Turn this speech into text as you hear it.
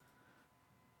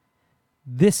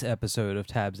This episode of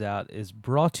Tabs Out is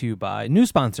brought to you by new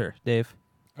sponsor, Dave.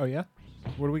 Oh, yeah?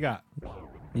 What do we got?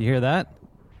 You hear that?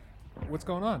 What's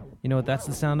going on? You know what that's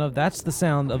the sound of? That's the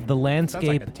sound of the Sounds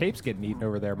landscape. like a tape's getting eaten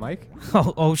over there, Mike.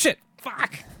 Oh shit!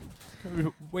 Fuck!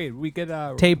 Wait, we get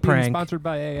Tape being prank. sponsored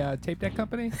by a tape deck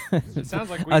company? It sounds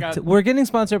like we got... We're getting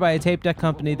sponsored by a tape deck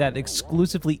company that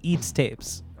exclusively eats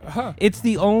tapes. Huh. It's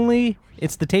the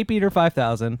Tape Eater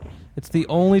 5000. It's the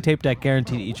only tape deck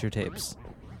guaranteed to eat your tapes.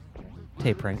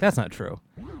 Tape prank. That's not true.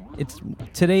 It's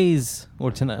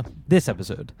this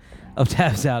episode of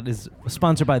Tabs Out is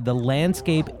sponsored by the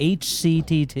Landscape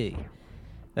HCTT.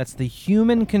 That's the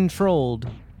human-controlled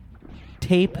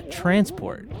tape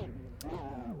transport.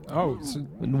 Oh, so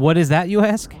What is that, you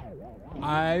ask?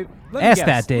 let me Ask guess.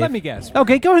 that, Dave. Let me guess.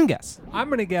 Okay, go ahead and guess. I'm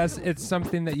going to guess it's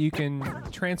something that you can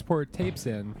transport tapes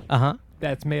in Uh-huh.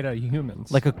 that's made out of humans.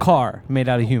 Like a car made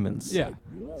out of humans. Yeah.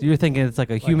 So you're thinking it's like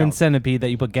a human a- centipede that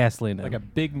you put gasoline in. Like a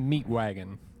big meat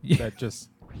wagon Yeah. that just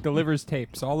delivers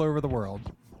tapes all over the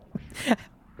world.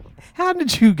 How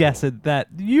did you guess it? That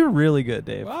you're really good,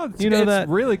 Dave. Well, it's, you know it's that.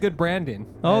 really good branding.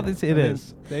 Oh, And- it I mean,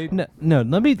 is. They, No.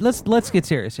 Let's get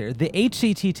serious here. The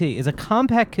HCTT is a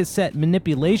compact cassette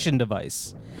manipulation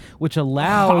device, which I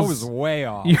allows. was way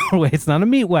off. It's not a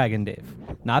meat wagon, Dave.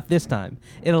 Not this time.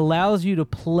 It allows you to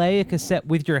play a cassette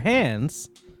with your hands,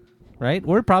 right,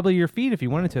 or probably your feet if you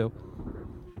wanted to.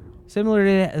 Similar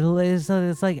to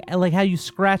it's like how you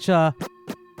scratch a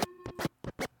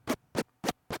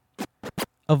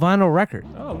vinyl record.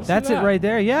 Oh, listen That's to it that. right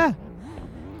there. Yeah.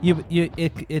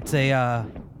 It's a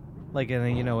like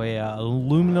a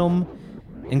aluminum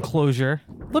enclosure.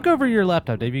 Look over your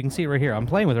laptop, Dave. You can see it right here. I'm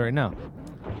playing with it right now.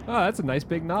 Oh, that's a nice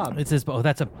big knob. It says, "Oh,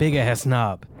 that's a big ass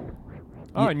knob."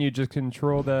 Oh, and you just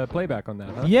control the playback on that,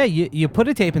 huh? Yeah, you put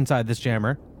a tape inside this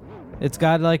jammer. It's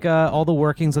got like all the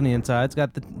workings on the inside. It's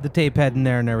got the tape head in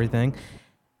there and everything.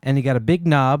 And you got a big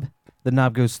knob. The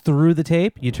knob goes through the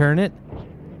tape. You turn it.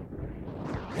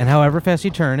 And however fast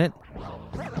you turn it,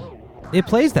 it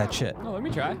plays that shit. Oh, let me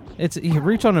try. You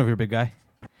reach on over here, big guy.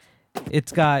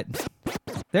 It's got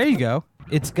there you go.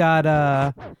 It's got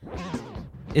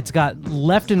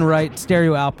left and right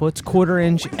stereo outputs, 1/4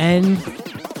 inch and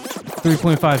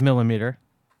 3.5 millimeter.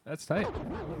 That's tight.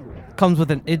 Comes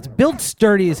with it's built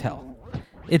sturdy as hell.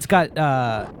 It's got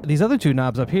these other two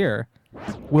knobs up here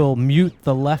will mute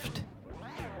the left,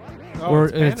 Oh, or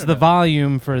it's it's the Canada.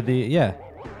 volume for the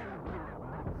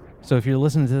So if you're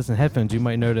listening to this in headphones, you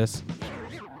might notice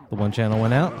the one channel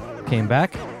went out, came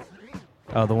back.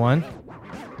 Oh, the one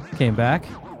came back.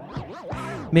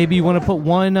 Maybe you want to put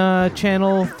one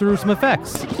channel through some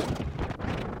effects.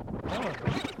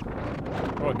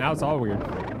 Oh, now it's all weird.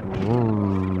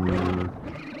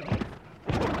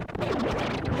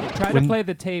 Try to play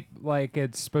the tape like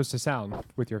it's supposed to sound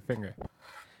with your finger.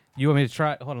 You want me to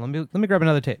try? Hold on. Let me grab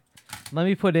another tape. Let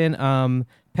me put in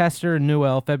Pastor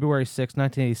Newell, February 6,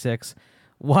 1986.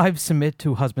 Wives submit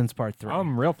to husbands, part 3.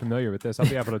 I'm real familiar with this. I'll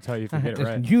be able to tell you if you get it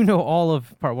right. You know all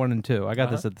of part 1 and 2. I got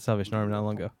this at the Salvation Army not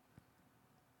long ago.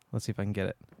 Let's see if I can get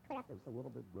it.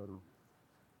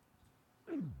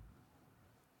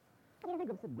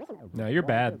 No, you're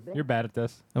bad. You're bad at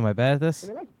this. Am I bad at this?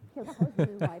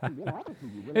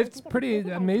 It's pretty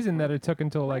amazing that it took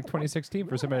until like 2016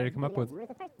 for somebody to come up with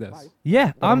this.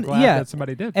 Yeah, But I'm glad that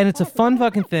somebody did. And it's a fun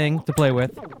fucking thing to play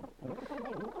with.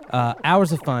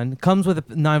 Hours of fun. Comes with a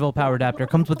 9-volt power adapter.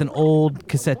 Comes with an old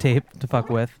cassette tape to fuck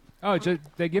with. Oh,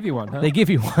 they give you one, huh? They give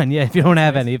you one, yeah, if you don't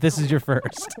have any, if this is your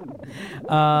first.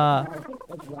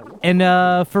 And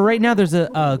for right now, there's a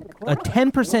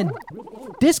 10%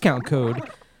 discount code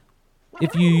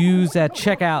if you use at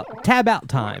checkout tab out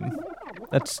time.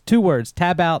 That's 2 words,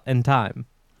 tab out and time.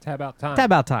 Tab out time.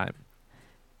 Tab out time.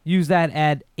 Use that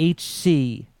at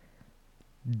HC-T.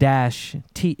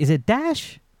 Is it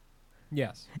dash?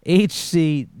 Yes.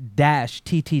 HC-TT.com.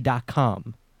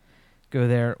 Go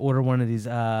there, order one of these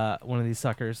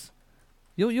suckers.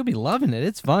 You'll be loving it.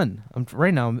 It's fun. I'm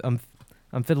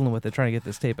fiddling with it, trying to get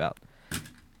this tape out.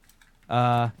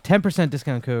 10%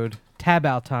 discount code, tab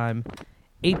out time,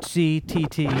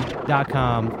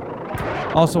 HCTT.com.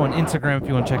 Also on Instagram if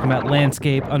you want to check them out,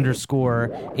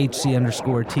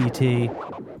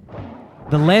 landscape_HC_TT.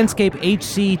 The Landscape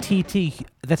HCTT,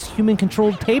 that's human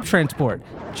controlled tape transport.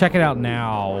 Check it out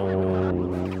now.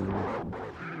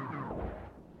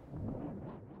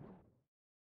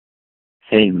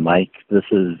 Hey, Mike, this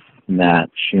is Matt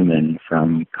Schumann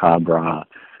from Cabra.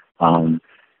 I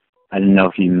didn't know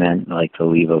if you meant like to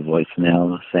leave a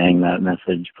voicemail saying that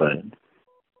message, but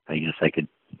I guess I could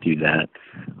do that.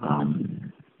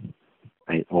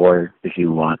 Or if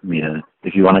you want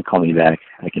to call me back,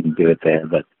 I can do it there.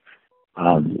 But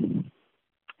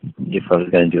if I was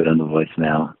going to do it on the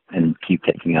voicemail and keep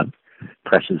taking up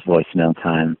precious voicemail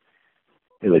time,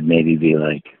 it would maybe be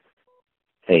like,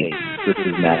 hey, this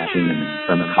is Matt Schumann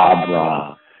from Cobb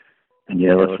Raw, and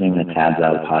you're listening to Tabs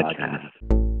Out Podcast.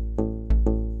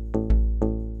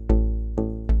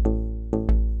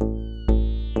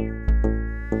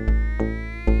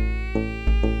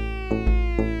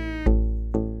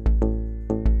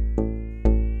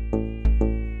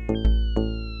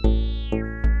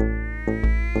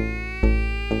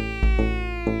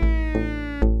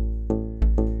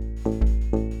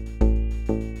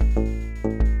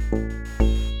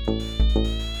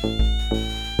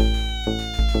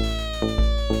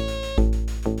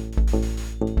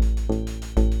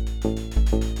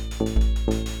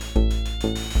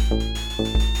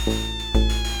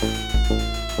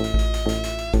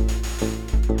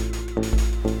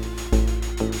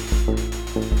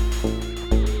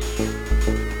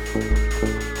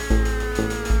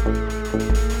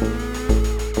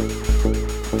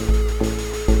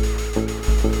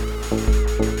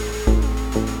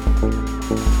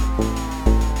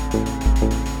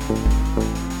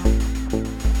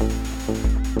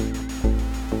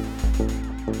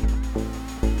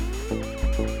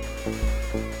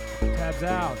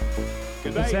 Out.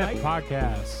 Good night.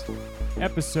 Podcast.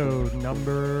 Episode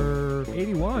number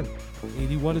 81.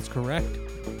 81 is correct.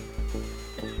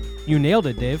 You nailed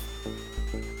it, Dave.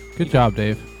 Good job,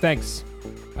 Dave. Thanks.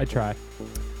 I try.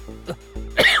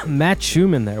 Matt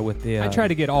Schumann there with the. I try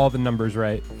to get all the numbers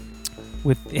right.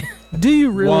 With the, do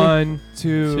you really? 1,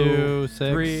 2, 2, 6.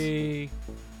 3,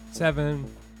 7.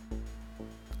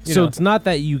 So it's not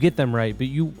that you get them right, but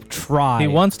you try. He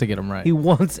wants to get them right. He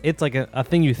wants. It's like a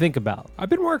thing you think about. I've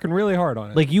been working really hard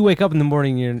on it. Like you wake up in the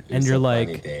morning and you're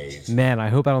like, man, I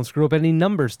hope I don't screw up any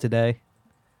numbers today.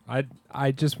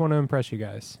 I just want to impress you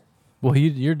guys. Well,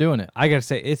 you're doing it. I gotta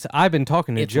say, I've been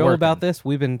talking to It's Joe working. about this.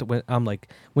 I'm like,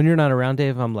 when you're not around,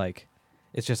 Dave, I'm like,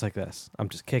 it's just like this. I'm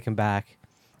just kicking back.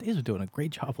 Dave's been doing a great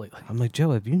job lately. I'm like,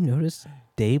 Joe, have you noticed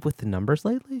Dave with the numbers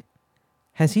lately?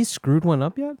 Has he screwed one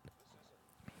up yet?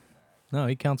 No,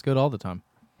 he counts good all the time.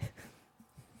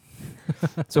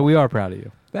 So we are proud of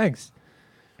you. Thanks.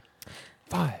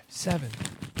 5, 7,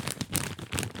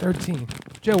 13.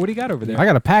 Joe, what do you got over there? I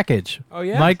got a package. Oh,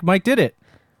 yeah? Mike did it.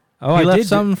 Oh, He I left did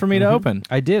something for me to open.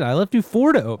 I did. I left you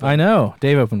 4 to open. I know.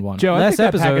 Dave opened one. Joe, I Last think that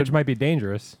episode- package might be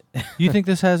dangerous. You think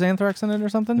this has anthrax in it or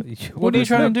something? What are you there's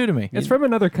trying no- to do to me? It's from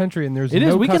another country, and there's It no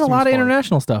is. We get a customs lot of form.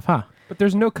 international stuff, huh? But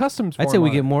there's no customs I'd form say we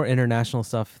on get it. more international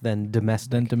stuff than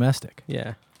domestic. Than domestic.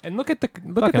 Yeah. And look at the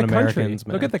Fucking country. Americans,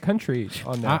 Look man. at the country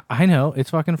on there. I know. It's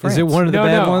fucking France. Is it one of the no,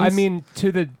 bad no. ones? I mean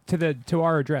to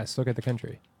our address. Look at the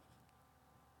country.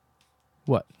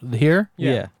 What? Here?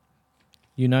 yeah.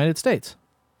 United States.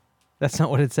 That's not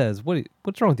what it says.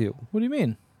 What's wrong with you? What do you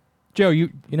mean? Joe,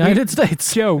 United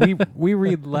States. Joe, we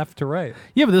read left to right.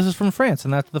 Yeah, but this is from France,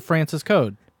 and that's the France's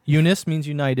code. Unis means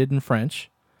united in French,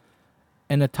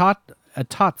 and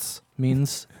tots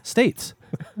means states.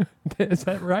 Is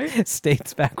that right?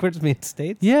 States backwards means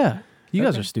states? Yeah. You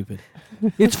guys are stupid.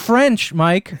 It's French,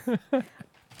 Mike.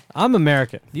 I'm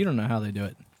American. You don't know how they do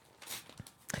it.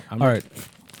 All right.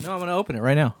 No, I'm going to open it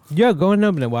right now. Yeah, go ahead and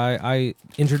open it while I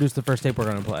introduce the first tape we're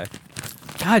going to play.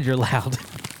 God, you're loud.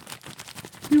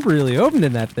 You really opened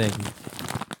in that thing.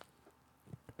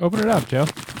 Open it up, Joe.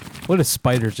 What a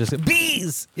spider just...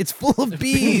 Bees! It's full of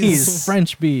bees!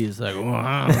 French bees. Like,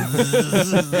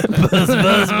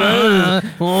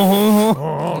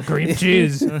 Oh, cream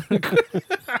cheese. All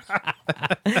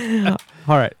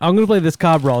right, I'm going to play this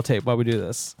Cobb Raw tape while we do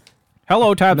this.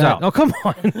 Hello, Tabs Matt, Out. oh, come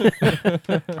on.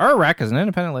 Urrec is an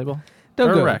independent label.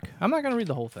 Don't go. Urrec. I'm not going to read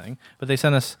the whole thing, but they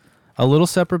sent us a little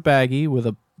separate baggie with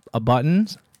a button,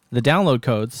 the download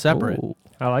codes separate, Ooh,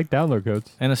 I like download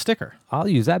codes. and a sticker. I'll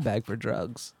use that bag for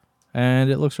drugs. And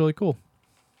it looks really cool.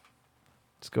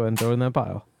 Just go ahead and throw it in that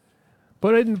pile.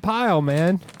 Put it in the pile,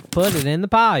 man. Put it in the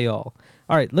pile.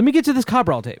 All right, let me get to this Cobb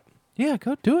Raw tape. Yeah,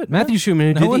 go do it, man. Matthew Schumann,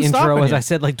 who No did one's the intro, stopping as you. I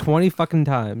said like 20 fucking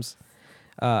times,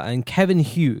 and Kevin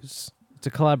Hughes. It's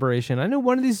a collaboration. I know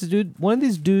one of these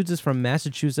dudes is from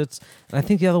Massachusetts, and I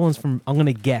think the other one's from, I'm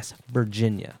gonna guess,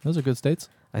 Virginia. Those are good states.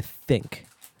 I think.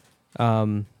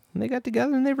 And they got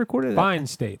together and they recorded Fine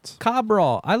states. Cobb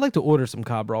Raw. I like to order some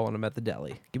Cobb Raw when I'm at the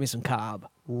deli. Give me some Cobb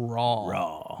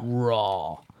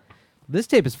Raw. This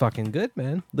tape is fucking good,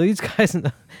 man. These guys,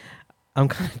 I'm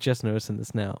kind of just noticing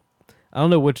this now. I don't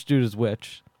know which dude is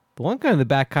which. The one guy in the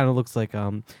back kind of looks like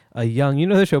a young, you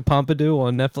know the show Pompidou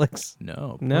on Netflix?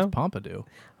 No. No? What's Pompidou?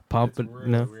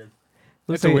 No.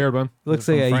 That's a weird one. Looks Is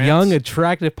it like a from France? young,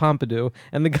 attractive Pompidou.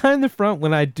 And the guy in the front,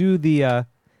 when I do the,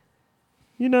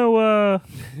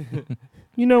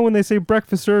 You know when they say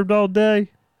breakfast served all day?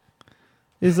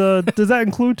 Does that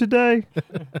include today?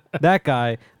 That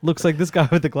guy looks like this guy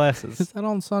with the Is glasses, that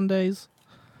on Sundays?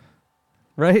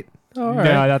 Right? all No,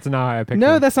 right. that's not how I picture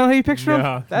No, him. that's not how you picture him.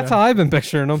 No, That's no. how I've been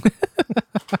picturing him.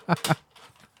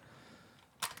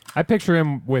 I picture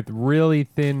him with really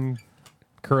thin,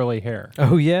 curly hair.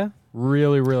 Oh yeah.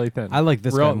 Really, really thin. I like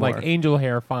this guy more. like angel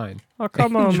hair. Fine. Oh,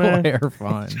 come on, Angel man. hair,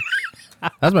 fine.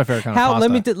 That's my favorite kind How? of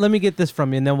pasta. Let me get this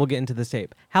from you, and then we'll get into this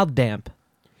tape. How damp?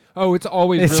 Oh, it's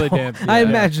always It's really al- damp. I Yeah, yeah.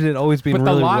 imagine it always being But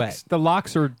really the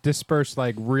locks are dispersed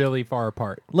like really far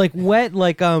apart. wet. Like wet,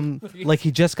 like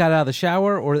he just got out of the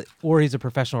shower, or he's a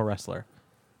professional wrestler,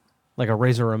 like a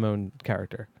Razor Ramon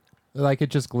character. Like it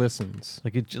just glistens.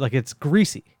 Like it's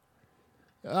greasy.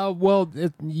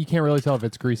 You can't really tell if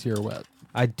it's greasy or wet.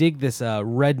 I dig this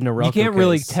red Norelco. You can't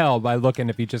really case. tell by looking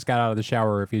if he just got out of the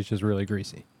shower or if he's just really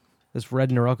greasy. This red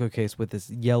Norelco case with this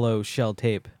yellow shell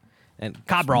tape and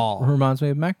Cabral. Reminds me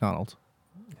of McDonald's.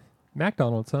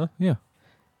 McDonald's, huh? Yeah.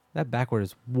 That backward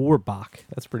is Warbach.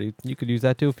 That's pretty. You could use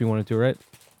that too if you wanted to, right?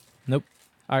 Nope.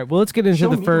 All right. Well, let's get into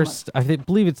Show the me first.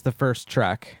 Believe it's the first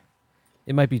track.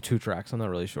 It might be 2 tracks. I'm not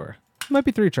really sure. It might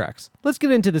be 3 tracks. Let's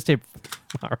get into this tape.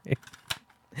 All right.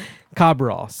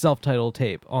 Cabral, self-titled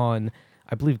tape on,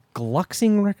 I believe,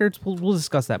 Glucksing Records. We'll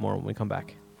discuss that more when we come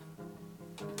back.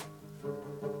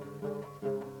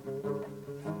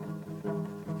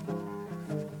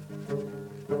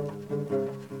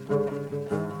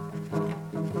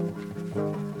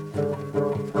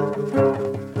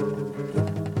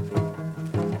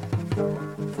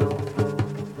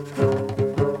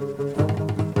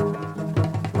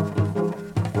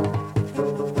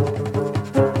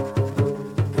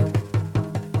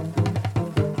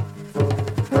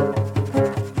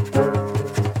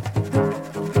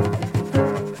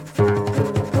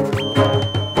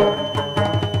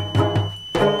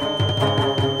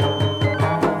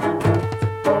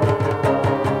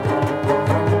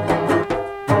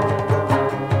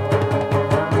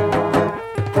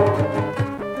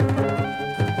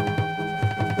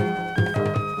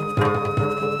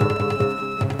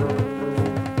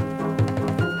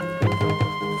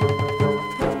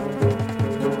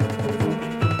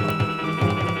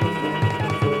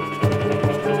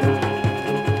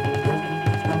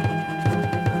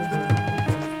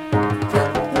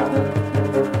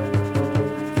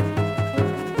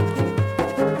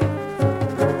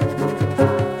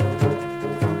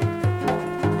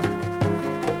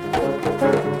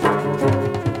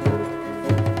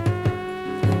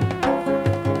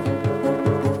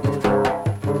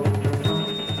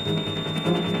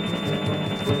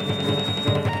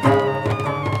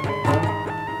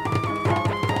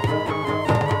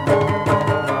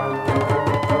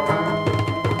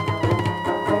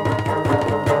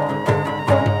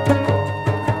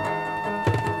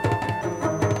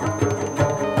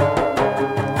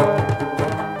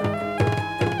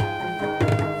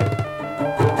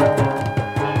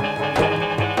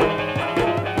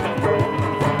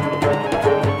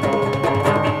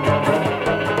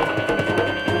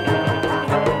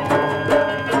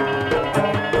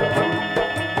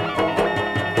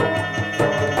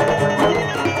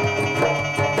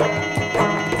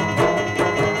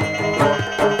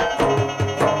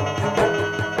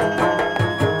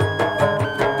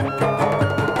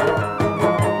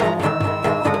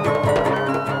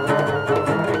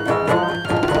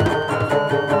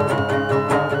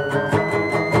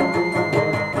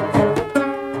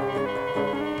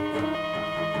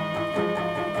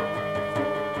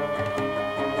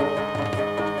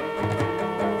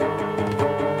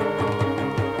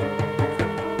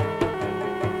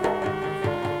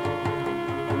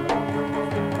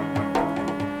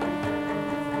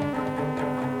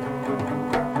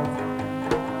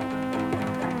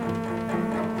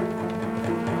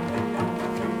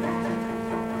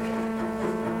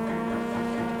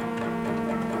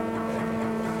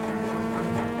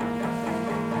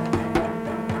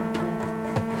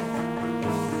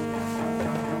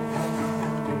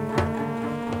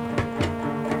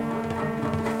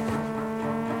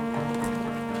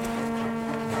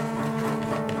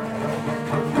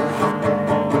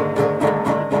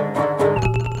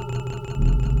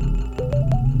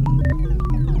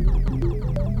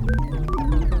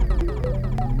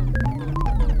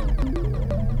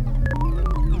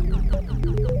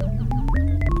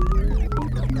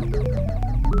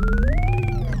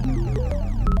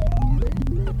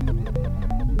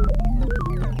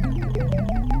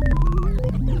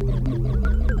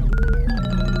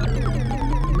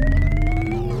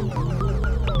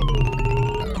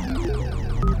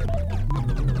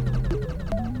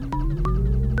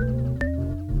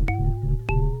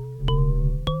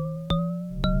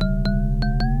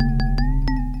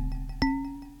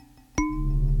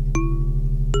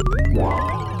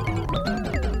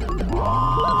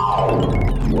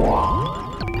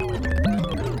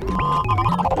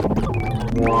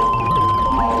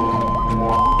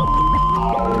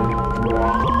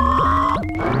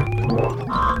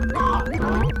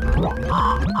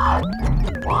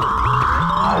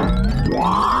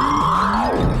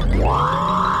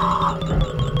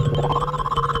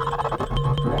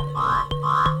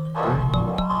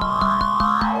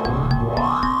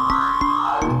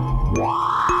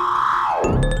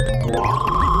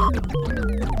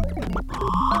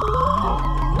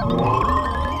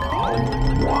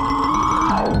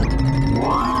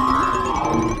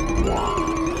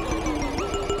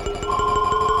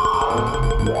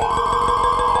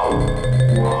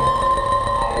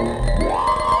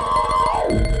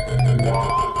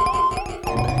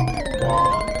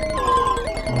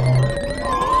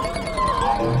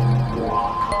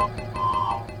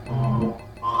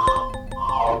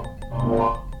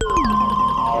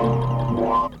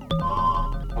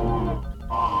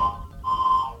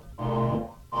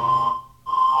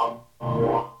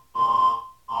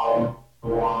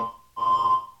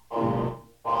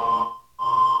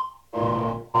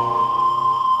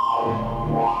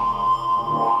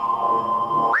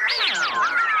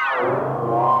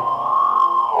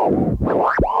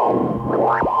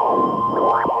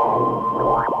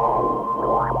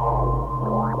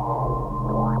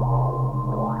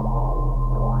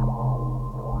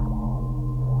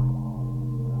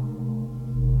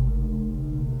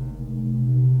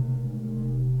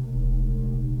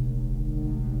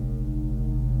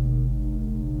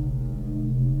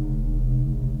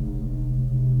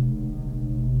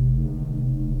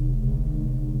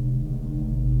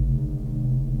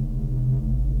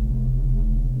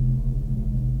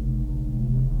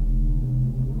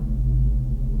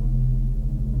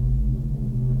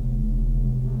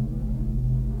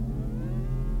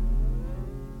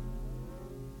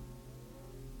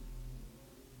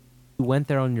 You went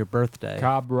there on your birthday,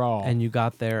 Cobb Raw. and you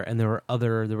got there, and there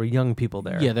were young people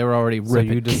there. Yeah, they were already so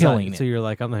ripping, you killing So it. you're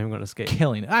like, I'm not even going to skate.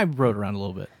 Killing it. I rode around a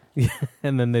little bit.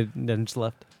 And then they just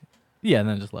left. Yeah, and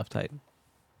then just left. Tight.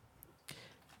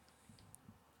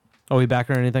 Are we back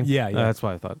or anything? Yeah, yeah. That's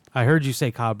what I thought. I heard you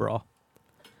say Cobb Raw.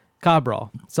 Cobb Raw,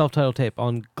 self-titled tape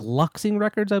on Glucksing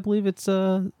Records, I believe it's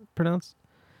pronounced.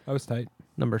 That was tight.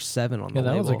 Number 7 on the Yeah,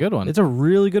 that was a label. good one. It's a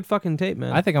really good fucking tape,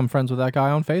 man. I think I'm friends with that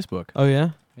guy on Facebook. Oh,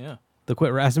 yeah? Yeah. The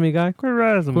Quit Razzing Me guy? Quit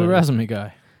Razzing Cool resume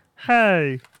guy.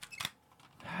 Hey.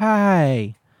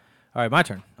 Hi. All right, my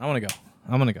turn. I'm gonna go.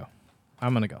 I'm gonna go.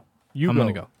 I'm gonna go. You I'm go.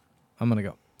 gonna go. I'm gonna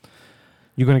go.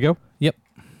 You going to go? Yep.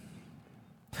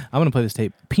 I'm gonna play this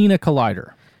tape. Pina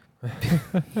Collider.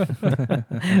 I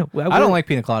don't like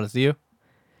pina coladas. Do you?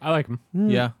 I like them.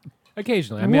 Yeah.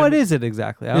 Occasionally. I What mean, is it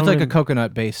exactly? I It's don't like a even-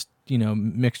 coconut-based,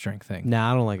 mixed drink thing.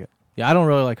 Nah, I don't like it. Yeah, I don't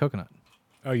really like coconut.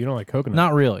 Oh, you don't like coconut?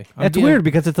 Not really. It's weird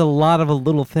because it's a lot of a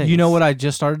little thing. You know what I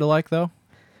just started to like though?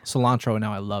 Cilantro, and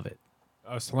now I love it.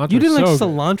 Oh, cilantro. You didn't like so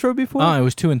good. cilantro before? It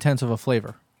was too intense of a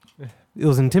flavor. It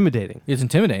was intimidating. It's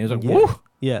intimidating. It was like, Yeah. woo,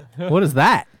 Yeah. what is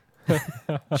that?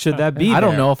 Should that be I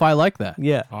don't there? know if I like that.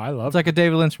 Yeah. Oh, I love It's like a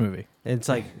David Lynch movie. It's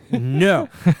like, no.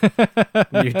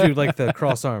 You do like the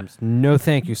cross arms. No,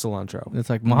 thank you, cilantro. It's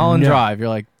like Mulholland No. Drive. You're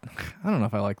like, I don't know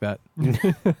if I like that.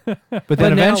 But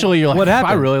Then now, eventually you're like, what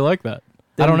happened? I really like that.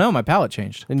 Then- I don't know. My palate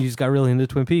changed. And you just got really into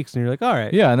Twin Peaks, and you're like, all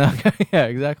right. Yeah, no, yeah,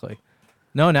 exactly.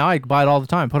 No, now I buy it all the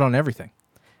time. Put on everything.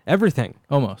 Everything.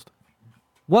 Almost.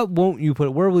 What won't you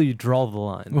put? Where will you draw the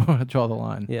line? Draw the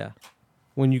line. Yeah.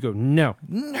 When you go, no.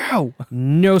 No.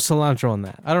 No cilantro on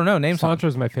that. I don't know. Name something. Cilantro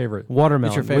is my favorite. Watermelon.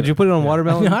 It's your Would favorite. you put it on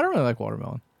watermelon? No, I don't really like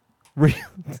watermelon.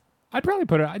 I'd probably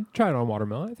put it. I'd try it on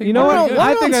watermelon. I think You know it'd what? be good.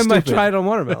 I think I might stupid. try it on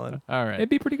watermelon. All right. It'd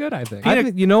be pretty good. I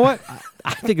think. You know what?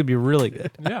 I think it'd be really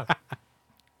good. Yeah.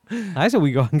 I said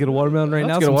we go out and get a watermelon right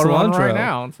Let's now. get a some watermelon cilantro. right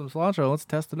now. And some cilantro. Let's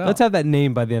test it out. Let's have that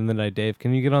name by the end of the night, Dave.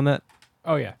 Can you get on that?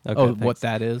 Oh yeah. Okay, oh, thanks. what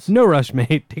that is? No rush,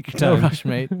 mate. Take your No time. rush,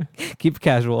 mate. Keep it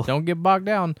casual. Don't get bogged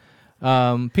down.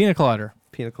 Pina Collider.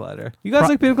 Pina colada. You guys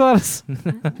like pina coladas?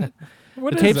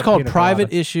 What The is tape's a called pina Private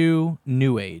colada? Issue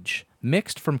New Age,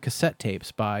 mixed from cassette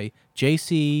tapes by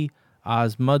J.C.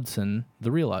 Osmundson, The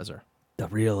Realizer. The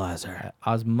Realizer.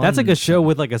 Osmundson. That's like a show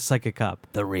with like a psychic cop.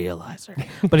 The Realizer.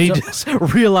 But he just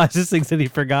realizes things that he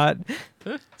forgot.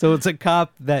 So it's a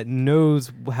cop that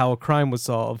knows how a crime was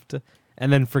solved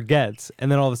and then forgets. And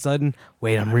then all of a sudden,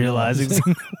 wait, I'm realizing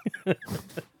something.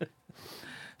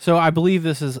 So I believe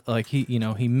this is like he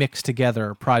mixed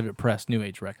together Private Press New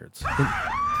Age records.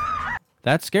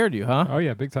 That scared you, huh? Oh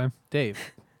yeah, big time. Dave,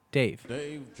 Dave,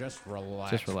 just relax.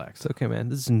 just relax. It's okay, man.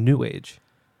 This is new age.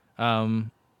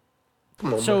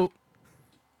 So,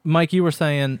 Mike, you were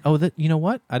saying, you know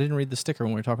what? I didn't read the sticker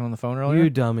when we were talking on the phone earlier.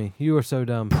 You dummy. You are so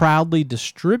dumb. Proudly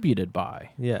distributed by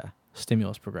Yeah.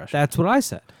 Stimulus Progression. That's what I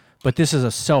said. But this is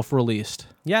a self-released.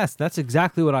 Yes, that's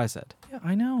exactly what I said. Yeah,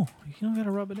 I know. You don't gotta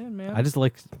rub it in, man. I just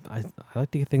like I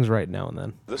like to get things right now and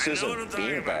then. This isn't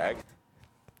beanbag.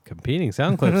 Competing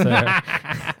sound clips there.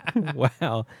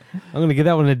 Wow. I'm gonna give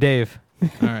that one to Dave.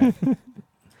 All right.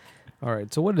 All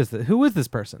right. So what is this? Who is this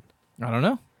person? I don't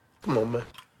know. Come on,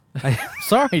 man.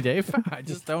 Sorry, Dave. I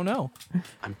just don't know.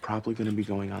 I'm probably going to be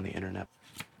going on the internet.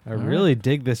 I really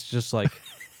dig this just like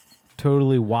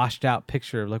totally washed out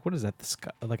picture of like what is that? The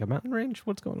sky, like a mountain range?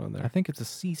 What's going on I there? think it's a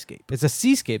seascape. It's a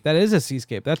seascape. That is a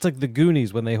seascape. That's like the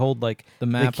Goonies when they hold like The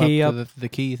map key up up. to the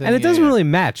key thing. And it doesn't really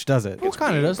match, does it? It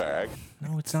kind of does. Beanbag.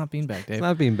 No, it's not beanbag, Dave. It's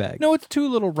not beanbag. No, it's two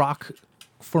little rock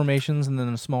formations and then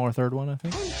a smaller third one, I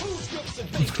think.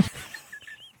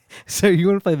 So you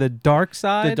want to play the dark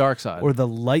side? The dark side. Or the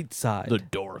light side? The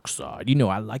dark side. You know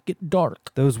I like it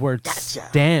dark. Those words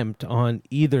stamped on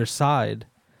either side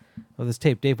of this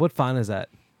tape. Dave, what font is that?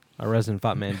 Our resident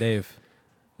font man, Dave.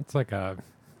 It's like a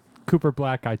Cooper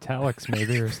Black italics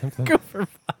maybe or something.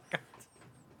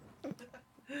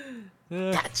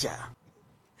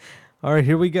 All right,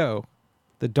 here we go.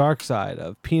 The dark side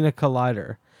of Pina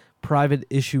Collider, private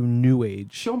issue New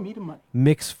Age. Show me the money.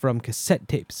 Mix from cassette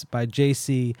tapes by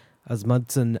J.C.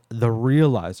 Asmundsen, The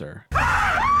Realizer.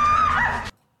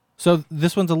 So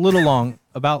this one's a little long.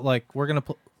 About like we're gonna.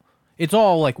 It's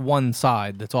all like one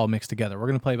side that's all mixed together. We're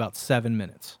gonna play about 7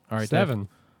 minutes. All right, Dave?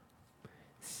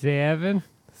 7.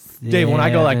 Dave, when I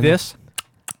go like this,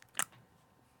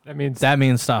 That means that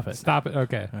means stop it. stop it.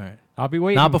 Okay. All right. I'll be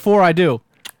waiting. Not before I do.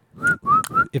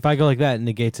 If I go like that, it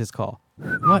negates his call.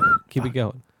 What? Keep it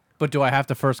going. But do I have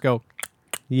to first go?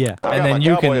 Yeah. I And got then my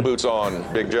you cowboy can- boots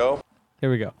on, Big Joe. Here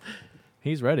we go.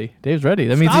 He's ready. Dave's ready.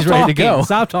 That means Stop he's ready to talking. go.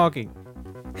 Stop talking.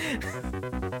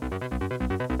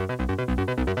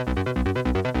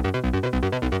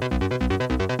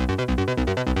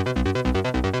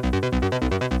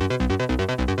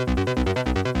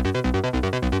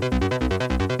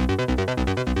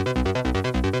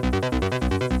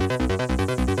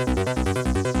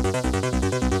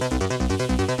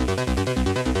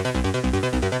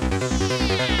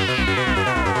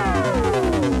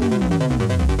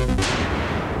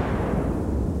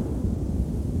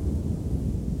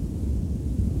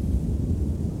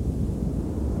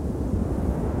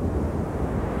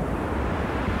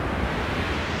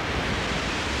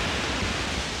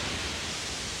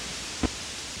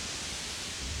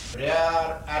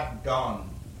 Prayer at dawn.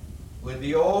 With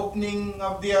the opening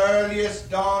of the earliest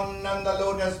dawn and the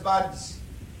lotus buds,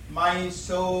 my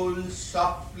soul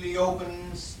softly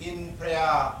opens in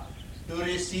prayer to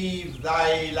receive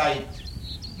thy light.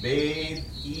 Bathe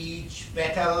each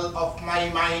petal of my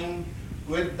mind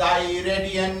with thy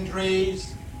radiant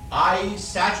rays. I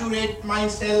saturate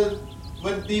myself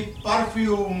with the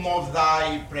perfume of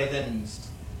thy presence,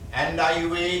 and I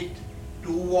wait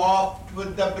to waft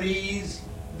with the breeze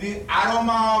the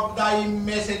aroma of thy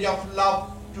message of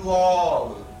love to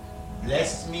all.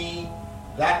 Bless me,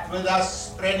 that with a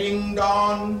spreading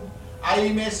dawn, I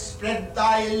may spread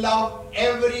thy love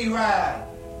everywhere.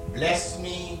 Bless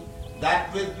me,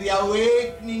 that with the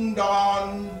awakening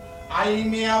dawn, I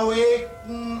may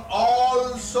awaken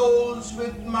all souls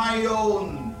with my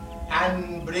own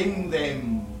and bring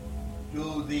them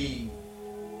to thee.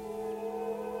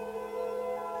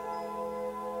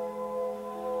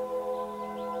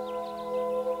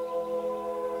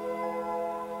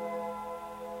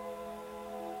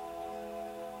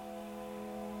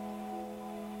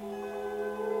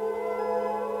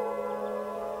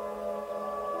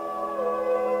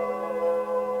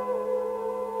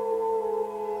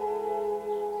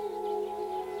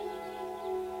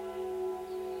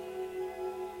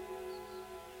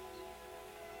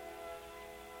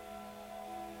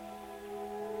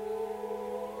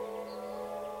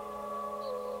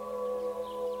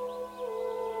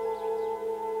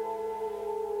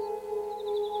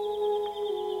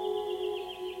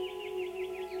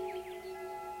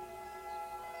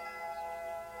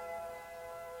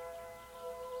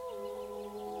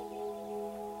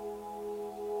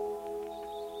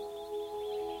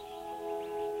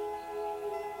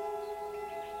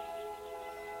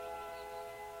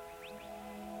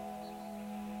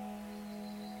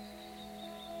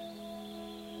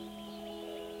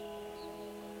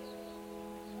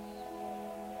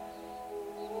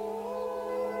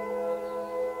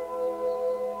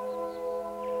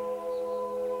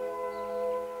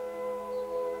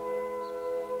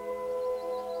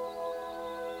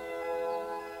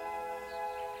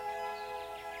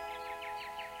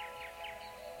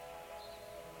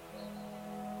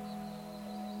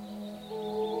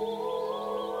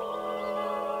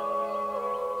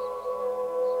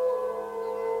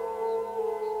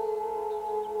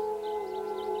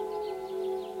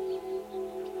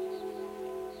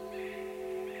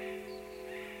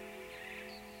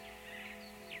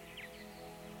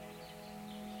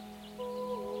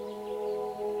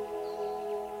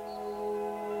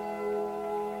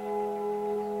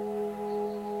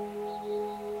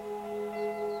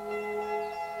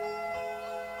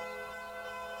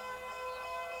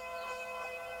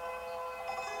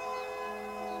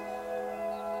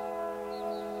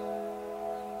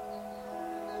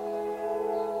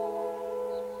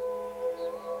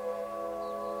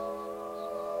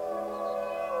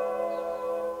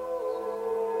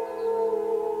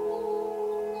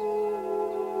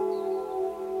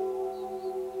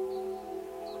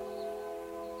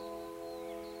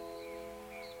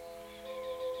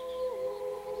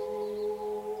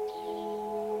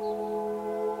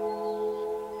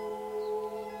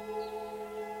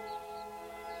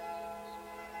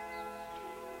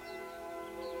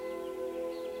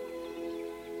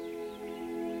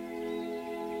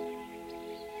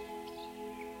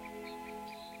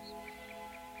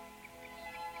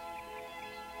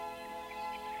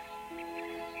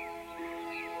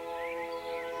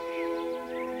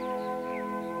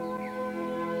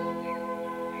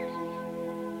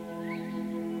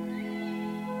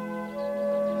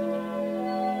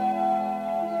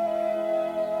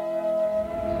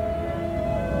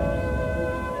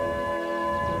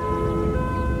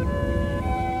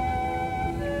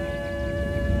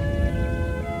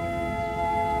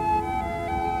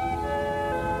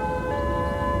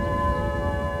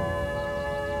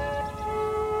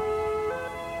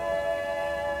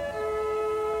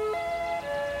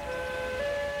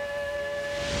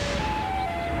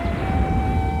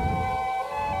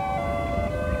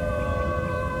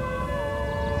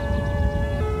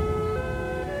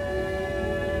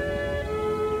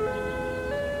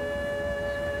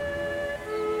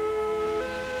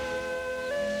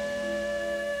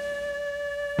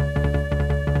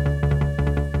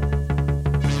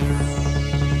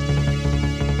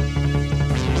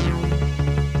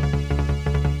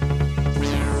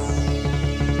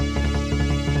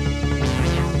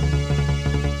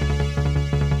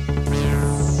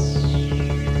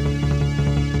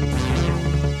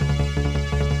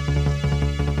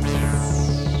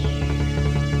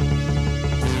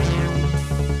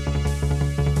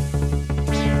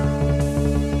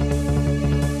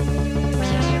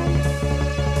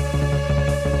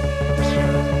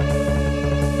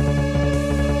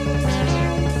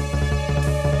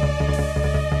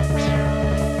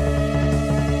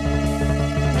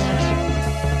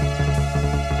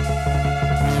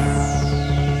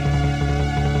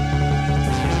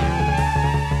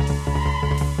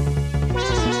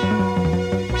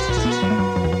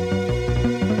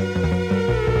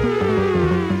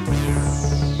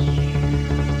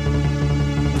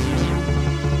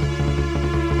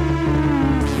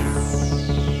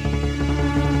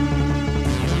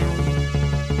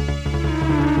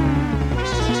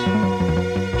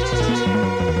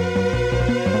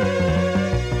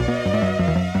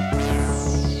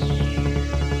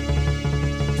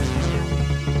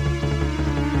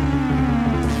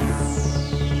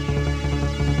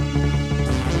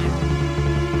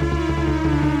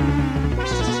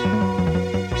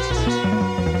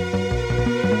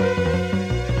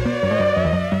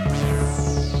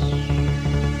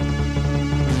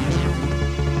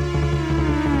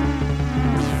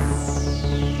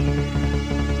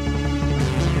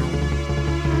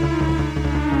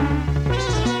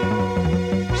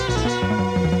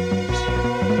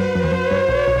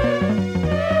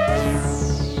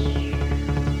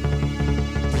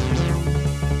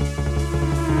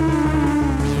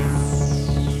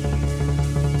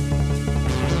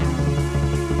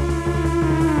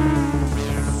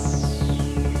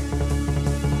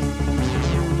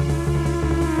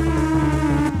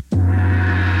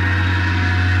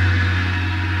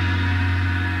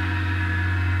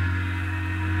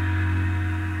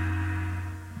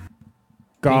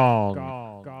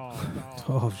 Gong.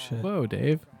 Oh shit! Whoa,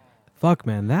 Dave. Fuck,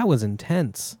 man, that was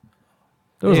intense.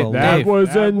 There was a That lot. was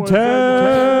intense.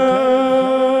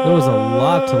 There was a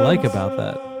lot to like about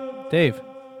that. Dave.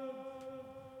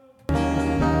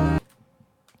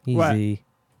 Easy.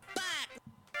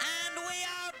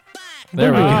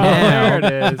 There we Oh, go. there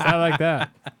it is. I like that.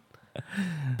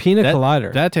 Pina That-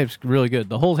 Collider. That tape's really good.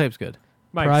 The whole tape's good.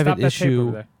 Mike, Private stop that tape issue.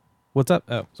 over there. What's up?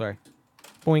 Oh, sorry.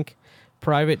 Boink.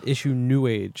 Private issue New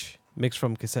Age mixed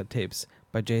from cassette tapes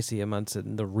by J.C.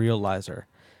 Amundsen, The Realizer.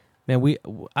 Man,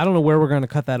 I don't know where we're going to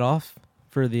cut that off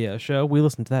for the show. We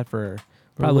listened to that for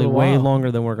probably little way while.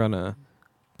 longer than we're going to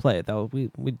play it. Though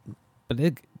but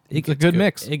it It's a gets good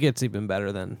mix. It gets even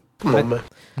better than. Moment.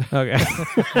 Okay.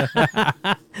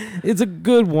 It's a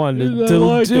good one. I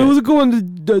like it was a good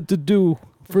one to do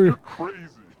for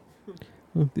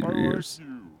the ears.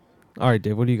 All right,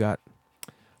 Dave, what do you got?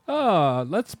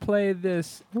 Let's play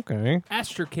this Okay.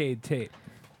 Astrocade tape.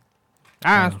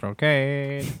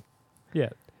 Astrocade. Yeah.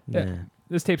 Yeah.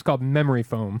 This tape's called Memory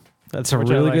Foam. That's a Which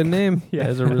I really like. good name. Yeah.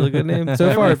 That's a really good name. So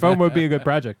far, Memory Foam would be a good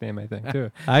project name, I think,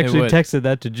 too. I actually would. texted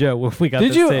that to Joe when we got Did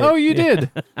this you? tape. Oh, you Yeah. did.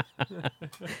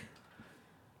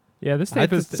 Yeah, this I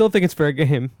tape is... still think it's fair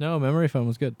game. No, Memory Foam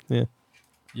was good.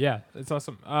 Yeah, it's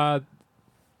awesome.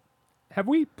 Have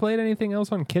we played anything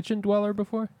else on Kitchen Dweller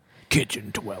before?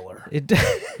 Kitchen Dweller. It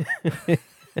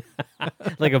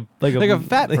like a Like a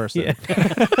fat person. Yeah.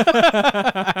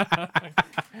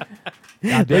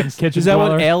 Goddamn Kitchen Is that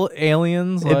Dweller. what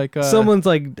aliens like? Someone's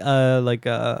like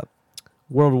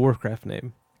World of Warcraft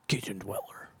name. Kitchen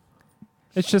Dweller.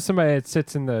 It's just somebody that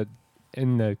sits in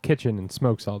the kitchen and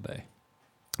smokes all day.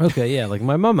 Okay, yeah, like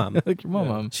my mom. Like your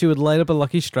mom. She would light up a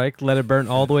Lucky Strike, let it burn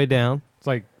all the way down, It's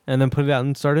like and then put it out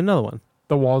and start another one.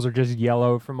 the walls are just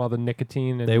yellow from all the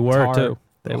nicotine and They were tar. too.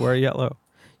 They were yellow.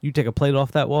 You take a plate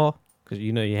off that wall because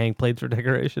you hang plates for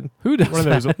decoration. Who does One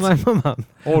of those My mom.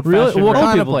 old Really? fashioned What kind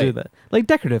old of people do plate? that? Like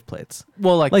decorative plates.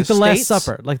 Well, like the Last States?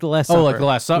 Supper. Like the Last Supper. Oh, like the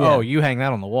Last Supper. Yeah. Oh, you hang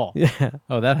that on the wall. Yeah.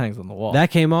 Oh, that hangs on the wall. That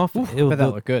came off. Oof, it was bet that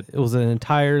looked good. It was an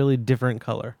entirely different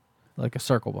color. Like a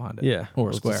circle behind it. Yeah. Or it a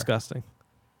was square. Disgusting.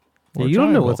 Or Yeah, a you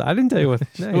don't know triangle. what's. I didn't tell you what.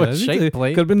 What shape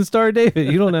plate? Could have been the Star of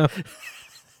David. You don't know.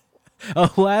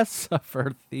 A Last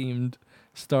Supper themed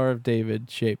Star of David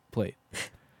shaped plate.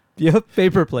 Yep.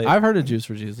 Paper plate. I've heard of Juice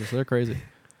for Jesus. They're crazy.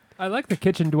 I like the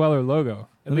Kitchen Dweller logo.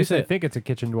 At Let me least see I it. think it's a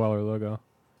Kitchen Dweller logo.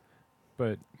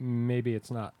 But maybe it's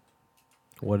not.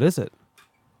 What is it?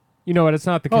 You know what? It's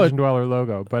not the Oh, Kitchen Dweller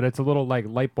logo, but it's a little like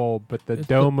light bulb, but the It's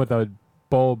dome with a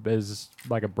bulb is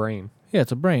like a brain. Yeah,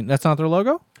 it's a brain. That's not their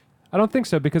logo? I don't think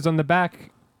so because on the back,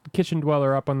 Kitchen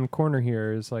Dweller up on the corner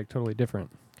here is like totally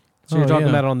different. So you're Oh, talking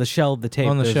yeah. about on the shell of the tape.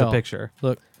 On the there's shell. a picture.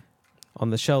 Look. On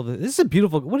the shell. This is a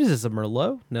beautiful. What is this? A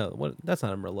Merlot? No. What? That's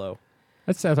not a Merlot.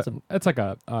 That's like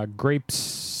a grape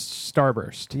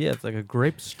starburst. Yeah, it's like a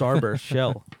grape starburst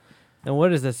shell. And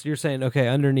what is this? You're saying okay?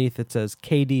 Underneath it says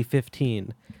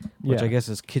KD15, which Yeah. I guess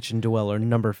is Kitchen Dweller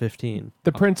number 15.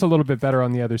 The print's a little bit better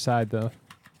on the other side though.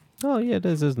 Oh yeah, it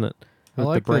is, isn't it? I With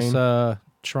like the this brain.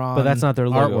 Tron But that's not their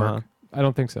logo, artwork. huh? I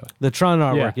don't think so. The Tron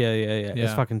artwork. Yeah, It's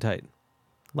Yeah. fucking tight.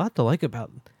 A lot to like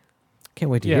about. Can't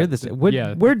wait to Yeah, hear this. th- Where,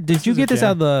 yeah. where did This you is a get this jam.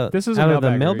 out of the This is a out of the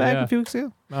mailbagger, mailbag yeah. a few weeks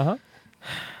ago? Uh huh.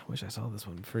 Wish I saw this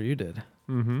one before you did.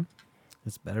 Mm-hmm.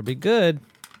 This better be good.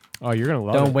 Oh, you're gonna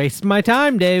love Don't it. waste my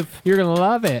time, Dave. You're gonna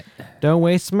love it. Don't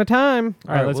waste my time.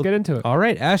 All right, let's well- get into it. All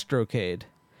right, Astrocade,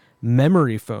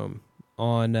 Memory Foam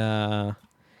on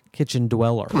Kitchen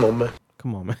Dweller. Moment.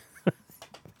 Come on, man.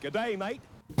 Good day, mate.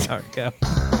 All right, go.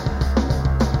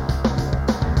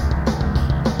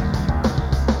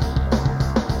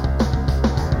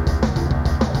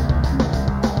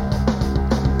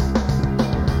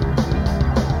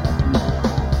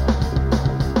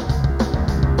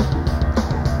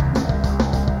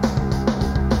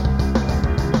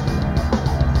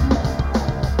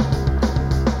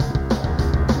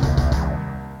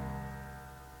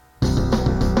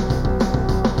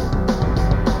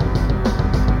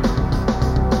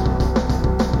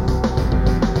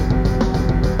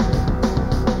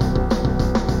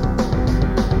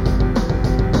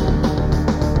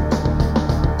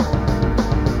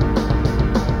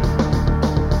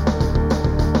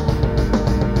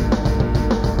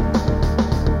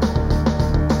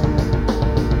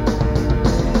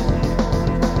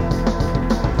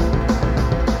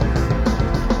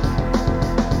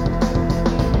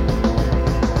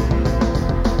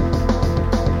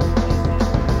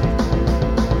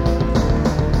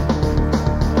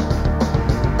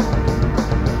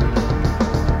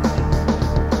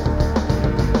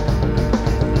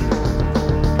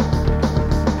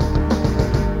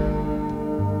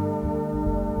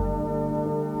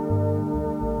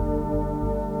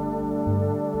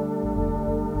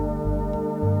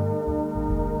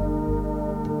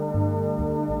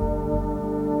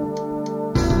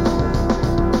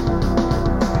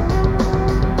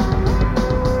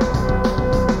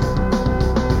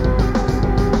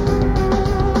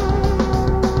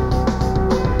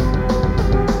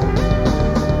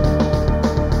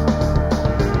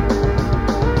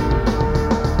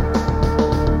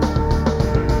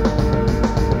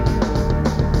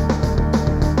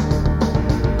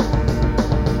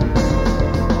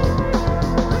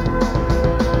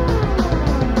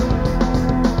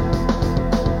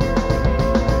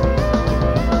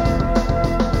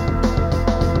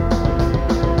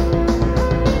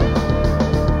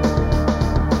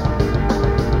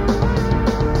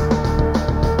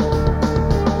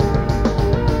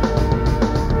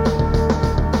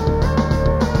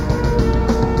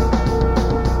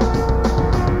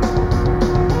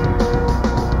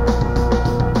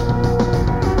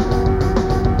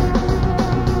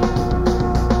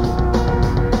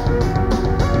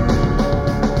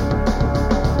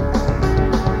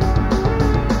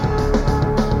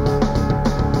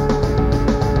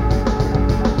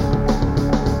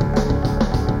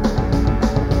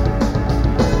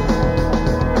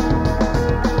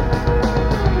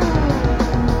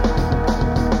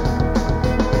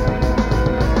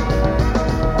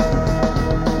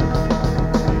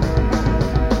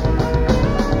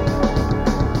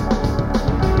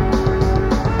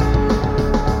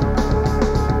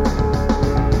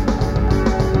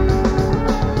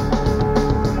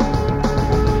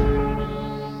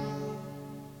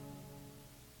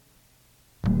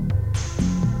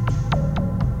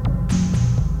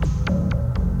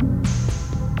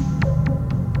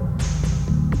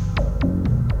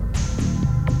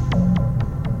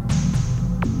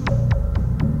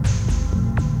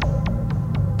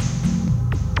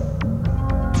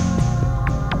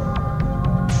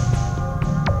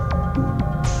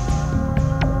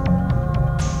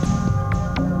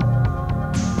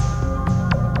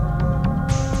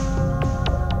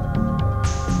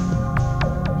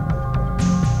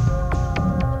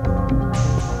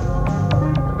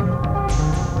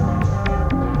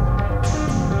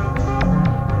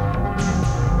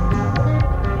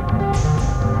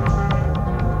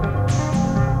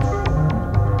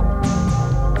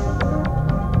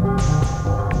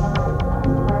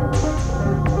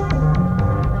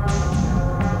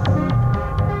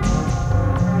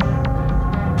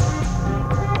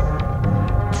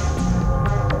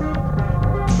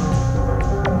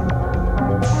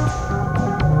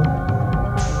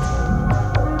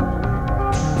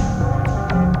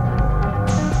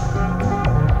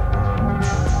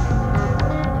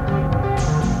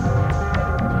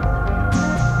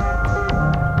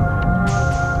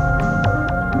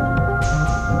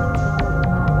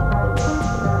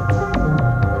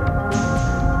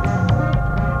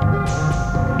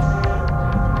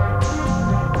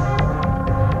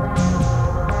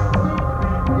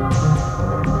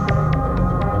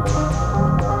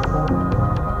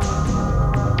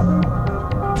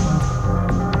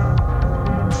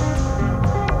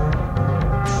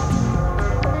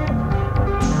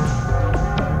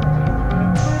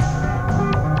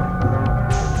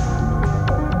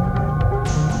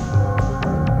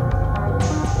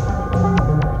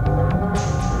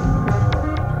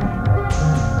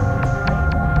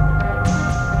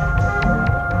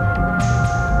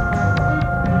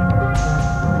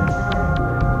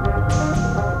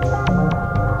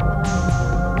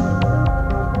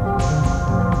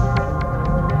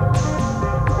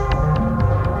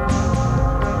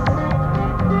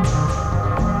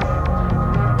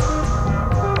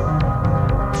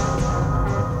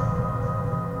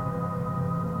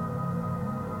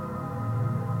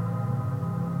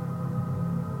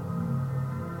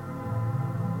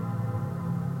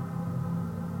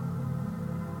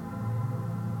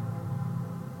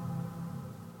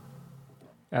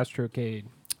 Astrocade.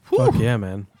 Fuck yeah,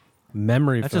 man.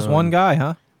 Memory That's foam. just one guy,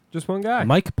 huh? Just one guy.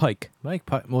 Mike Pike. Mike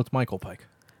Pike. Well, it's Michael Pike.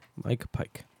 Mike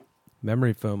Pike.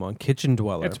 Memory foam on Kitchen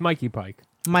Dweller. It's Mikey Pike.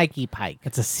 Mikey Pike.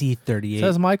 That's a C38 It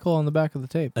says Michael on the back of the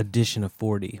tape. edition of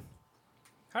 40.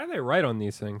 How do they write on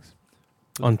these things?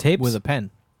 On tapes? With a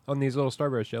pen. On these little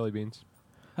Starburst jelly beans.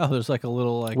 Oh, there's like a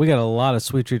little like. We got a lot of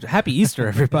sweet treats. Happy Easter,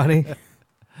 everybody.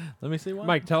 Let me see one.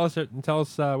 Mike, tell us tell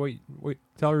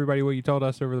everybody what you told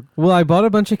us over the. Well, I bought a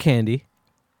bunch of candy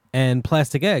and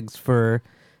plastic eggs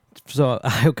so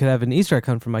I could have an Easter egg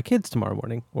hunt for my kids tomorrow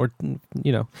morning. Or,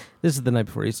 this is the night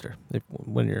before Easter. I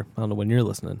don't know when you're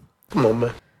listening. Come on,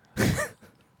 man.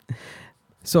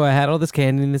 So I had all this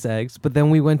candy and these eggs, but then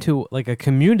we went to like a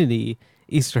community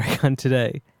Easter egg hunt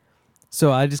today.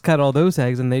 So I just cut all those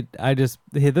eggs and I just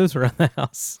hid those around the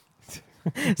house.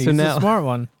 He's the smart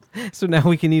one. So now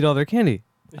we can eat all their candy.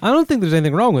 I don't think there's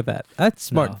anything wrong with that. That's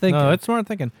smart thinking. No, it's smart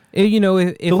thinking. If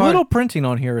The little printing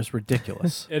on here is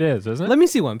ridiculous. It is, isn't it? Let me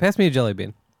see one. Pass me a jelly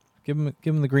bean. Give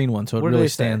him the green one so it What do really they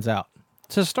say? stands out.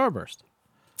 It says Starburst.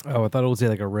 Oh, I thought it was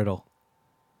like a riddle.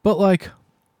 But like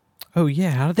Oh yeah,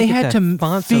 how did they get had that to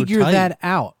font so figure tight? that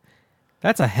out.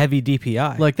 That's a heavy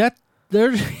DPI. Like that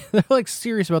they're like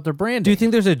serious about their branding. do you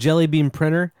think there's a jelly bean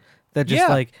printer that just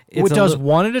like it does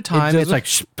one at a time? does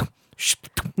It's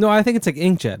like No, I think it's like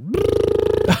inkjet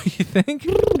you think?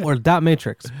 or dot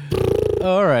matrix.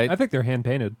 All right. I think they're hand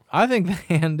painted. I think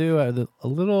they can do a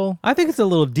little. I think it's a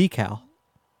little decal.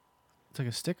 It's like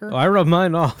a sticker. Oh, I rubbed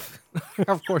mine off.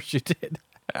 Of course you did.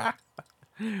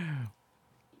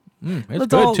 It's Let's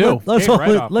good all, too. Let's Came all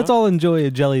right off, let's huh? all enjoy a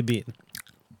jelly bean.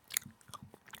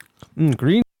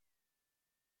 Green.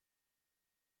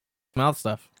 Mouth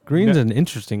stuff. Green's No. an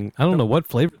interesting. I don't know what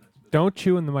flavor. Don't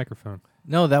chew in the microphone.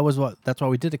 No, that's why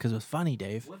we did it because it was funny,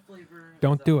 Dave.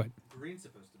 Don't do it.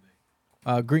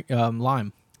 Green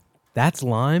lime. That's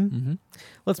lime. Mm-hmm.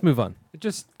 Let's move on.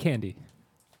 Just candy.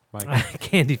 Mike.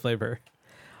 Candy flavor.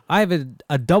 I have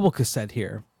a double cassette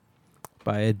here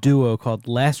by a duo called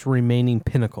Last Remaining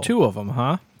Pinnacle. Two of them,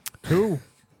 huh? Two.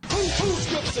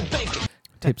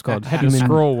 Tapes called Had to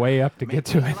scroll way up to get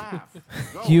to it.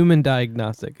 Human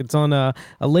Diagnostic. It's on a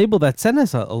label that sent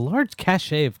us a large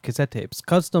cache of cassette tapes,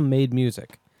 custom made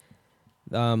music.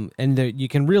 And you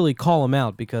can really call them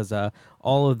out because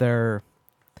all of the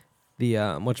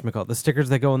the stickers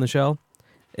that go on the shell,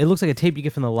 it looks like a tape you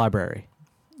get from the library.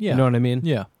 Yeah. You know what I mean?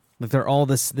 Yeah. Like they're all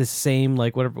this same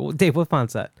like whatever. Dave, what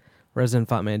font's that? Resident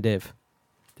Font Man Dave.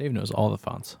 Dave knows all the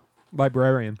fonts.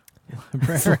 Librarian.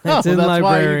 It's Oh, in that's why you got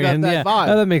librarian. that Yeah, vibe.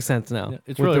 oh, that makes sense now. Yeah,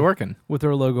 it's With really their- working. with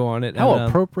their logo on it. How and,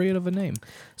 appropriate of a name.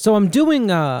 So I'm doing.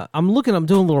 I'm doing a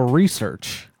little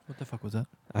research. What the fuck was that?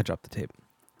 I dropped the tape.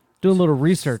 Doing a little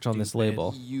research on this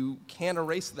label. You can't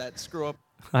erase that screw up.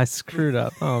 I screwed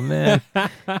up. Oh man.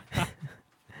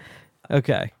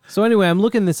 Okay. So anyway, I'm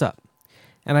looking this up,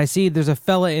 and I see there's a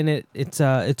fella in it.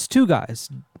 It's two guys.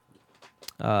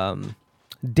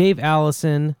 Dave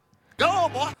Allison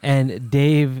and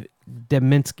Dave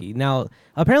Deminsky. Now,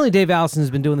 apparently, Dave Allison has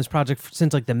been doing this project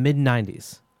since like the mid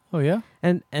 '90s, Oh yeah.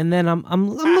 and then I'm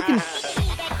looking.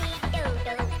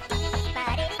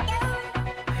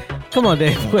 Come on,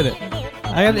 Dave, quit it.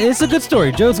 It's a good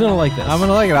story. Joe's gonna like this. I'm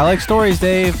gonna like it. I like stories,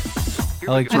 Dave.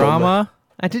 I like drama,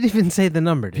 I didn't even say the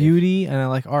number, Dave. beauty, and I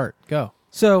like art. Go.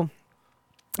 So,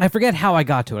 I forget how I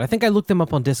got to it. I think I looked them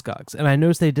up on Discogs, and I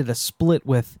noticed they did a split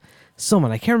with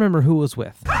someone. I can't remember who it was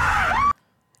with.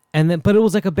 But it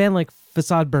was like a band like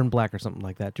Facade Burn Black or something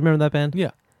like that. Do you remember that band?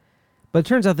 Yeah. But it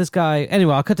turns out this guy.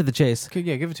 Anyway, I'll cut to the chase. Okay,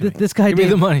 yeah, give it to me. This guy, Give me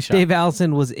Dave, the money shot. Dave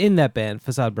Allison, was in that band,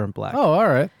 Facade Burn Black. Oh, all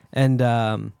right. And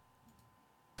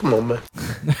Come on, man.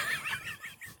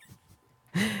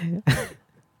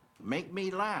 Make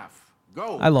me laugh.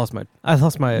 Go. I lost my.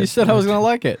 You said I was gonna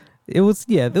like it. It was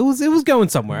It was going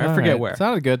somewhere. I All forget right. where.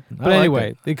 Sounded good. I But liked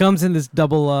anyway, it. it comes in this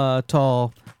double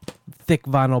tall, thick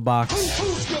vinyl box.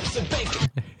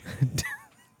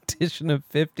 Edition of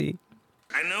 50.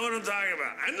 I know what I'm talking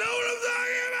about. I know what I'm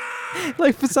talking about.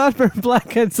 Like Facade Burn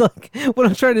Black. It's like what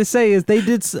I'm trying to say is they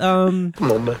did. Come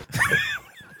on, man.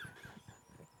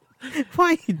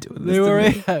 Why are you doing this? They to were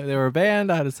me? they were a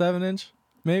band. I had a 7-inch,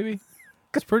 maybe.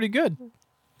 It's pretty good.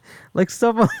 Like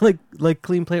stuff on like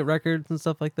Clean Plate Records and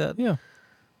stuff like that, Yeah.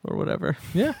 or whatever.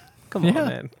 Yeah. Come on, Yeah.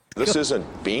 man. This isn't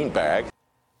beanbag.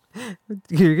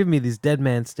 You're giving me these dead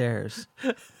man stares.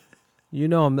 You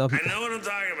know I'm. I know what I'm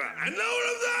talking about. I know what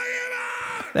I'm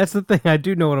talking about. That's the thing. I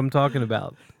do know what I'm talking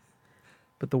about.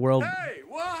 But the world. Hey,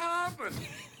 what happened?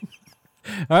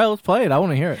 All right, let's play it. I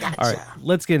want to hear it. All right,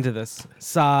 let's get into this.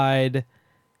 Side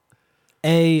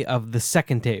A of the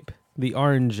second tape, the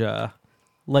orange,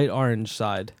 light orange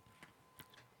side.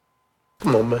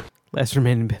 Come on, man. Last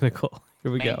remaining pinnacle.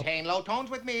 Here we go. Maintain low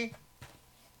tones with me.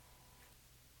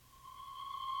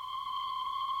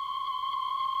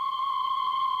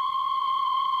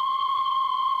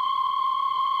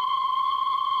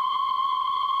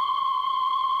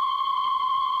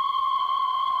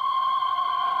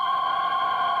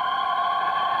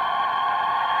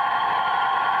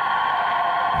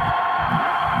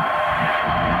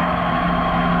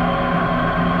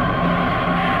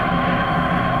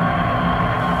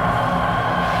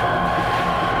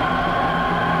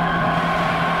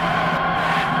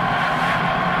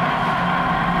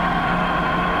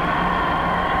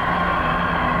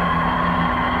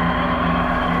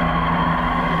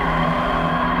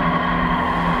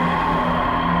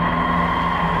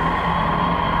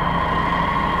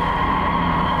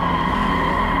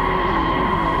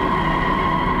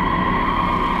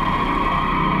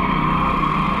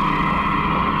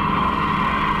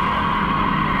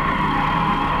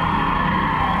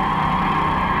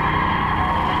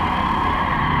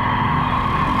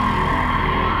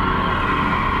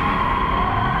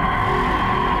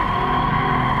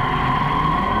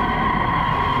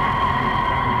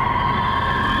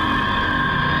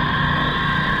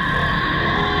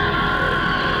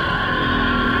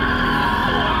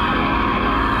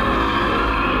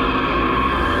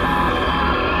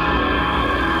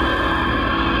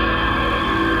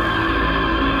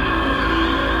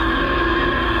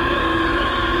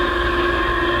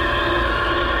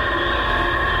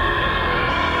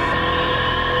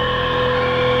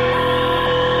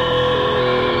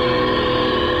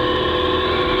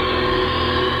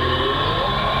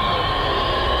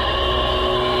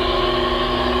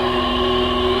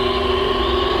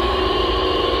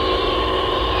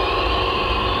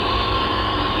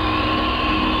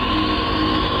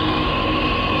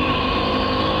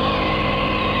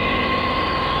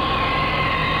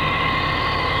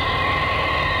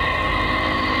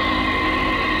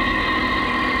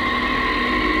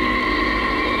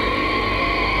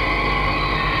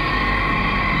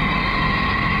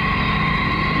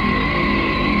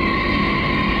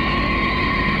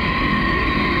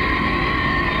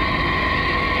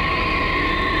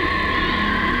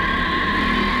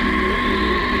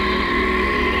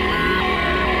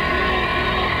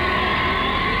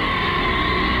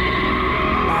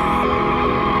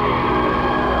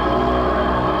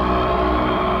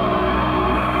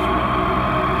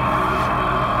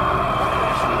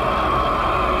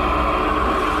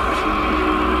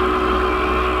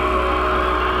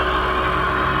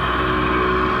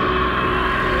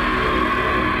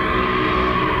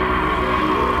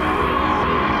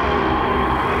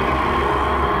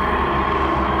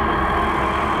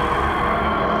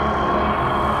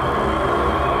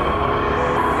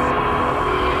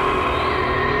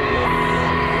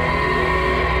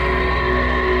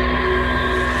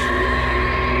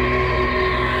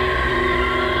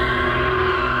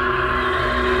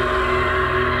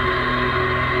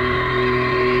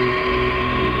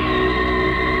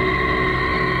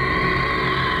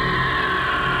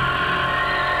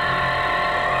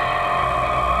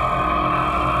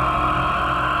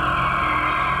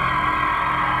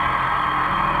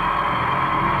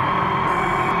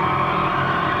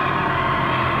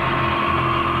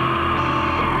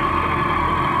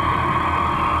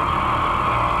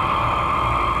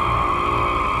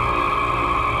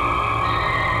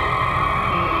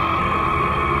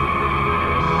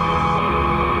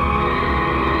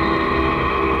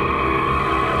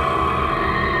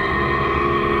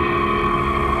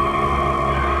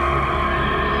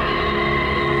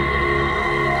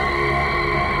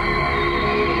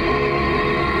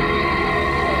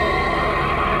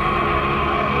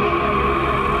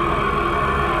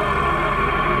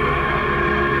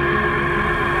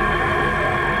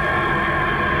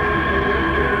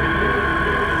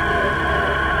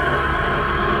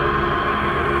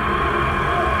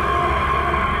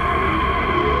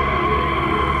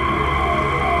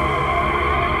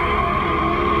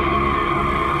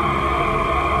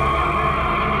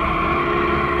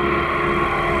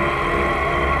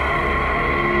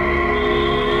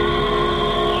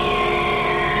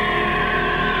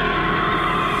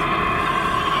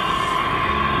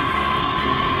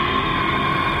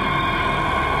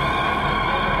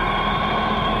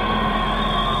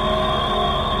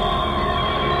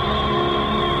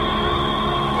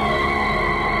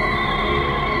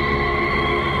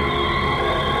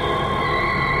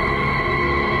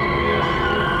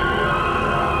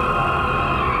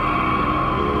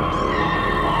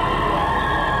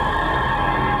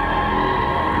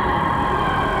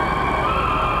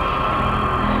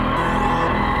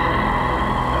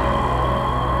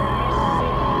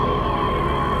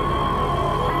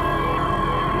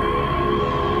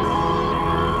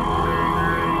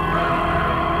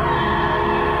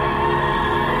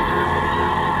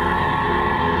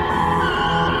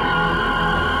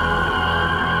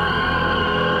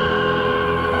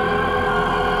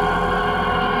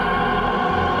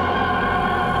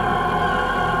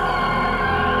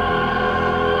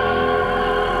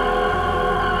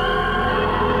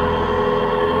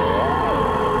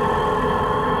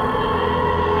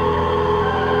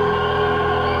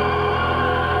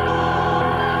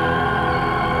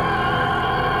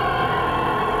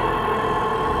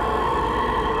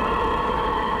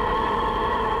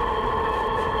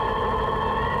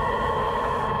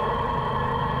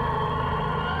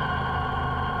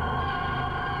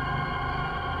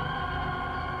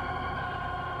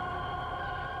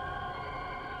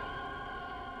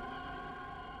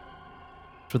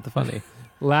 with the funny.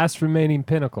 Last remaining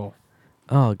pinnacle.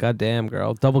 Oh goddamn,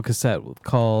 girl! Double cassette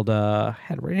called. I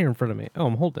had it right here in front of me. Oh,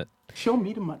 I'm holding it. Show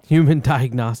me the money. Human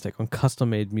Diagnostic on Custom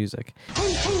Made Music.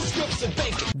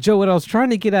 Joe, what I was trying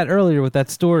to get at earlier with that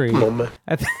story,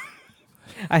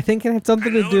 I think it had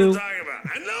something to do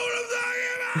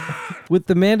with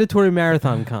the mandatory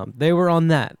marathon comp. They were on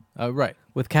that. Right.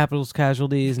 With Capitals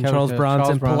Casualties and Capital- Charles Bronson,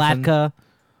 Charles Bronson. Palatka.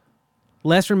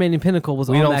 Last Remaining Pinnacle was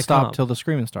We on don't that stop comp. till the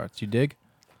screaming starts. You dig?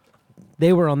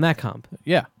 They were on that comp.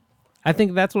 Yeah. I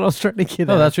think that's what I was trying to get at.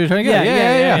 Oh, that's what you're trying to get.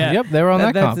 Yeah. Yep, they were on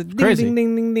that that's comp. ding, Crazy. Ding,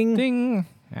 ding, ding, ding. Ding.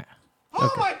 Yeah.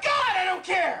 Oh my God, I don't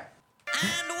care.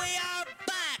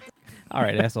 All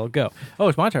right, asshole, go. Oh,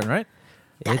 it's my turn, right?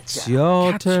 It's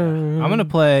your turn. I'm gonna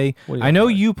play. What do you I know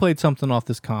wanna play? you played something off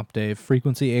this comp, Dave.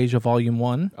 Frequency Asia Volume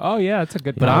 1. Oh, yeah, it's a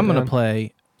good But comp, I'm gonna man.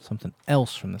 play something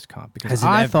else from this comp because Has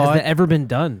I thought it ever been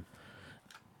done?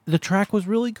 the track was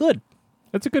really good.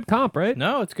 It's a good comp, right?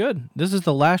 No, it's good. This is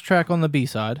the last track on the B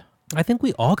side. I think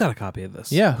we all got a copy of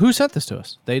this. Yeah, who sent this to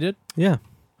us? They did. Yeah.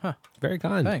 Huh. Very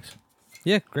kind. Thanks.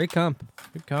 Yeah, great comp.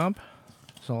 Good comp.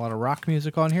 There's a lot of rock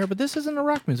music on here, but this isn't a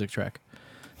rock music track.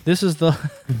 This is the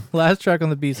last track on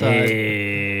the B side.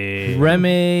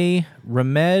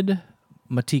 Remed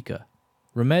Matika.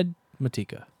 Remed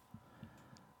Matika.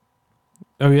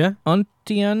 Oh, yeah?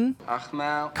 Untian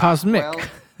Cosmic.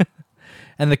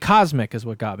 And the Cosmic is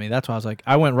what got me. That's why I was like,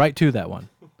 I went right to that one.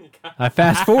 I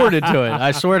fast forwarded to it.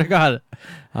 I swear to God.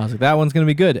 I was like, that one's going to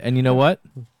be good. And you know what?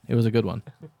 It was a good one.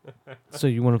 So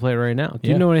you want to play it right now? Do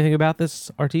Yeah. you know anything about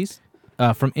this artiste?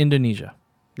 From Indonesia.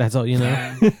 That's all you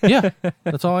know? Yeah,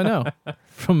 that's all I know.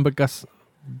 From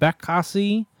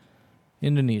Bekasi,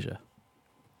 Indonesia.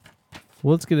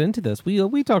 Well, let's get into this.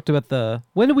 We talked about the...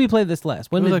 When did we play this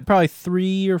last? When It was did... like probably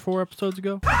 3 or 4 episodes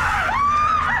ago.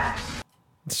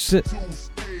 Shit.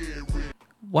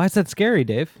 Why is that scary,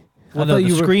 Dave? Well, no, the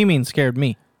screaming scared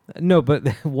me. No, but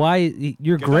why?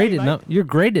 You're great at you're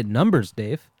great at numbers,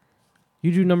 Dave.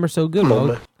 You do numbers so good.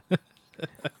 All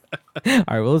right,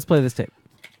 well, let's play this tape.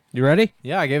 You ready?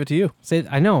 Yeah, I gave it to you. Say,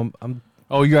 I know. I'm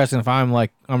Oh, you're asking if I'm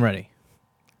ready.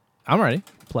 I'm ready.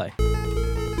 play.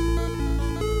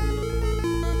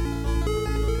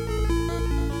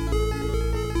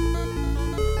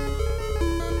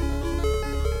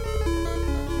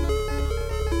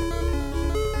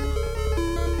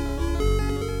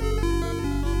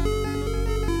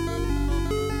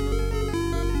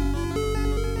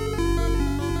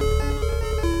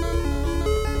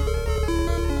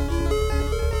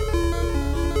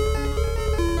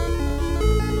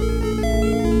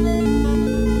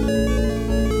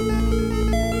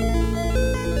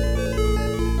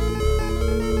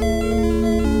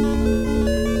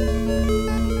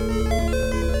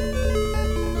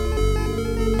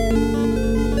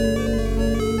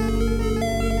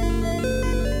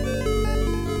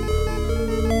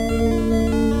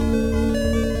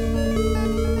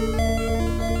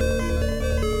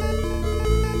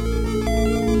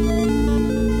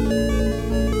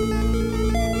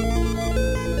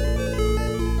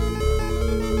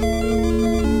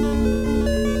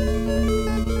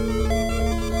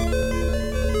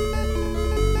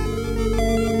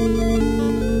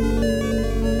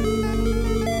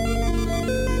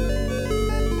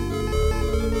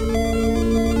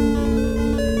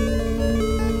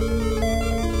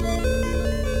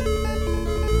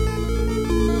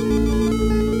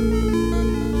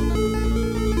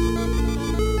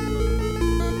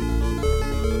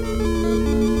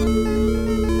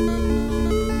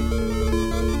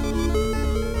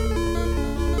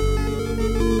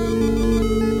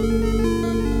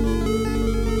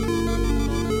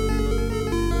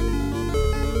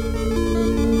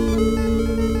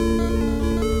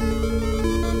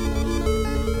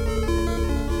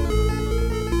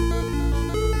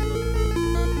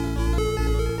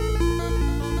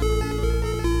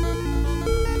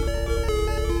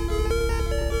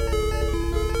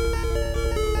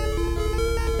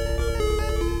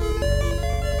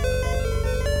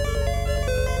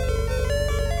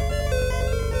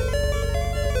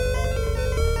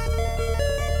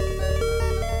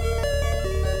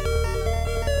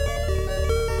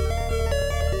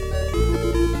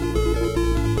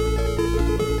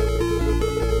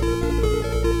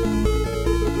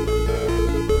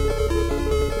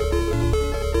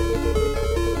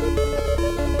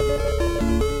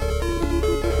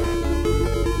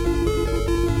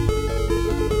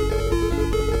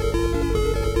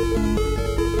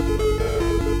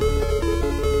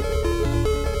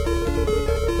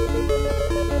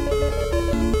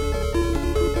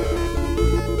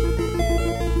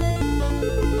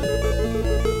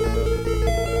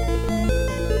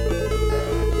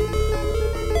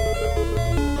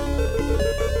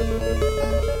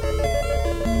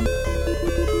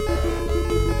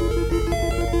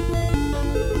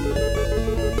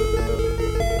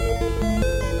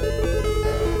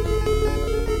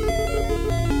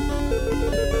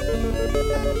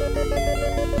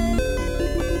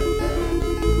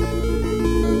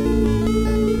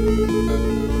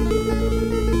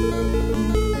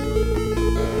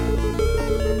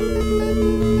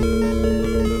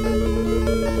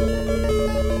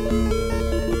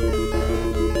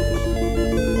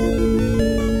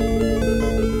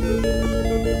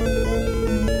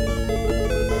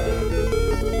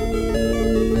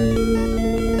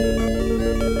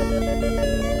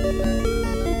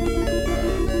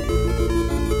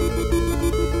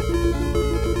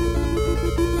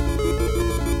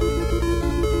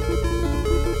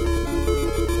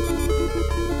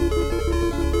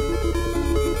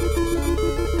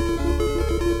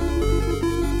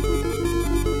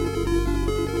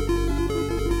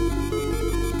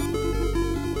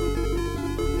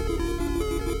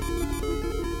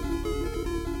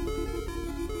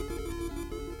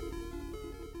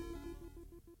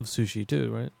 sushi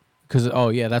too, right? Because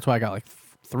that's why I got like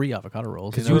 3 avocado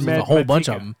rolls. 'Cause You know, you there's were a whole Mad bunch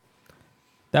of Matika. them.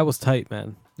 That was tight,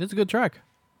 man. It's a good track.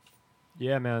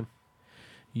 Yeah, man.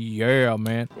 Yeah,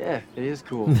 man. Yeah, it is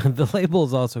cool. The label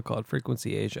is also called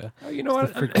Frequency Asia. Oh, you know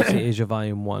It's what? the Frequency Asia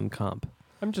Volume 1 comp.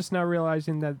 I'm just now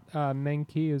realizing that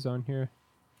Menki is on here.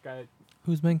 Guy,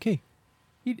 Who's Menki?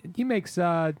 he makes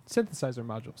synthesizer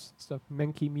modules stuff.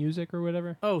 Menki Music or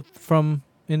whatever. Oh, from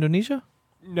Indonesia?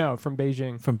 No, from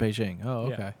Beijing. From Beijing. Oh,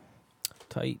 Yeah. okay.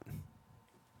 Tight.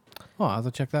 Oh, I have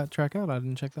to check that track out. I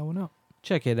didn't check that one out.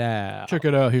 Check it out. Check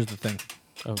it out. Here's the thing.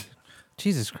 Oh,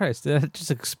 Jesus Christ. Did that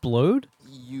just explode?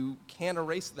 You can't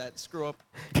erase that screw up.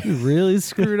 You really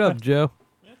screwed up, Joe.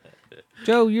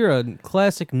 Joe, you're a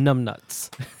classic numbnuts.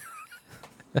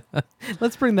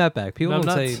 Let's bring that back. People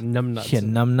don't say numbnuts. Yeah,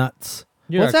 numbnuts.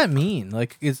 You're What's a- that mean?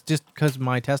 Like, it's just because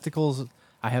my testicles,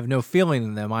 I have no feeling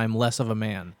in them. I'm less of a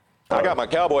man. I got my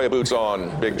cowboy boots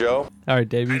on, Big Joe. All right,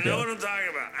 Dave, you I know go. what I'm talking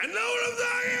about. I know what I'm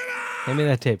talking about. Hand me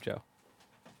that tape, Joe.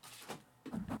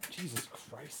 Jesus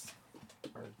Christ.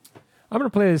 I'm going to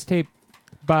play this tape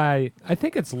by, I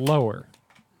think it's lower.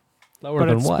 Lower but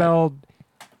than it's what? spelled,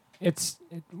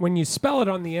 when you spell it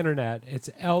on the internet, it's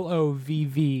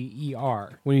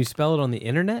Lovver. When you spell it on the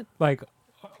internet? Like,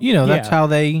 You know, that's Yeah. how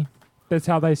they that's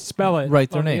how they spell it write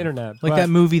their on name. the internet. Like but- that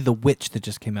movie, The Witch, that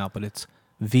just came out, but it's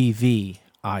VVITCH.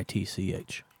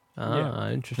 Ah, Yeah.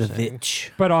 interesting. The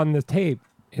Witch. But on the tape,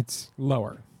 it's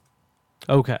lower.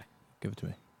 Okay. Give it to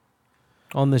me.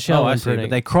 On the shell I see. imprinting.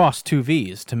 But they crossed 2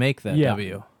 V's to make that Yeah.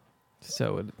 W.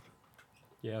 So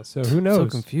Yeah, so who so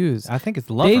knows? confused. I think it's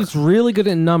lover. Dave's really good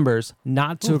at numbers,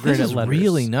 not so Ooh, great this at is letters.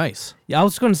 really nice. Yeah, I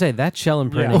was going to say that shell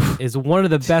imprinting is one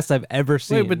of the best I've ever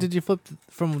seen. Wait, but did you flip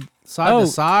from side Oh, to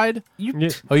side? Yeah.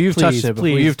 Oh, you've touched Please, it before.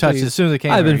 please, You've touched please. it as soon as it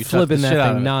came. I've over, been you touched the flipping that shit out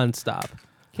thing of it. nonstop.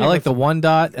 I like the 1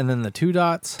 dot and then the 2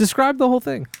 dots. Describe the whole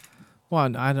thing.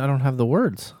 Well, I don't have the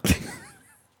words.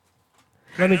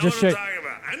 Let me I know just what I'm show. talking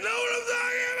about. I know what I'm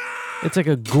talking about. It's like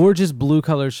a gorgeous blue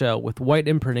color shell with white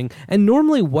imprinting, and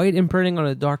normally white imprinting on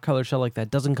a dark color shell like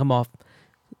that doesn't come off.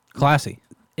 Classy.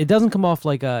 It doesn't come off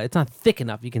like it's not thick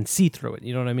enough. You can see through it.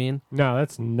 You know what I mean? No,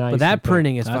 that's nice. But that and thick.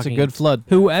 printing is That's a fucking good flood.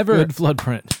 Whoever Good flood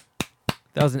print.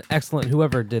 that was an excellent.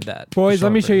 Whoever did that, Boys,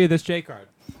 let me show printing. you this J card.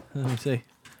 Let me see.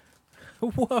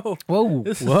 Whoa. Whoa,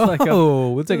 This is whoa! like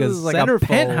a- it's like This a is like centerfold. a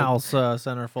penthouse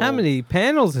centerfold. How many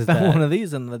panels is Found that? one of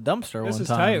these in the dumpster This one is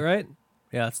time. tight, right?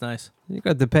 Yeah, it's nice. You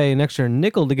got to pay an extra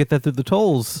nickel to get that through the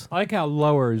tolls. I like how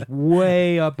lower is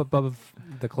way up above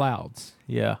the clouds.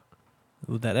 Yeah.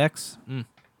 With that X.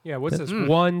 Yeah, what's this?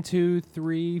 1, 2,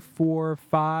 3, 4,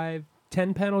 5,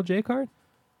 10 panel J card?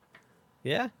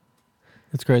 Yeah,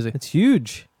 It's crazy. it's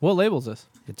huge. What label's this?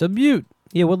 It's a beaut.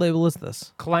 Yeah, what label is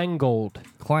this? Klangold.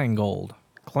 Klangold.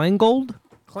 Klangold?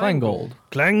 Klangold.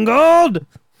 Klangold!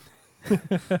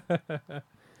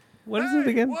 What is it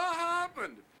again? What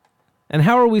happened? And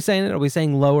how are we saying it? Are we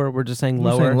saying lower? We're just saying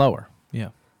We're lower. saying lower. Yeah.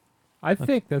 I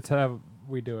think that's how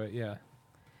we do it, yeah.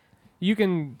 You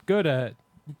can go to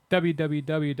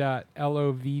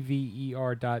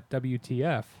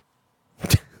www.lovver.wtf.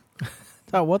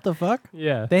 Oh, what the fuck?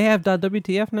 Yeah. They have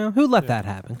 .wtf now? Who let that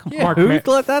happen? Come on. Mark Who Ma-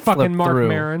 let that slip fucking Mark through?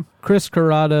 Maron. Chris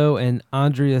Corrado and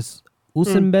Andreas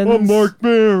Usenbens.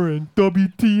 Maron,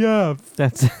 WTF.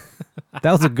 That's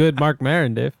that was a good Mark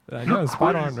Maron, Dave. I know,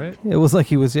 spot on, right? It was like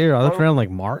he was here. I looked around like,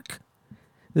 Mark?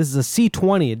 This is a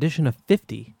C20 edition of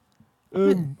 50.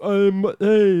 Hey,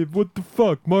 what the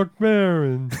fuck, Mark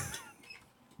Maron?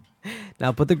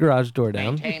 Now put the garage door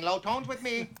down. Maintain low tones with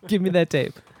me. Give me that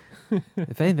tape.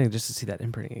 If anything, just to see that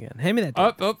imprinting again. Hand me that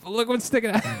tape. Up, look what's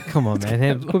sticking out. Come on,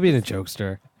 man. Quit being a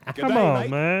jokester. Come on,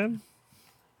 man.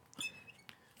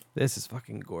 This is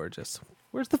fucking gorgeous.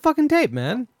 Where's the fucking tape,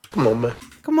 man? Come on, man.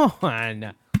 Come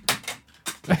on.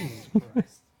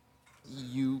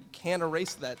 You can't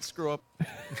erase that screw up.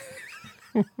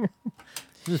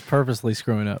 Just purposely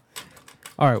screwing up.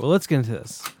 All right, well, let's get into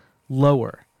this.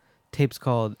 Lower. Tape's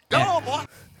called... Go, boy.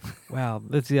 Wow.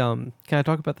 That's the, can I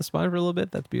talk about the spine for a little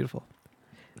bit? That's beautiful.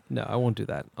 No, I won't do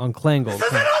that. On Klangold. This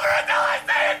isn't over until I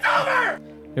say it's over.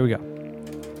 Here we go.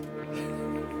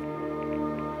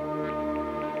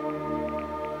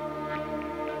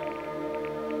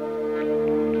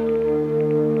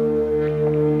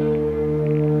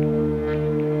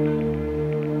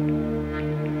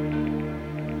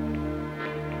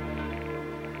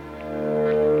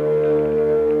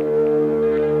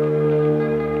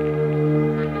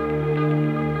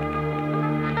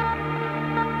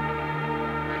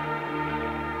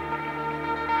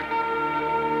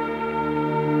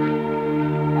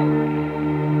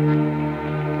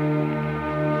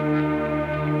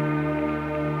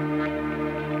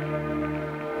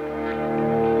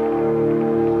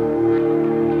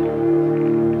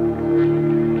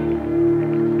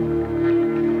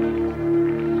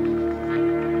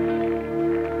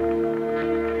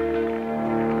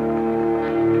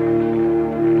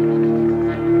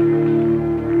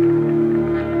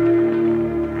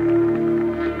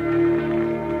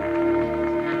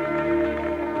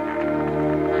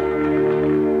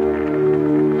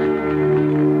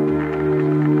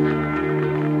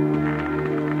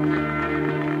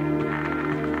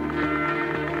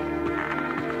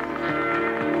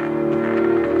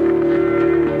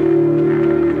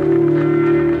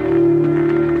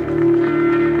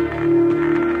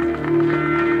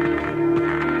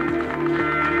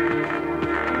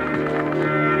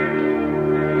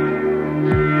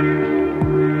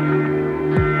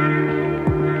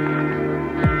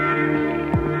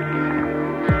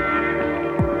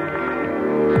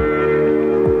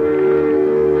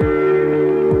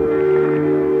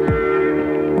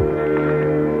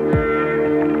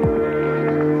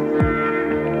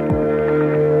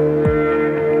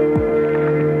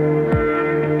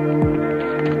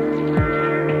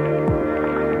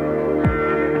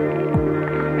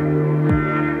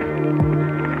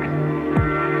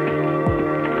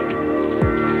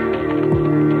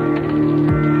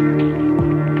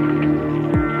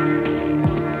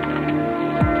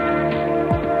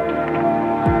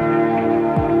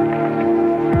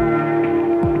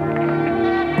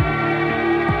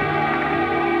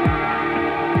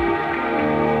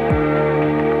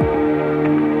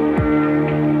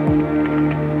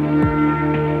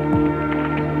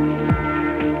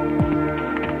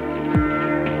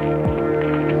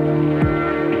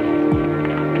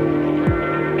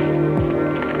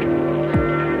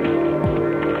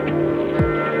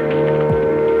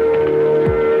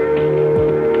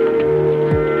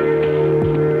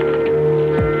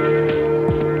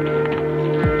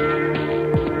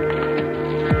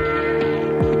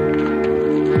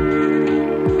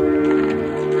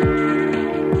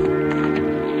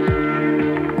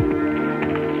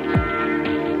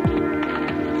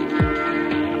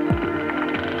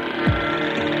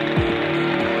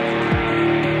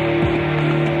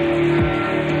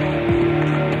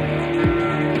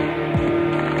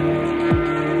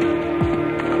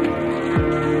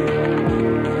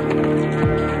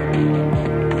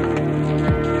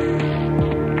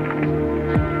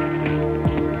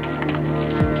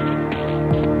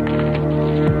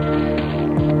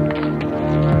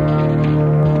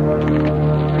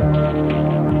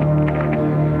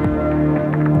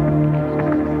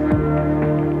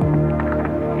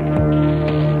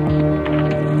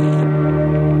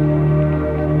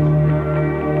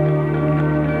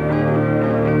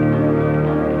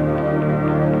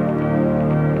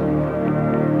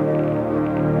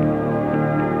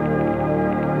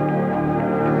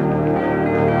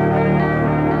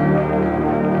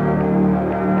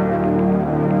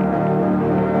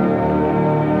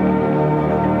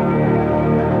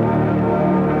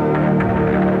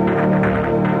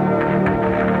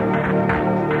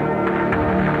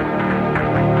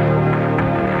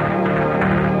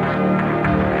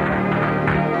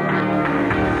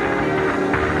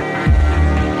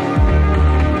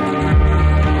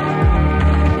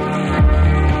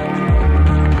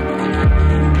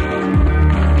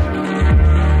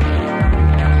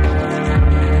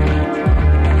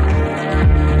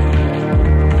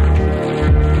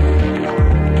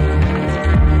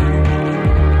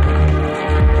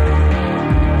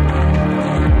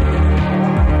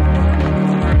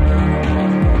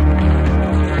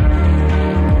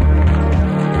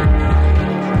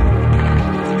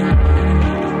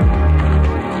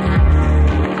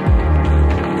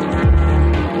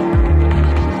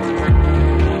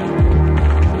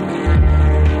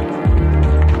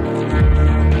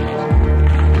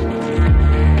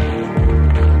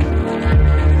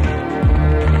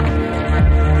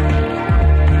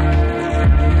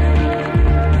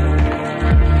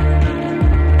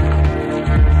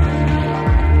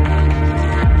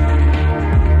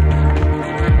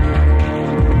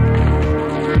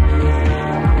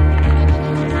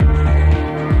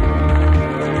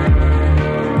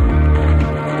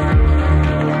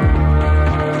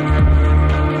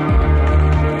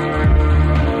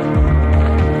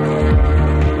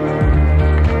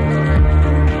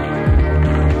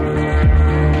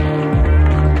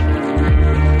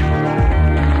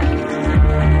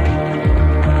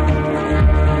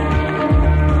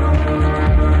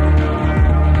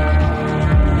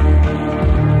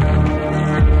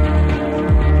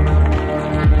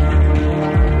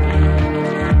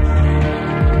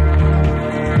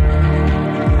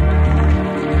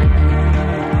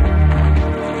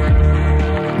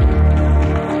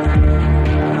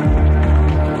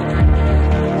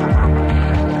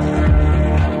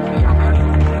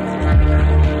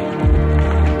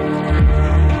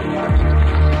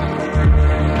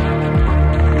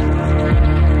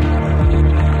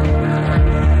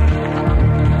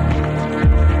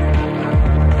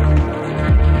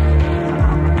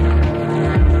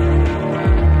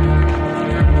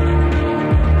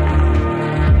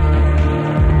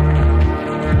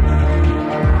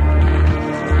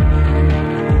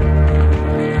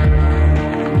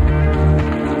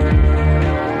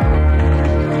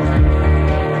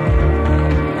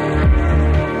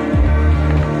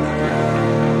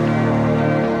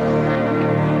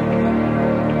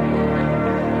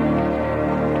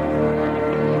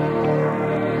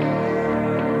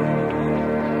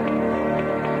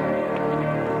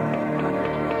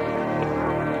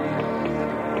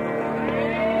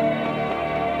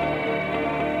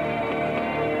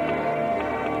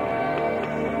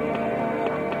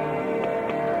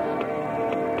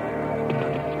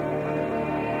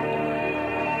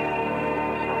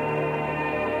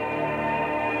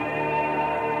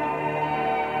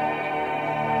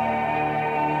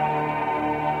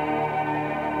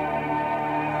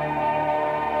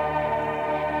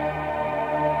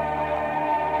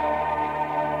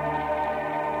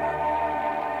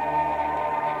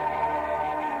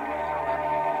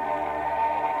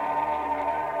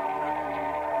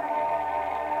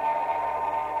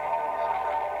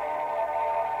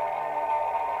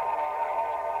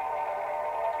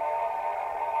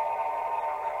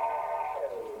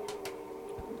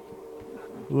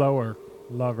 Lower.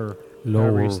 Lover. Lower.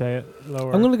 However you say it.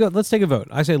 Lower. I'm gonna go. Let's take a vote.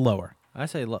 I say lower. I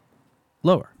say lower.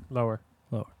 Lower.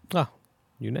 Oh,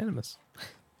 unanimous.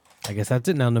 I guess that's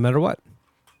it now. No matter what.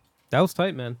 That was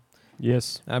tight, man.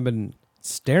 Yes. I've been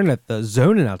staring at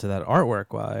zoning out to that artwork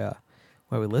while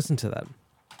we listen to that.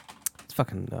 It's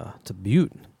fucking. It's a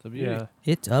beaut. It's a beauty. Yeah.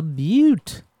 It's a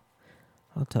beaut.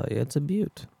 I'll tell you, it's a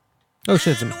beaut. Oh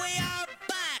shit!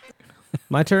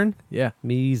 My turn. Yeah.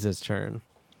 Misa's turn.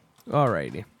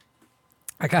 Alrighty.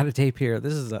 I got a tape here.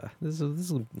 This is a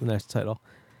nice title.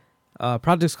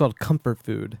 Project's called Comfort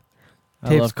Food.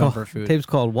 I love comfort food. Tape's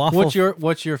called Waffle.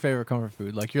 What's your favorite comfort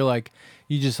food? Like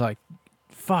you just like,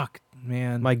 fuck,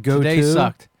 man. My go-to? Today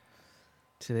sucked.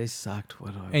 Today sucked.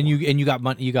 What do I And you got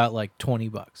money. You got like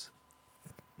 $20.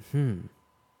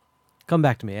 Come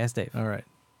back to me. Ask Dave. All right,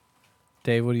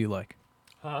 Dave. What do you like?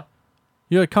 Huh?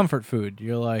 You're like comfort food.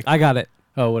 You're like, I got it.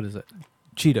 oh, what is it?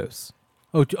 Cheetos.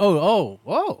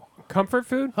 Oh. Comfort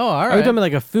food? Oh, all right. Are you talking about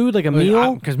like a food, like a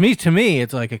meal? Because to me,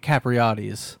 it's like a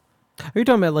Capriati's. Are you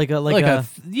talking about like a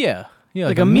yeah,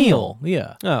 like a meal?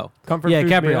 Yeah, oh, Comfort yeah,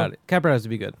 food Capriati. meal? Capriati's would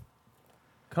be good.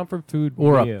 Comfort food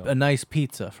or meal. a nice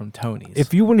pizza from Tony's.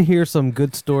 If you want to hear some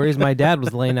good stories, my dad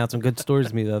was laying out some good stories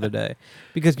to me the other day,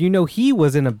 because he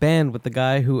was in a band with the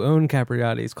guy who owned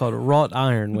Capriati's called Wrought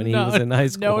Iron when he was in high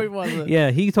school. No, he wasn't. Yeah,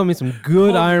 he told me some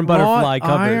good Iron Butterfly Wrought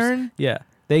covers. Iron? Yeah,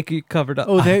 they covered up.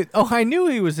 I knew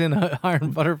he was in an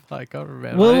Iron Butterfly cover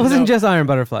band. Well, I it didn't wasn't know. just Iron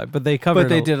Butterfly, but they covered. But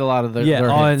they did a lot of their Yeah, their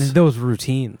and hits. those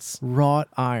routines. Wrought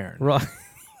Iron. Wrought.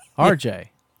 RJ,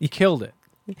 you killed it.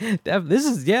 This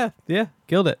is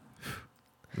killed it.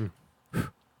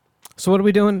 So what are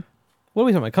we doing? What are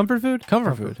we talking about? Comfort food?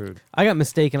 Comfort food. I got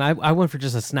mistaken. I went for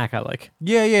just a snack I like.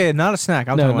 Yeah, not a snack.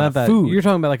 I'm no, talking not about that. food. You're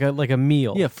talking about like a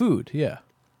meal. Yeah, food. Yeah.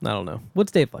 I don't know.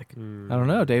 What's Dave like? I don't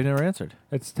know. Dave never answered.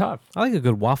 It's tough. I like a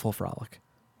good waffle frolic.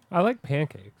 I like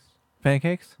pancakes.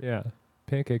 Pancakes? Yeah.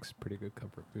 Pancakes pretty good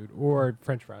comfort food. Or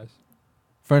French fries.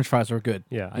 French fries are good.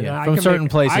 Yeah. Yeah. I From can certain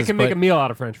places. I can make but a meal out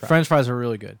of French fries. French fries are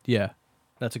really good. Yeah.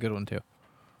 That's a good one, too.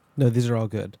 No, these are all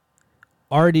good.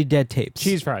 Already dead tapes.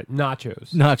 Cheese fries.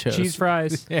 Nachos. Nachos. Cheese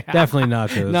fries. Yeah. Definitely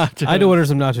nachos. Nachos. I'd order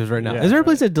some nachos right now. Yeah, Is there a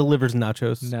place that delivers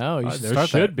nachos? No, you should There start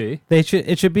should that. be.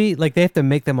 It should be like they have to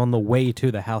make them on the way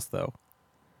to the house though.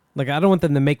 Like I don't want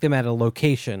them to make them at a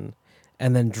location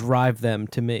and then drive them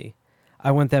to me.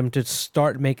 I want them to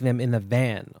start making them in the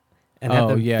van and have Oh,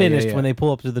 them yeah, finished yeah. when they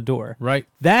pull up to the door. Right.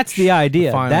 That's the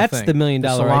idea. Final That's thing. the $1 million The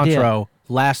idea. cilantro,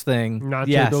 last thing. Nacho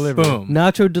Yes. delivery. Boom.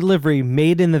 Nacho delivery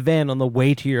made in the van on the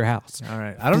way to your house. All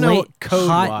right. I don't know Hot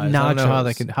code-wise. I don't know how nachos.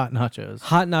 they can hot nachos.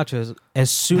 Hot nachos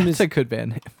as soon It's as a good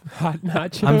band name. Hot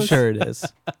nachos. I'm sure it is.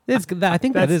 It's I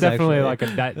think That's that is definitely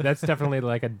actually. that's definitely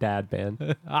like a dad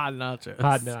band. Hot nachos.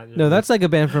 Hot nachos. No, that's like a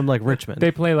band from like Richmond.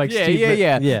 They play like Yeah, Steve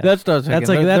yeah. Yeah. That's that's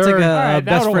like a All right, best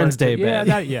that'll friends work. day Yeah,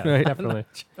 band. yeah, definitely.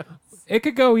 It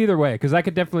could go either way because I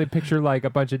could definitely picture like a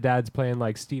bunch of dads playing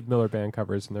like Steve Miller Band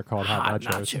covers and they're called Hot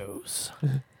Nachos.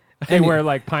 They wear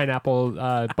like pineapple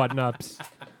button ups,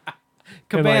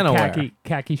 Cabana like wear.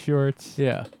 khaki shorts.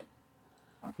 Yeah.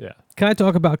 Yeah, Can I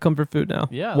talk about comfort food now?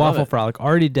 Yeah, I love Waffle it. Frolic,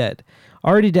 Already Dead.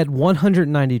 Already Dead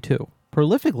 192.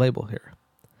 Prolific label here.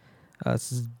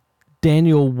 This is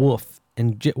Daniel Wolf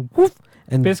and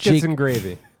biscuits Jake. and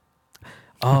gravy.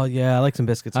 Oh yeah, I like some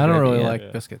biscuits. I and don't gravy, really yeah.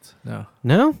 like biscuits. No.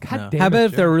 No? God No. How damn about it,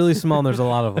 if they're Joe. really small and there's a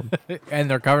lot of them? And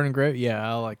they're covered in gravy? Yeah,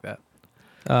 I like that.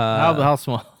 How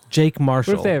small? Jake What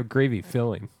Marshall. if they have gravy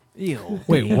filling? Ew.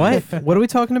 Wait, what? What are we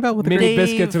talking about with the Mini gravy?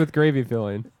 biscuits with gravy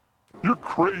filling. You're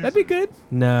crazy. That'd be good.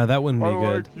 No, that wouldn't be I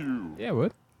good. like you. Yeah, it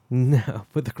would. No,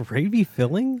 with the gravy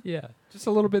filling? Yeah, just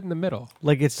a little bit in the middle.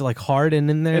 Like it's like hard and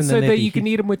in there, And and so then they that have to you can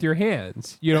heat- eat them with your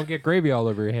hands. You don't get gravy all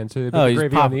over your hands. So they put Oh, the you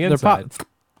gravy pop, on the they're inside.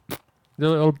 They're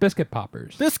little biscuit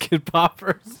poppers. Biscuit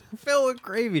poppers filled with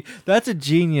gravy. That's a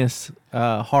genius,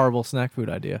 horrible snack food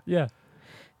idea. Yeah,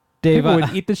 Dave, people I-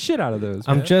 would eat the shit out of those.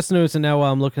 I'm man. just noticing now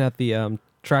while I'm looking at the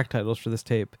track titles for this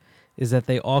tape, is that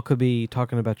they all could be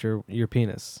talking about your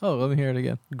penis. Oh, let me hear it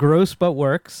again. Gross but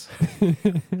works.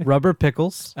 Rubber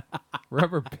pickles.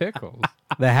 rubber pickles.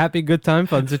 The happy good time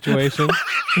fun situation.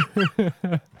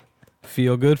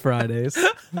 Feel good Fridays.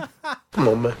 Come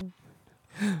on, man.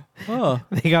 Oh,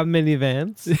 They got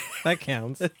minivans. That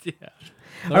counts. yeah.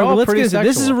 All right, well, let's pretty get into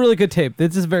this. Is a sexual. really good tape.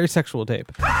 This is a very sexual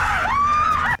tape.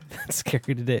 That's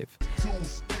scary to Dave.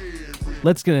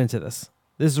 Let's get into this.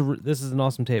 This is an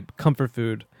awesome tape. Comfort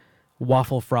food,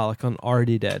 Waffle Frolic on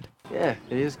Already Dead. Yeah,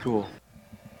 it is cool.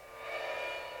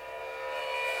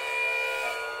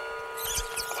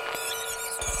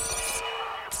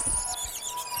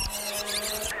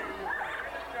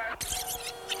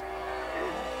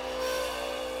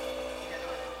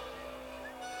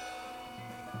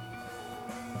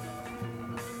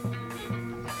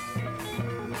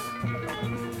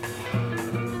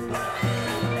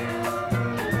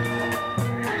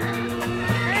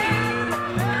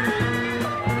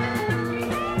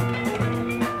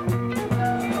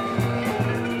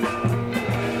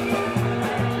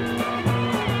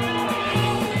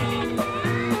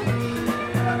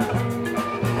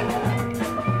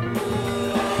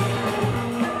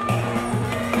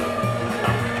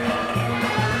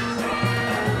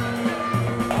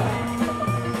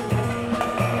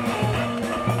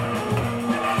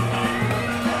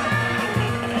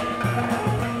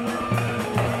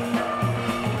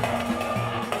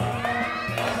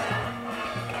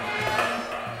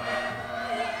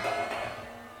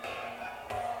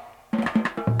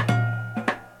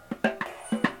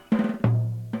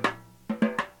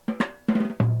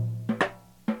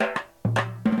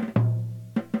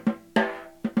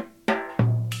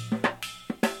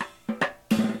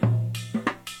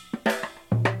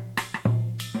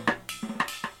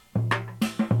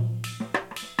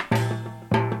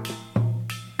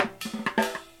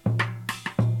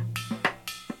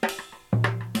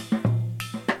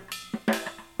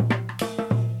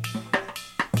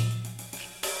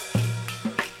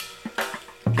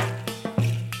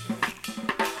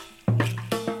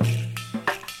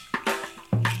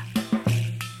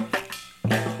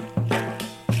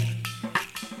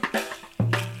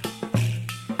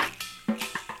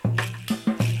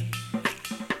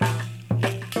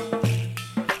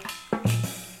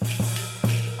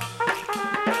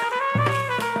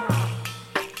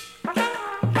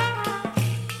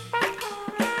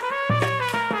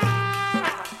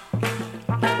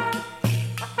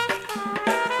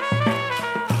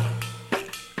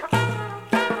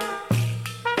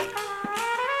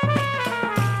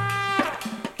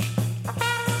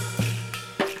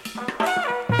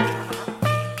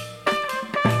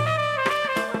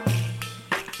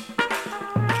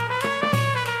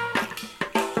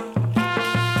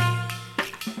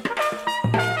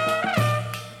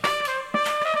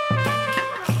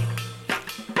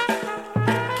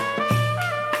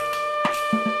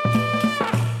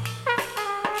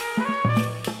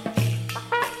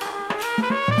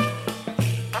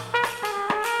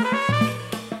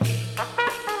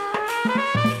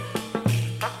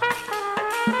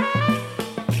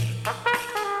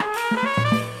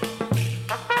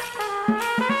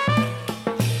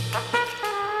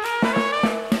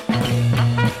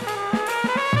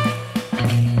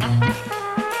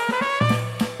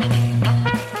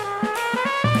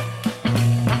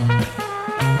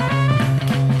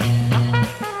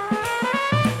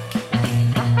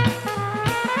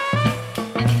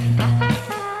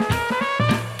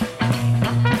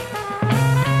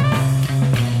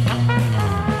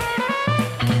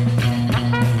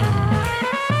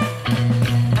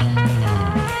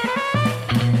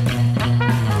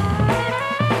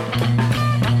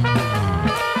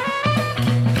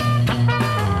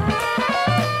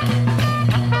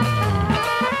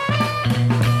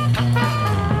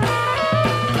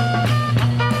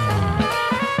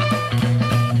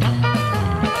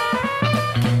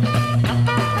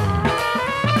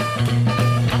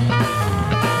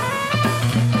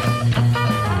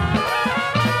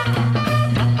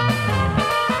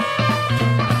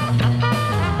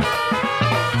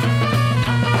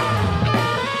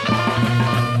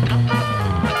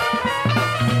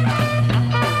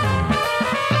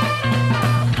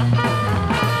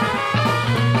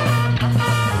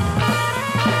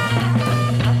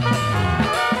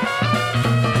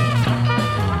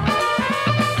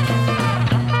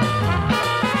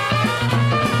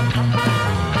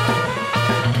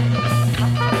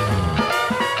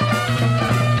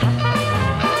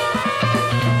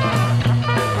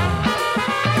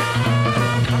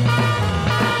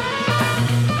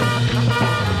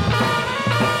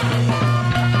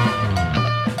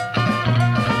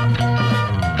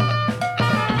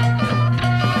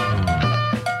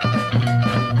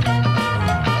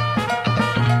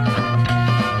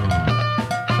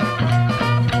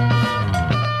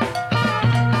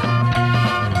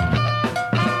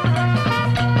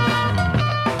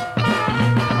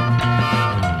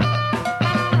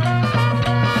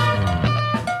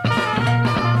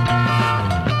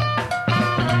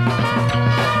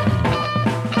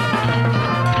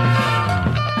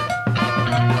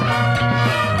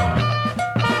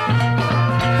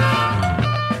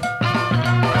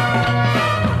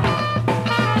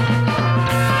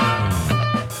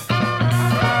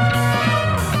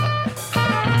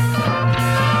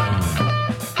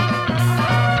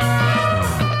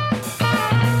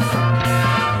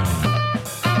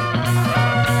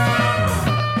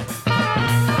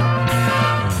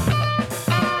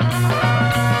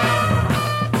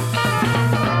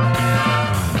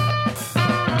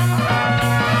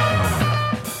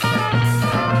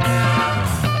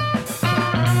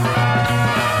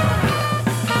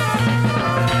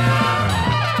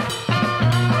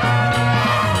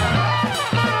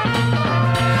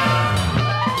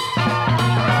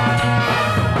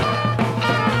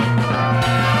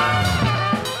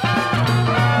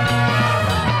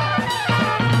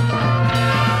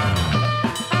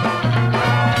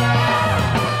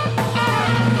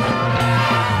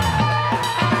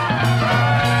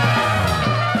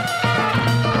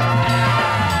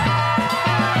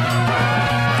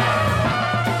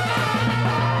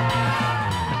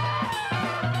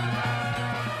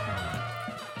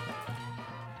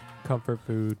 Comfort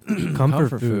food.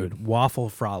 Comfort food. Waffle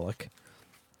Frolic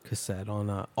cassette on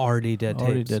Already Dead Tapes.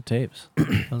 Already Dead Tapes.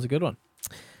 That was a good one.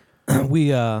 We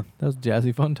That was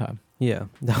jazzy fun time. Yeah,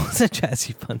 that was a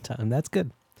jazzy fun time. That's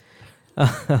good.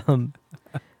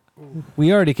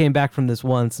 We already came back from this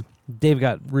once. Dave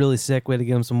got really sick. We had to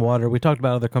give him some water. We talked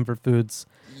about other comfort foods.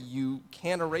 You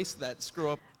can't erase that screw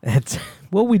up.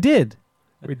 Well, we did.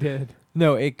 We did.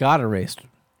 No, it got erased.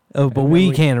 Oh, but then we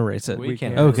we- can't erase it. We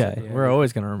can't erase Okay. it, yeah. We're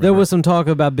always going to remember. There was some talk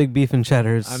about big beef and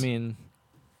cheddars. I mean,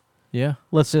 yeah,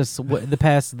 let's just the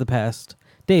past is the past.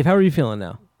 Dave, how are you feeling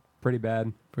now? Pretty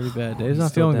bad. pretty bad. Dave's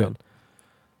not Still feeling down. good.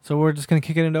 So we're just going to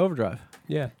kick it into overdrive.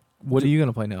 Yeah. What are you going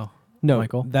to play now? No,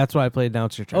 Michael? That's what I played. Now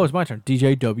it's your turn. Oh, it's my turn.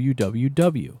 DJ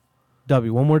WWW.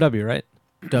 W. One more W, right?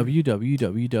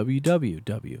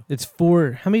 WWWWW. It's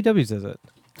four. How many W's is it?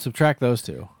 Subtract those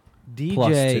two.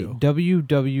 Plus DJ two.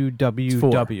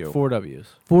 WWWW. Four W's.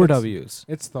 Four It's- W's.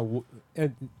 It's the.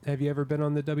 Have you ever been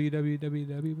on the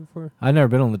www before? I've never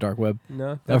been on the dark web.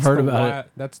 No. I've heard the about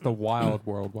it. That's the wild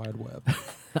World Wide Web.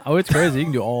 Oh, it's crazy. You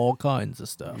can do all kinds of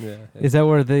stuff. Yeah. Is that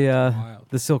where the wild.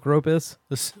 the silk rope is?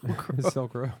 The Silk Road. The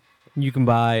Silk Road? You can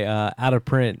buy out of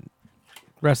print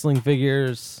wrestling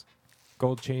figures,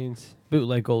 Gold chains.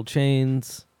 bootleg gold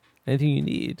chains, anything you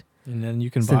need. And then you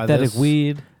can buy Synthetic this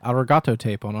weed. Alligato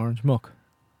tape on Orange Milk.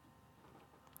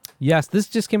 Yes, this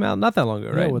just came out not that long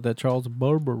ago, Yeah, right? with that Charles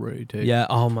Barber tape. Yeah.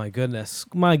 Oh my goodness.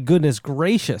 My goodness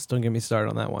gracious. Don't get me started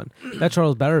on that one. That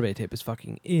Charles Barber tape is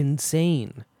fucking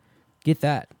insane. Get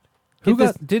that. Who Get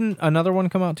this- got? Didn't another one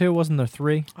come out too? Wasn't there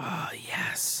three? Oh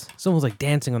yes. Someone's like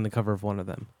dancing on the cover of one of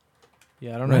them.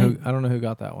 Yeah, I don't know. Right. Who, I don't know who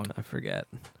got that one. I forget.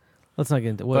 Let's not get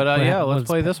into But, yeah, let's what's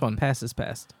play this one. Past is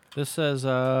past. This says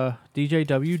DJ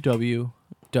WW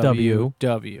W.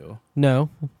 W. No.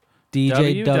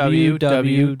 DJ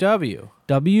WW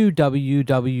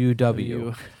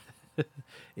WWWW.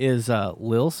 is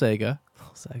Lil Sega,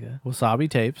 Sega. Wasabi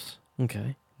Tapes,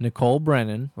 Okay. Nicole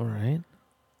Brennan, All right.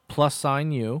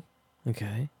 +U,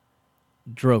 Okay.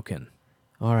 Droken.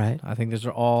 All right. I think these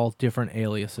are all different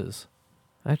aliases.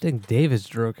 I think Dave is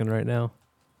droking right now.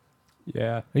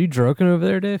 Yeah. Are you droking over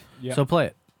there, Dave? Yeah. So play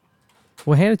it.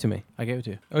 Well, hand it to me. I gave it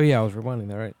to you. Oh yeah, I was rewinding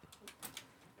that, right?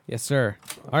 Yes, sir.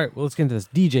 All right, well, let's get into this.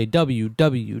 DJ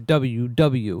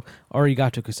WWWW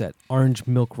Arigato cassette, Orange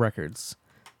Milk Records.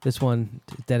 This one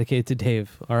dedicated to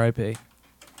Dave, R.I.P.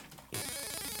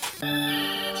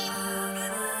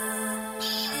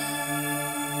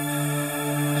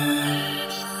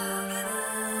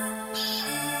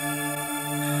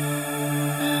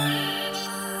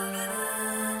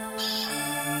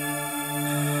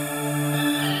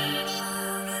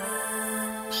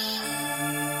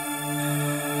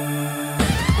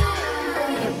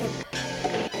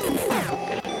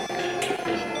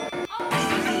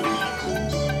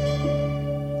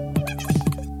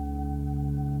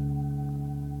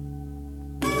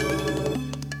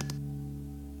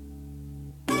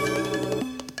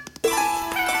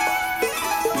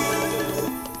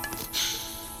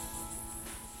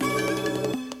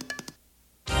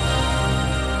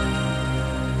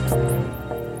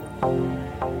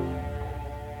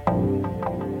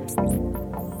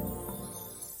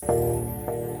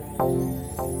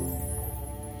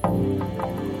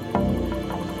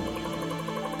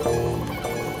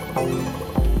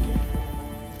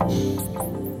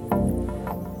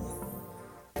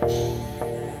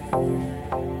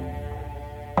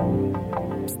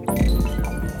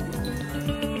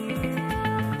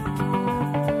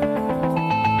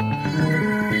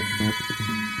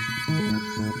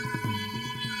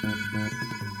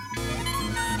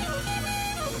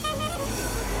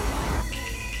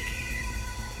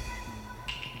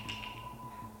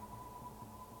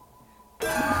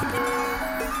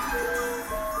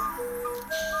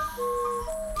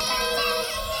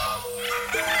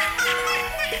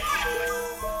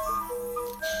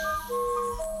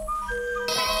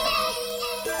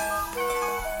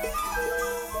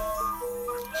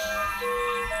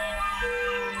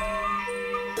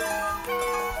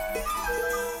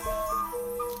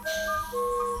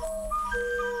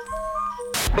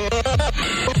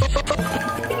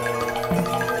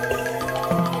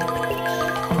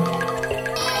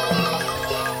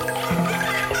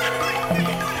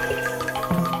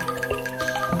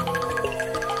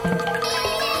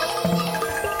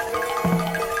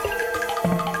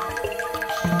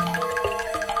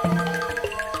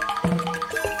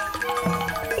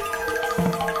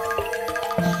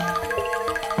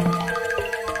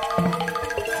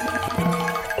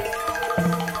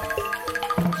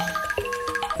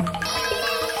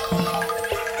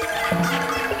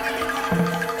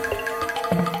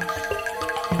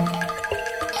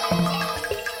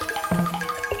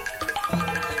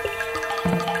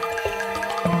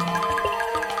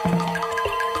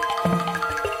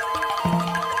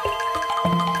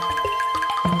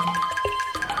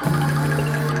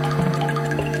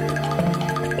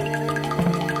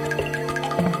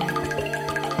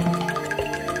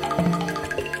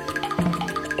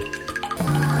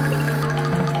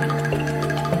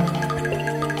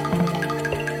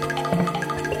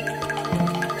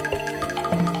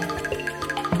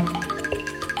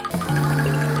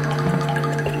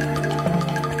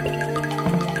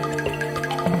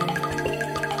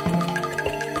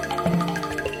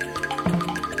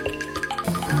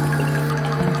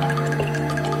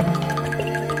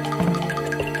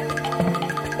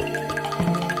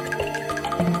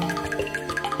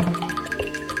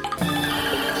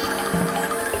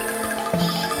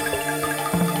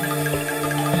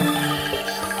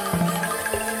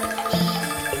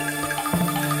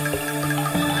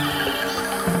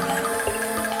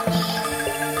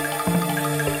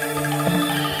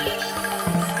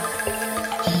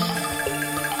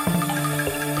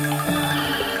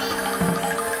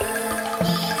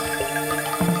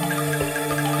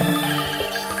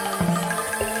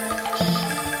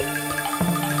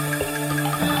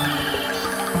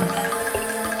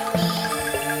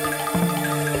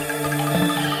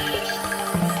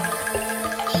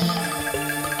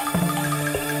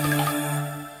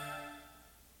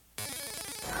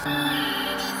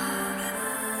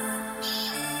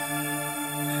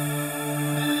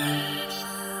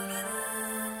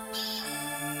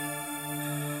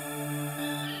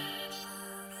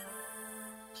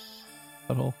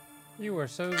 You were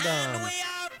so dumb.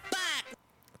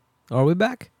 Are we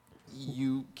back?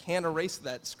 You can't erase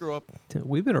that screw up.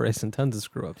 We've been erasing tons of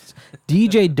screw ups.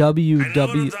 DJWW. I know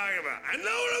what I'm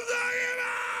talking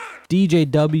about.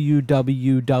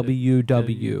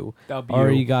 DJWWWW.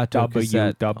 Arigato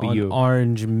cassette on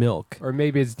Orange Milk. Or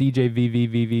maybe it's DJ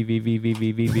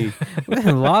VVVVVVVVVV. We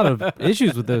had a lot of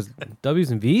issues with those W's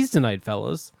and V's tonight,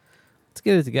 fellas. Let's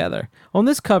get it together. On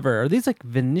this cover, are these like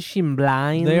Venetian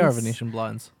blinds? They are Venetian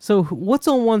blinds. So what's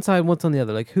on one side, what's on the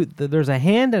other? Like there's a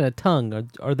hand and a tongue.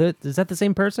 Is that the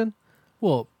same person?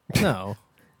 Well, no,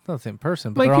 not the same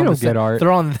person. But Mike, they're you on don't the get art.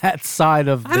 They're on that side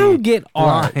of. I don't get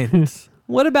art. blinds.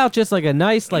 What about just like a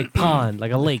nice like pond,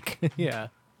 like a lake? Yeah.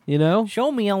 You know? Show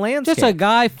me a landscape. Just a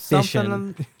guy fishing.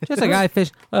 Something. Just a guy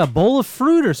fish. A bowl of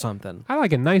fruit or something. I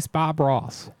like a nice Bob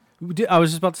Ross. I was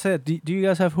just about to say that. Do you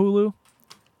guys have Hulu?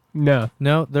 No.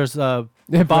 No. There's But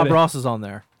Bob Ross is on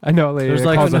there. I know. There's It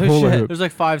like calls a hula hoop. there's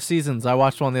like 5 seasons. I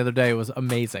watched one the other day. It was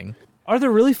amazing. Are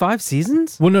there really 5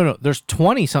 seasons? Well, no. There's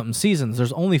 20 something seasons.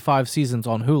 There's only 5 seasons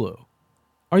on Hulu.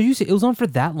 Are you? It was on for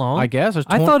that long? I guess.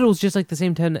 I thought it was just like the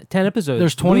same 10 episodes.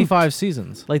 There's 25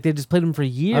 seasons. Like they just played them for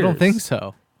years. I don't think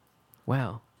so.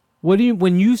 Wow. What do you?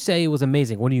 When you say it was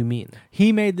amazing, what do you mean?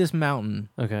 He made this mountain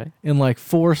Okay. in like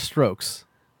 4 strokes.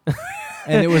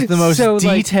 And it was the most So, like-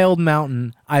 detailed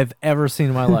mountain I've ever seen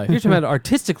in my life. You're talking about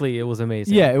artistically, it was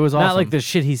amazing. Yeah, it was Not awesome. like the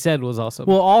shit he said was awesome.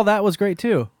 Well, all that was great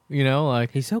too. You know,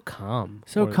 like he's so calm.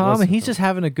 so Or calm, listen and he's to just him.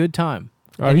 having a good time.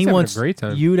 Oh, and he's he having a wants great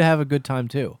time. you to have a good time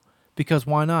too. Because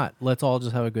why not? Let's all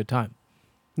just have a good time.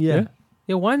 Yeah.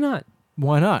 Yeah. Why not?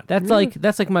 Why not? That's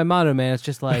like my motto, man. It's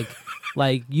just like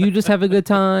you just have a good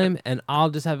time, and I'll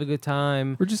just have a good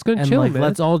time. We're just gonna and chill, like, man.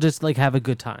 let's all just like have a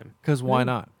good time. Because why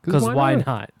not? Because why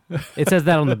not? It says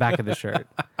that on the back of the shirt. ...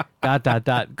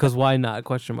 Because why not?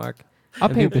 Question mark. I'll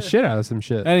paint the shit out of some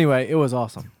shit. Anyway, it was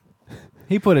awesome.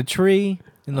 He put a tree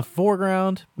in the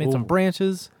foreground, made some Ooh.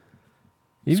 branches.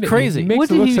 He It's ma- crazy. He makes What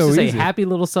it did look he used so to say? easy. Happy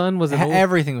little son? Was it?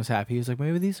 Everything was happy. He was like,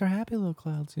 maybe these are happy little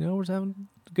clouds. You know, we're just having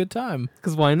a good time.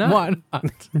 Because why not? Why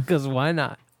not? Because why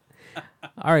not?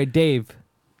 All right, Dave,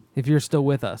 if you're still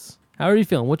with us, how are you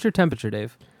feeling? What's your temperature,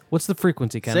 Dave? What's the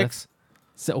frequency, Kenneth? 6.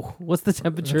 So, what's the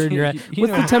temperature in your head? You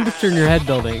What's know- the temperature in your head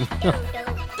building?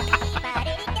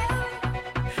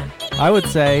 I would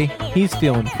say he's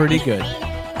feeling pretty good.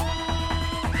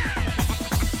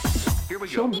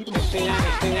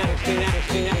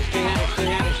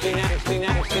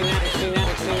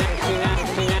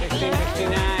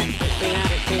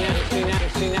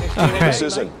 This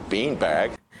isn't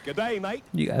beanbag. Good day, mate.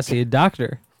 You gotta see a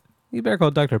doctor. You better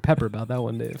call Dr. Pepper about that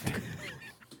one, Dave.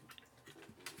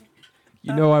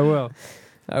 You know I will.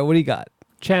 All right, what do you got?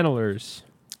 Channelers.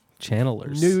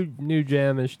 Channelers. New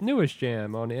jam-ish, newest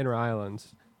jam on Inner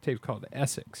Islands. Tape's called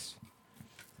Essex.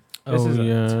 This is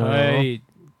a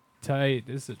tight.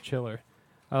 This is a chiller.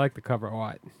 I like the cover a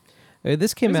lot.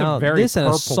 This came This is a out. very This and a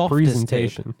purple softest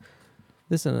presentation. tape.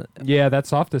 This and a, Yeah, that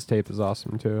softest tape is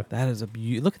awesome too. that is a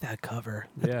look at that cover.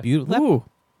 That's Yeah. beautiful. Ooh.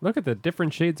 Look at the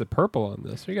different shades of purple on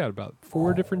this. We got about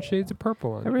 4 different shades of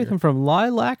purple on Everything here. from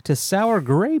lilac to sour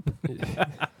grape.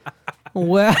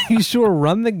 Well, you sure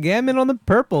run the gamut on the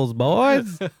purples,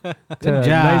 boys. To Good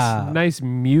job. nice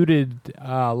muted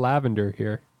lavender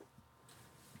here.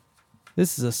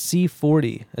 This is a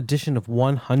C40 edition of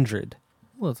 100.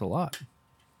 Well, that's a lot.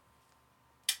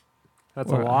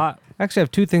 That's Wow. a lot. Actually, I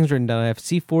have 2 things written down. I have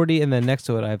C40, and then next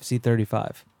to it, I have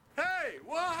C35. Hey,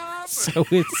 what happened? So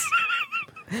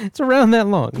it's around that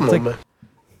long. It's like,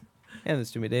 hand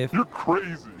this to me, Dave. You're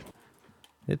crazy.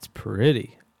 It's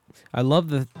pretty. I love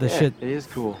the shit. It is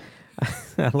cool.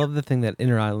 I love the thing that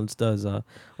Inner Islands does on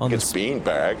It's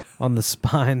beanbag. on the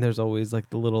spine. There's always like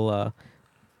the little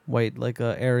white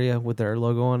area with their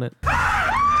logo on it.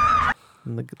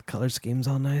 And the color scheme's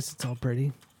all nice. It's all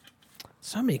pretty.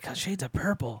 So many shades of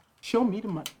purple. Show me the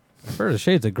money. First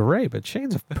shades of gray, but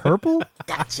shades of purple?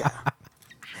 Gotcha.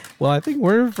 Well, I think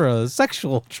we're in for a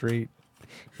sexual treat.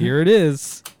 Here it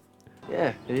is.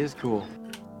 Yeah, it is cool.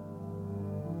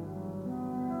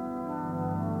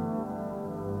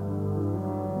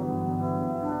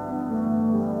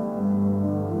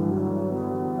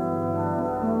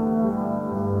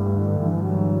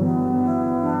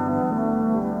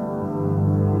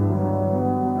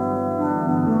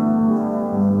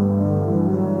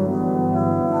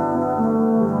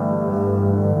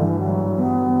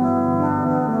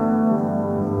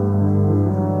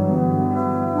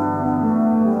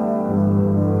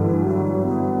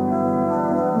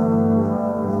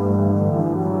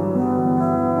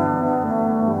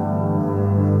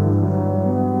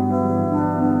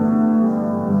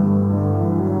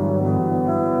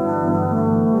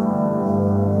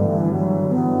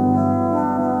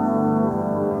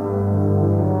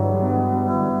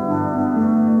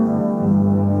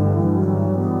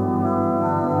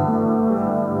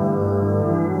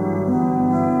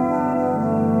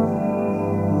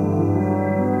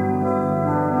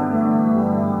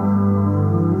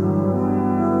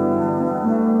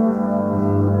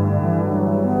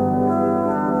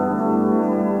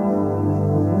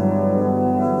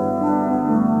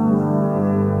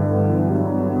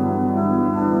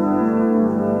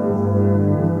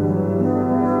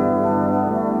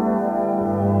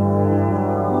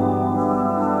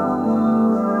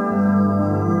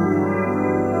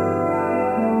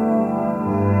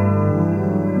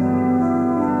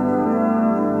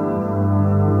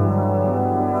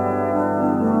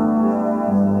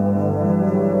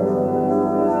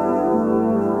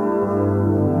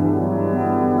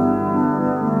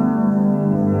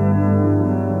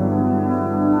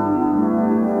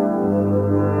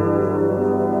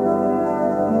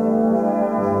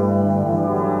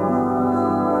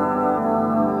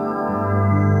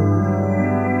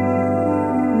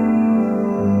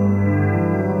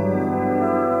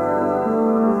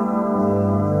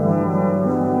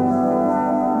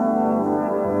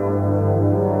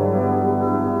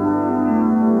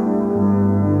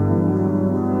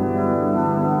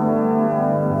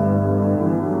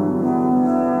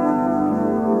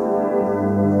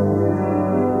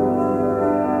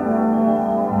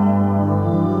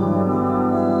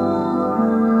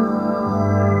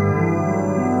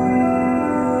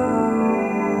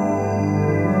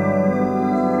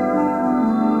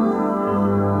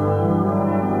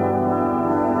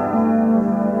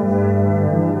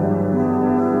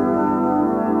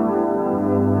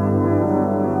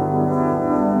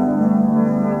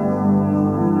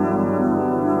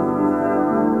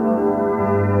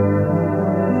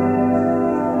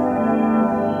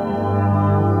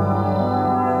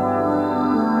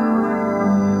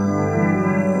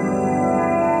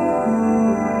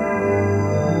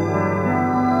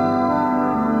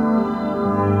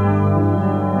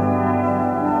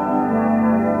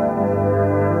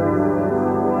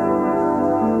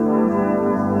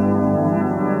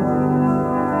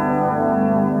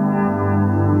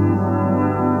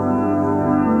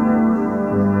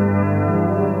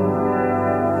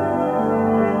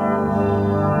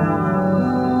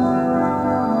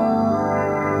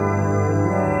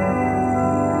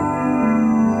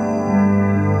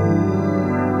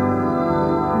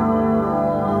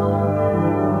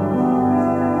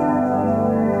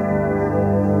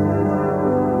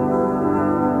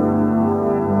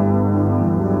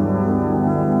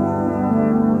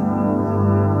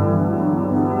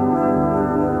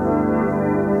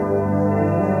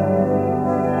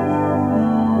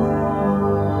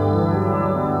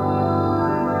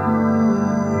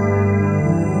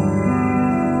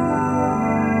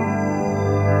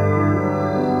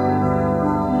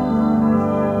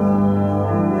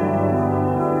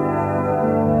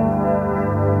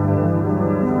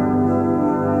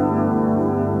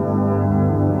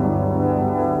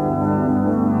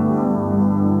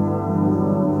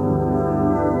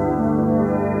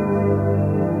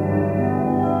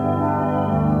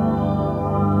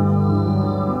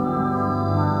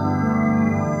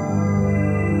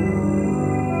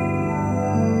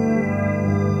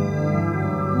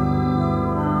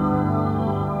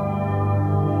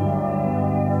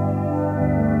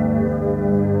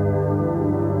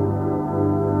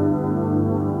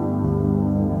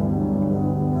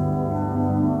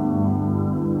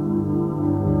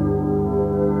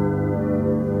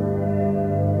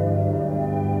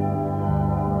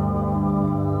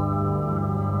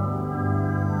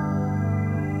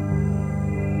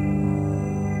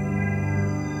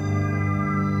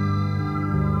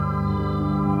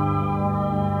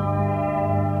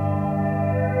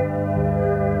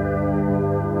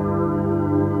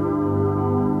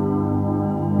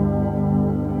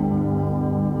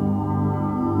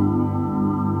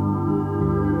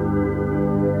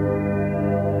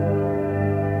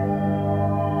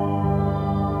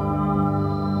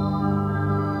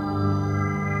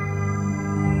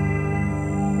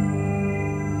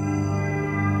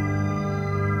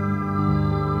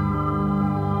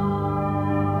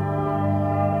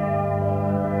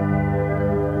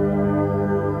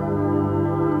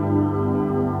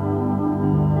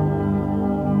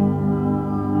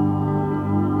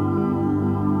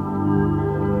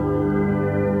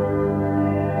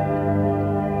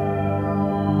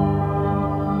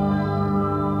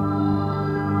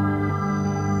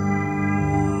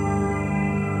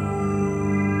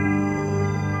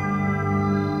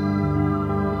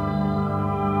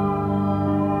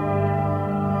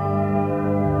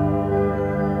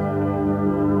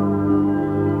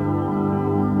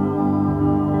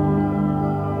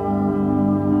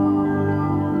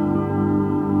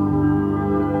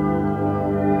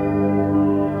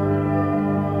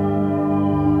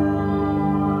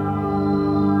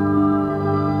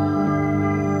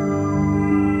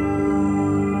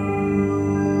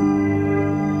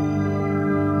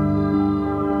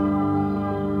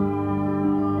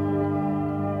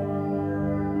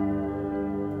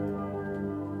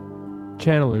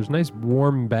 channelers. Nice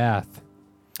warm bath.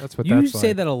 That's what You that's say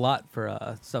like. that a lot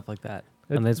for stuff like that.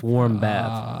 A nice warm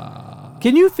bath.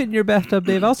 Can you fit in your bathtub,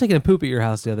 Dave? I was taking a poop at your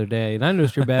house the other day, and I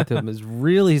noticed your bathtub is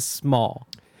really small.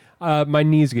 My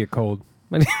knees get cold.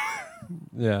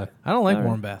 Yeah. I don't like All right.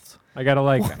 warm baths. I gotta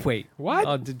like. Wait, What?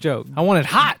 Oh, it's a joke. I want it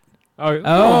hot.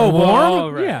 Oh,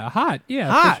 warm? Right. Yeah, hot. Yeah,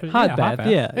 Hot. for sure. Hot Yeah, bath,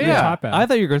 yeah. Yeah. hot bath. I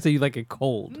thought you were going to say you like it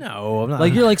cold. No, I'm not.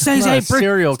 Like you're like, I'm not a Stacey,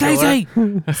 serial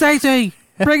killer. Stacey,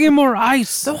 bring in more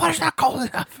ice. The water's not cold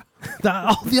enough.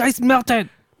 The ice melted.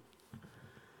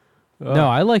 No,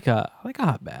 I like a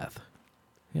hot bath.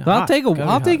 Yeah, But hot. Gotta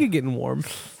I'll be take hot. it getting warm.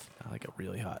 I like it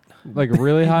really hot. like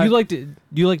really hot. You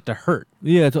like to hurt,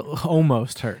 Yeah, it's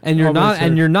almost hurt. and you're Almost not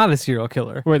hurt. you're not a serial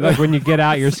killer. Wait, like when you get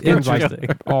out, your skin's like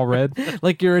Interesting. all red.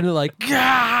 Like you're into like.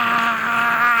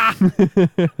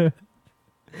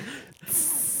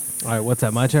 All right, what's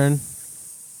that? My turn.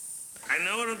 I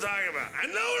know what I'm talking about. I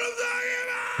know what I'm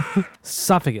talking about.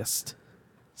 Sophagist.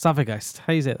 How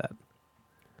do you say that?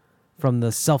 From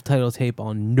the self-titled tape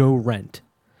on No Rent.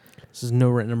 This is No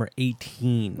Rent number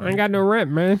 18. I ain't got no rent,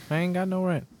 man. I ain't got no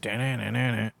rent. Oh,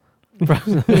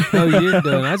 you're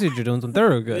doing. I see what you're doing. Some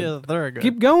thorough good. Yeah, they're good.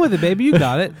 Keep going with it, baby. You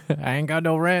got it. I ain't got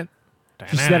no rent.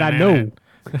 She said, "I know."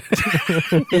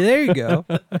 Yeah, there you go.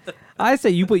 I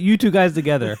say you put you two guys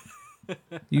together.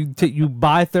 You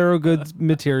buy Thorogood's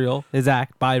material, his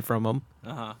act, buy it from him.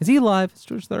 Uh-huh. Is he alive? Is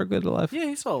George Thorogood alive? Yeah,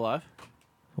 he's still alive.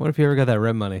 What if he ever got that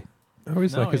rent money? I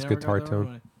always No, like his he never got guitar that tone.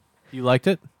 money. You liked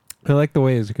it? I like the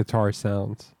way his guitar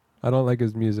sounds. I don't like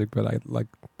his music, but I like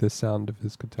the sound of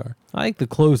his guitar. I like the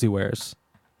clothes he wears.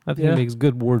 I think Yeah. he makes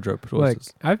good wardrobe Like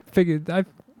choices. I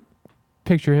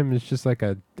picture him as just like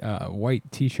a white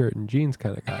T-shirt and jeans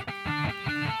kind of guy.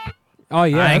 Oh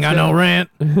yeah, I ain't got no rent.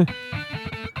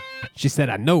 She said,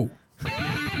 "I know."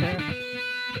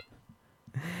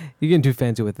 You're getting too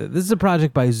fancy with it. This is a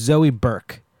project by Zoe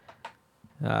Burke.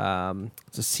 It's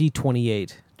a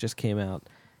C28. Just came out.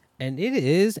 And it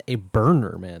is a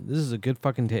burner, man. This is a good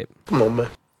fucking tape. Come on, man.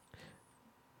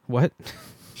 What?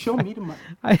 Show me the money.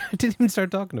 I didn't even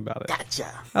start talking about it.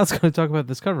 Gotcha. I was going to talk about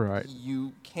this cover art.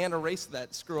 You can't erase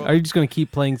that screw up. Are you just going to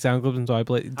keep playing sound clips until I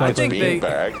play? until I play think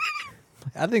it?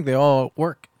 I think they all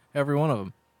work. Every one of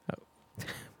them.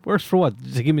 Worse for what?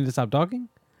 To get me to stop talking?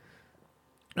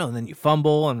 No, and then you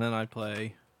fumble, and then I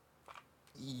play,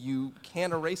 You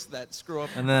can't erase that screw up.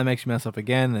 and then that makes you mess up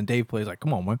again. And then Dave plays like,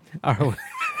 "Come on, man." All right.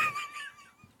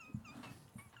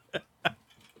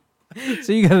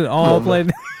 So you got it all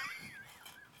played.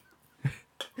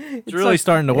 It's really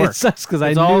starting to work. It sucks because I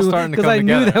It's all knew starting to because come I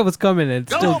knew together. that was coming and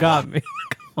it still got me.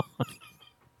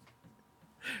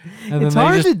 And It's then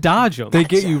hard they, to dodge them. they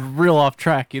get you real off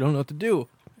track. You don't know what to do.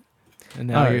 And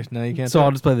now All you right. now you can't. So talk.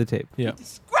 I'll just play the tape. Yeah.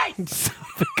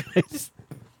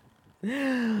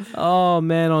 Oh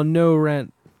man, on No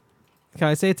Rent. Can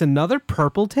I say it's another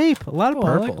purple tape? A lot of Oh,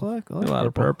 I purple. like a lot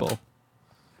of purple.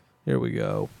 Here we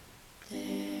go.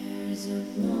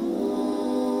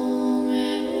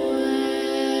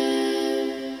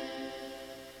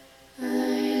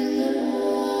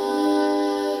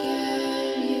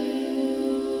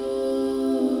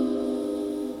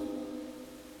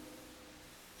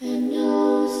 And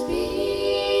no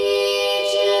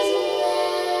speech is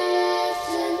left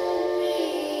in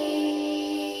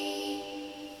me.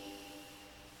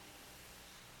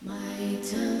 My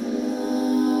tongue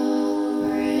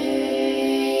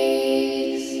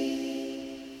breaks,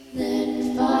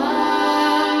 then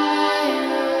fire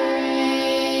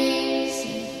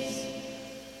races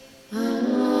under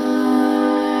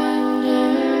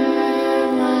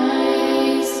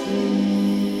my skin.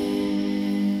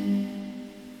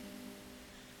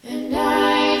 And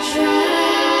I tremble,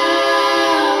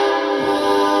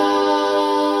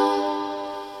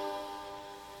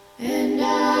 and I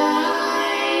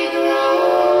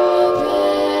grow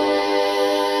pale,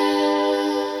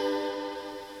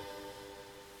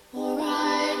 for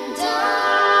I'm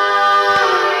dying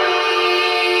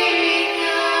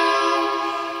of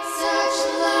such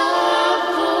love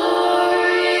for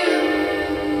you,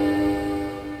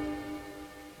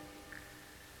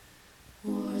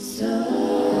 or so.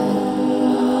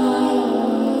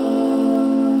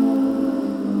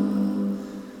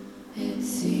 It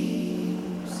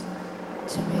seems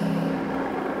to me.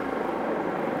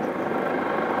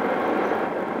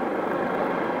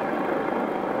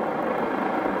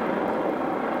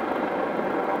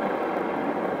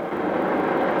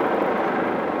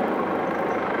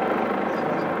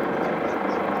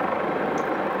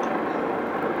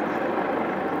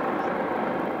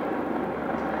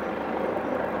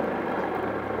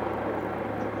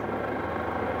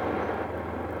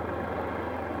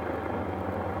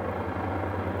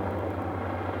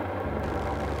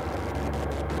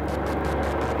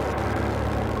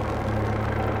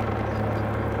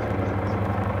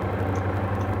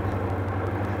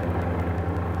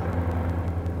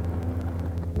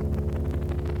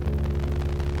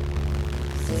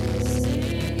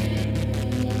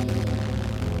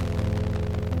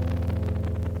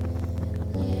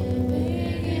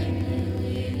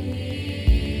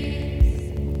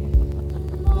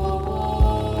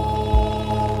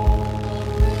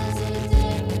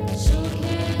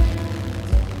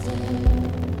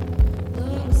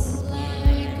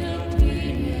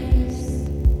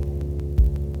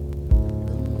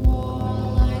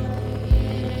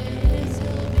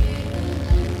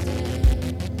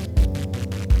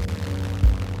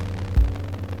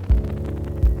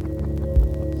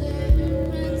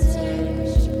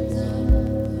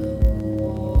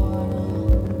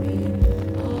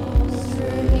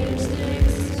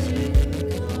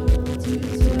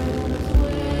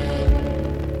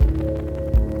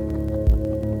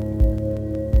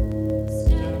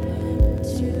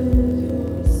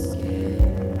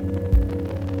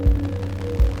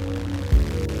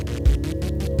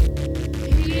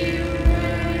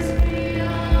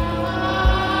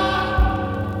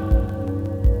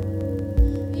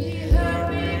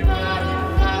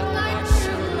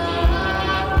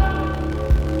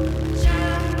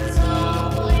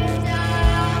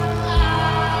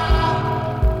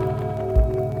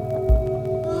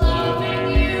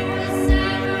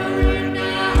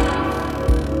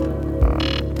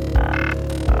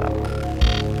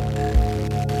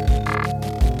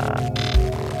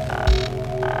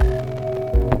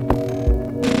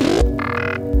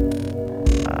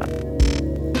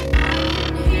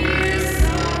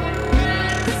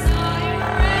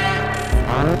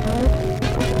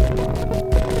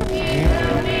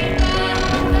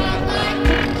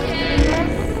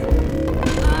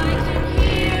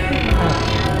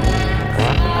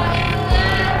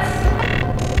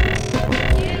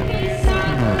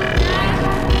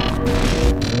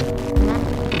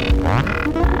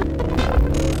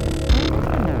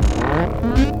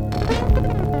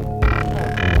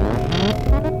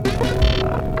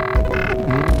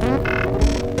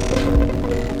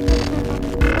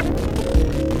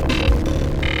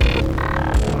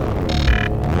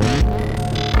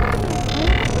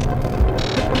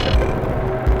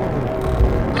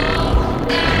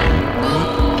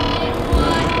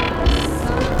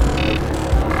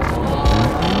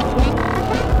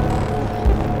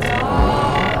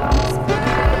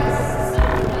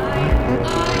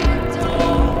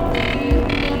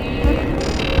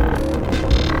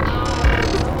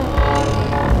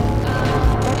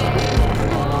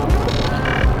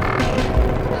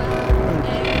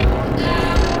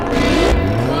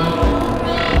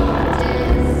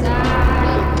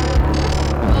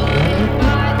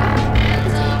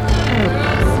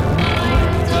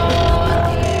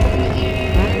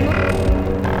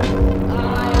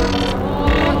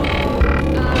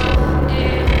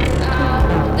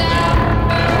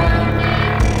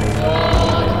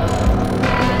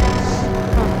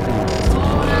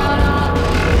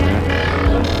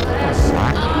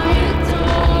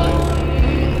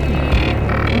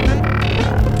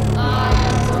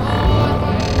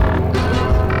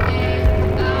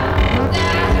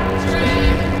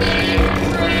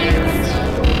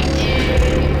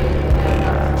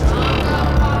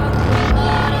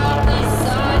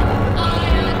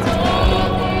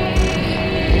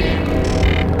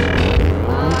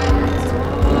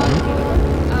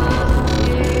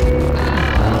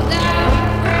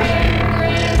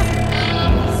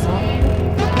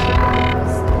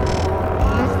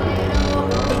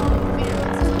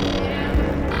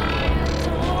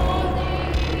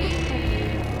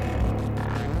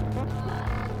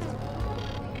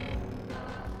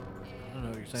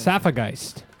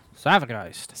 Saphageist.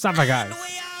 Savgeist.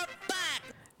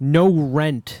 No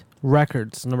Rent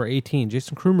Records, number 18,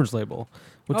 Jason Krumer's label,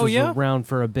 which Oh, was yeah? around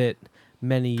for a bit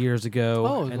many years ago.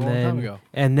 Oh, it was and a long then, time ago.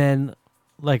 And then,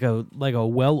 like a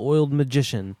well-oiled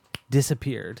magician,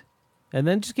 disappeared, and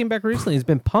then just came back recently. He's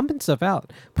been pumping stuff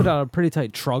out. Put out a pretty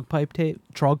tight Trogpipe tape,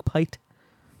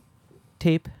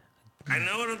 I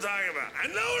know what I'm talking about. I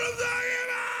know what I'm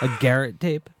talking about. a Garrett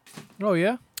tape, Oh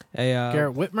yeah, a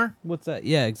Garrett Whitmer. What's that?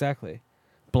 Yeah, exactly.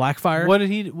 Blackfire. What did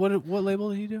he? What label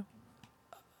did he do?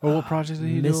 Or what project did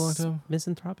he do a long time?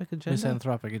 Misanthropic Agenda.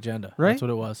 Misanthropic Agenda. Right? That's what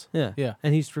it was. Yeah. Yeah.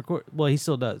 And he's record. Well, he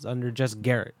still does under just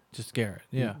Garrett. Just Garrett.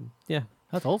 Yeah. Yeah.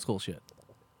 That's old school shit.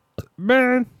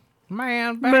 Man,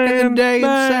 Man, back in the day in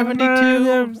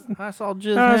 '72, I saw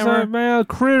Jizz Hammer. man,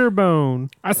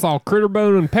 Critterbone. I saw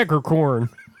Critterbone and Peckercorn.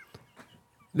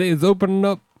 They was opening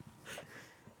up.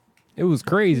 It was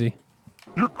crazy.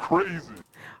 All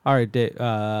right, Dave.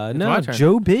 my No, turn.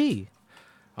 Joe B.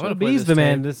 I'm Joe gonna play B's this the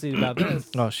man tape. to see about this.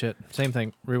 Oh shit! Same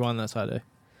thing. Rewind that side.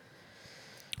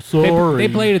 They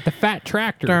played at the Fat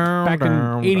Tractor back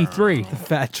in '83.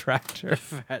 Fat Tractor.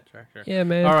 Fat Tractor. Yeah,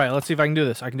 man. All right, let's see if I can do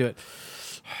this. I can do it.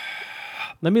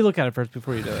 Let me look at it first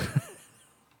before you do it.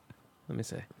 Let me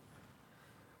see.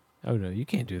 Oh no, you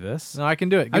can't do this. No, I can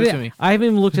do it. Give it to me. I haven't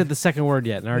even looked at the second word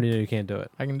yet, and I already know you can't do it.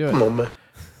 I can do it.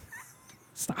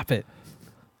 Stop it.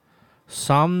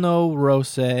 Somno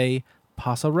Rose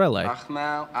Passarelle.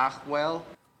 Achmau, Achwell.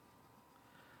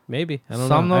 Maybe. I don't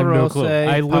know. I have no Somno clue. Rose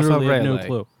I literally have no Passarelle.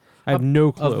 clue. I have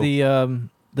no clue. Of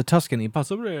the Tuscany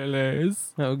Passarelles.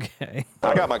 Okay.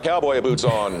 I got my cowboy boots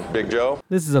on, Big Joe.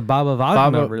 This is a Baba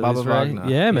Wagner release, Baba right? Wagner.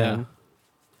 Yeah, man. Yeah.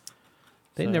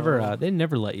 They So-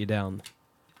 never let you down.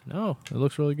 No, it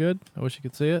looks really good. I wish you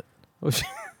could see it.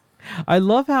 I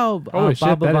love how Oh, shit,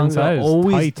 Baba that inside Wagner is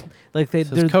always tight. like It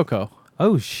they're says Coco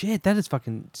oh shit, that is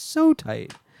fucking so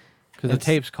tight. because the It's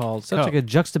tape's called Such Coke. like a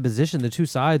juxtaposition. The two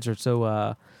sides are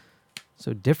so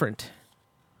different.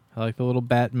 I like the little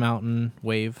Bat Mountain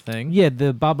wave thing. Yeah,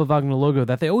 the Baba Wagner logo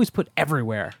that they always put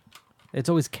everywhere. It's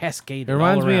always cascaded. It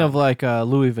reminds all me around. of like a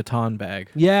Louis Vuitton bag.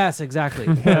 Yes, exactly.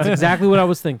 That's exactly what I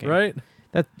was thinking. Right?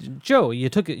 That Joe, you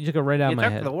took it right out of my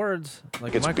head. the words.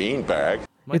 Like It's beanbag.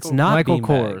 It's not Michael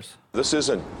beanbag. Kors. This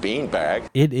isn't beanbag.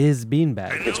 It is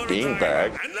beanbag. It's beanbag.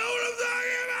 I know what I'm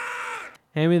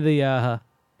talking about.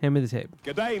 Hand me the tape.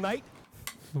 Good day, mate.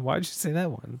 Why'd you say that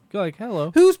one? Go like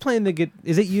hello. Who's playing the good?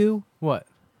 Is it you? What?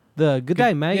 The good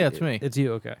guy, Mate? yeah, it's me. It's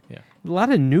you. Okay. Yeah. A lot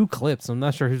of new clips. I'm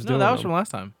not sure who's No, doing that was them. from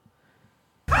last time.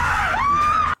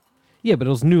 Yeah, but it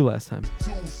was new last time.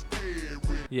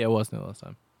 Yeah, it was new last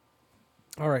time.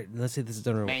 All right, let's see if this is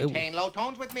done right. Maintain low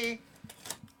tones with me.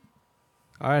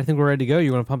 All right, I think we're ready to go.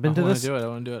 You want to pump into I want this? to do it. I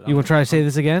want to do it. You want to try to say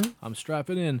this again? I'm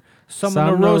strapping in.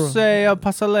 Somno Rose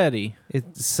Passaletti.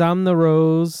 It's Somno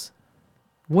Rose.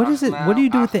 What is it? What do you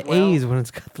do with the Achwell. A's when it's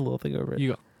got the little thing over it? You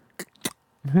go.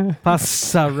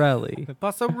 Passarelli.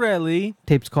 Passarelli.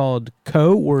 Tape's called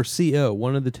Co or CO,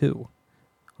 one of the two.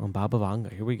 On Baba Wagner.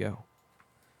 Here we go.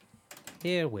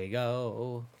 Here we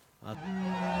go.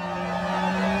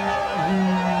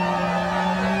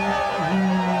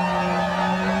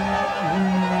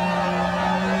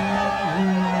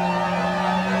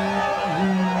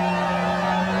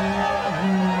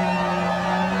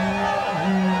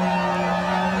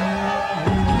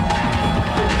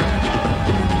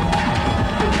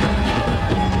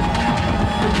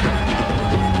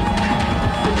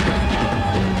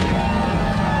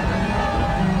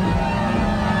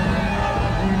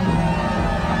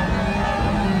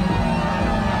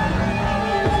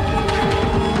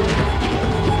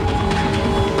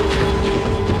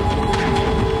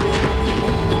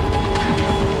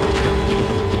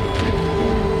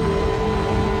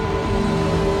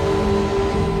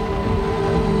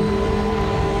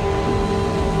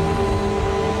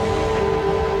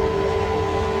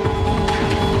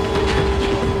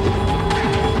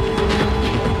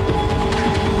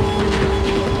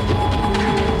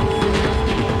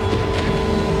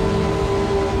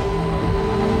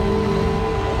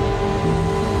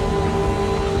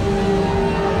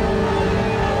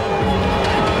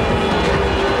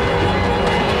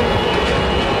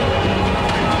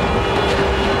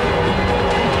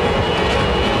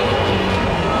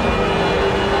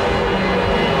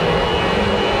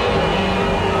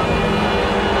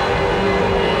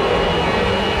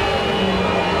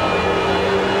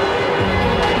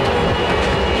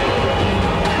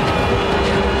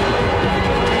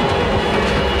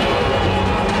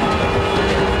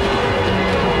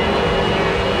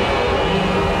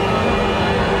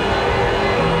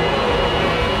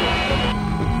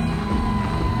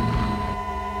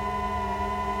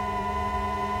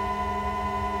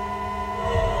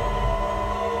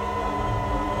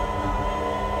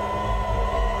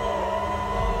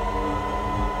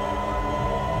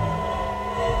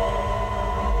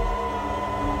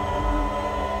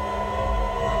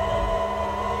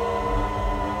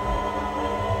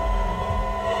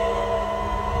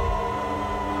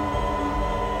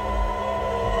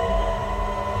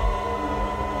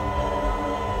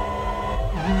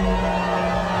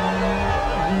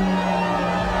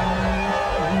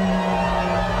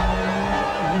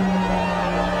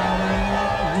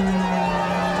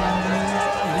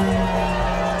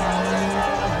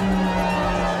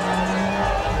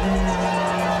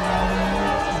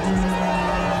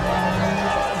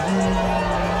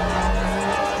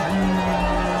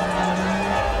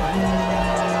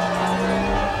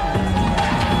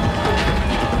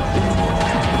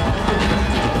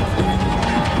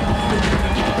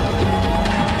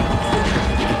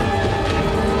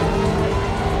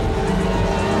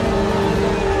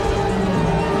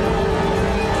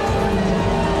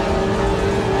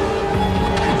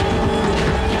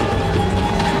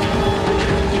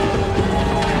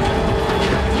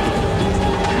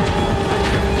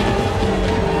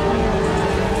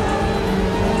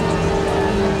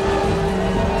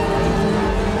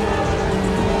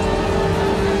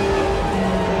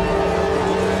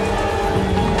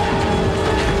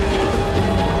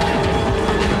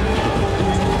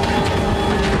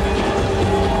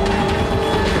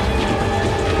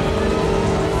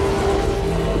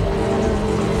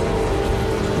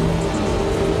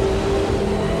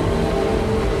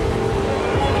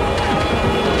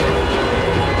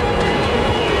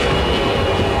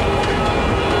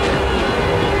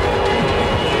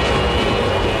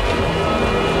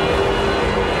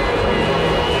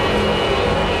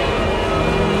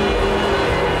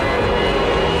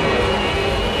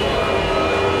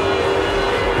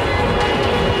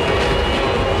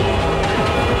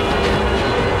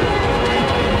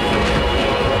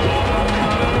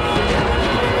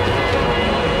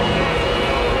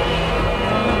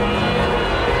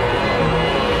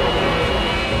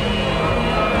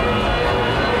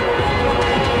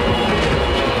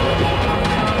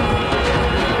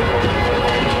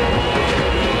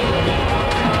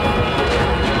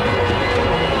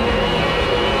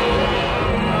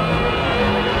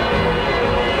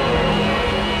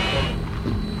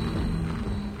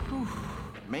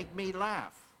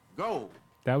 Go.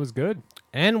 That was good.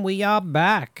 And we are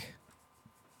back.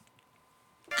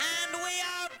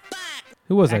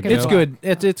 Who was that? It's Joe? good.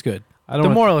 It's good. I don't The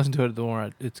want- more I listen to it, the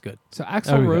more it's good. So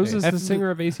Axl Okay. Rose is F- the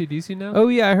singer of AC/DC now? Oh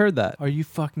yeah, I heard that. Are you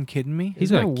fucking kidding me? He's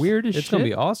Isn't gonna that weird as It's gonna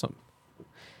be shit? awesome.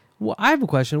 Well, I have a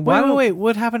question. Wait.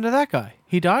 What happened to that guy?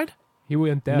 He died? He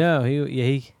went deaf. No,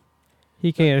 he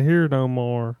can't hear no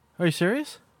more. Are you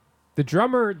serious? The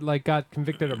drummer like got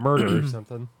convicted of murder or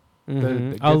something. Mhm. The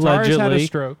guitarist had Allegedly. a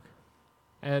stroke,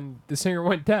 and the singer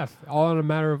went deaf. All in a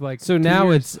matter of like. So 2 now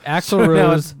years. it's Axl So now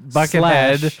Rose, it's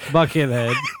Buckethead.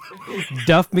 Buckethead,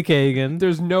 Duff McKagan.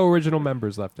 There's no original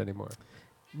members left anymore.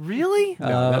 Really?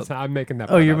 No, that's not, I'm making that.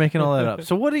 Oh, part you're up. making all that up.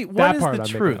 So what That is part the I'm making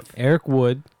truth? up. Eric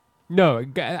Wood. No,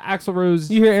 Axl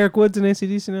Rose. You hear Eric Woods in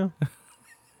ACDC now?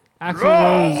 Axl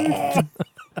Rose.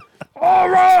 All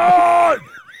right!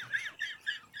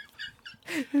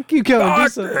 Keep going. Do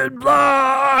something.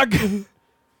 Block!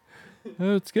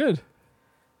 Oh, it's good.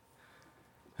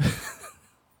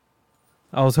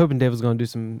 I was hoping Dave was going to do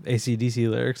some ACDC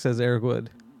lyrics, says Eric Wood.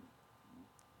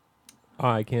 Oh,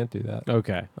 I can't do that.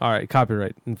 Okay. All right.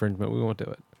 Copyright infringement. We won't do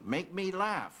it. Make me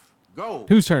laugh. Go.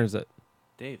 Whose turn is it?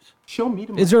 Dave's. Show me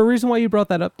the Is there a reason why you brought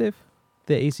that up, Dave?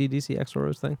 The ACDC Axl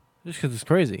Rose thing? Just because it's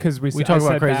crazy. Because we talk about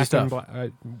said crazy Back in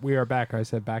stuff. we are back. I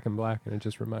said Back in Black, and it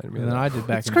just reminded me. And of then that. I did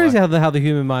back It's in crazy black. how the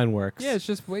human mind works. Yeah, it's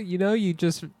just you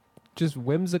just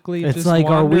whimsically. It's just like,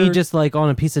 are we wander- just like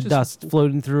on a piece of just dust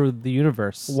floating through the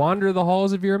universe? wander the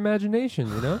halls of your imagination?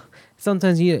 You know.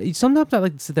 Sometimes sometimes I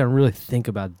like to sit there and really think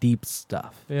about deep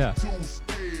stuff. Yeah.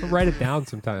 I write it down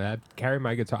sometimes. I carry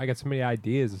my guitar. I got so many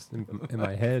ideas in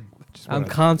my head. Just I'm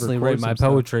wanna constantly record writing my some stuff.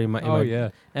 poetry. Yeah.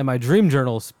 And my dream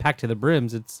journal's packed to the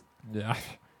brims. It's Yeah.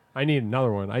 I need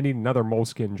another one. I need another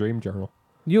Moleskine Dream Journal.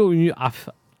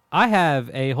 I have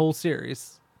a whole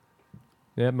series.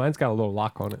 Yeah, mine's got a little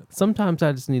lock on it Sometimes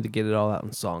I just need to get it all out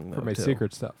in song. for though, my too.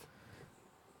 secret stuff.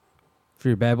 For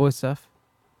your bad boy stuff.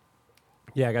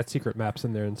 Yeah, I got secret maps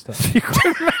in there and stuff.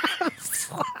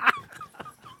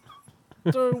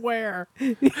 Where?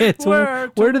 It's Where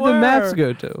where did the maps where?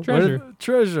 go to? Treasure.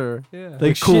 Treasure. Yeah.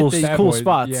 Like cool, Bad cool boys.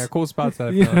 spots. Yeah, cool spots that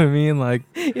I You know what I found. mean? Like,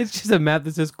 It's just a map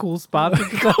that says cool spots.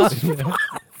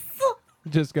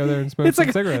 Just go there and smoke It's some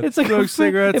like cigarettes. it's like Smoke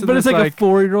cigarettes but and it's it's like like- a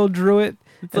 4-year-old drew it.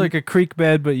 it's like a creek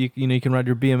bed, but you can ride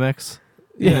your BMX.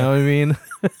 You Yeah. know what I mean?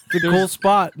 It's a cool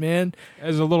spot, man.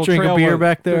 There's a little Drink a trail beer with-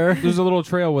 back there. There's a little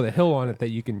trail with a hill on it that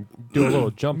you can do a little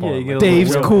jump Yeah, on. you get like a a Dave's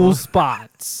little cool wheel.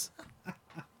 spots.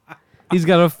 He's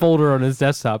got a folder on his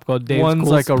desktop called Dave's One's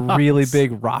Cool like Spots. a really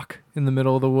big rock in the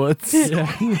middle of the woods Spray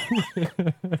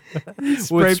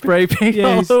with spray paint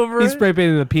Yeah, all over he it. spray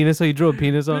painted a penis, so he drew a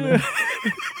penis on it.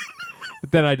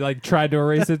 But then I like tried to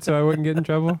erase it so I wouldn't get in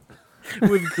trouble.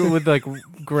 with like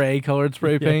gray colored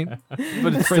spray paint, but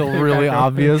it's Spray still paint really back on.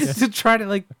 obvious. To try to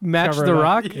like match Cover the it up.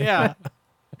 rock. Yeah.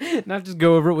 Not just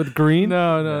go over it with green.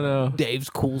 No. Dave's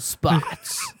Cool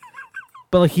Spots.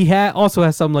 But like he also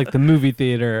has some like the movie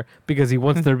theater because he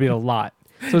wants there to be a lot.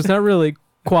 So it's not really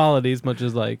quality as much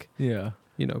as like, Yeah.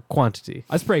 quantity.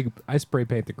 I spray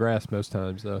paint the grass most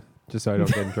times though, just so I don't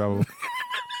get in trouble.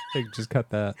 Like, just cut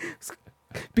that.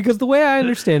 Because the way I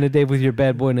understand it, Dave, with your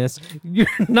bad boyness, you're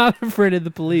not afraid of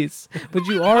the police, but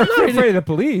you are I'm not afraid. afraid of the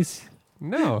police.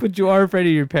 No, But you are afraid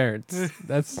of your parents.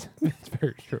 that's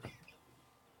very true.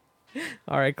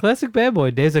 All right, classic bad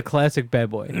boy. Dave's a classic bad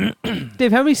boy.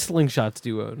 Dave, how many slingshots do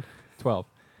you own? 12.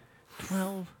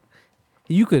 12.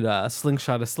 You could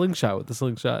slingshot a slingshot with the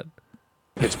slingshot.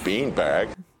 It's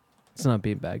beanbag. It's not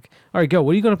beanbag. All right, go.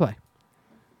 What are you going to play?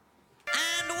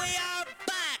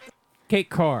 Cake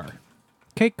car.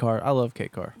 Cake car. I love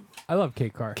cake car. I love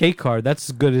cake car. Cake car. That's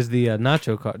as good as the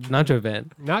nacho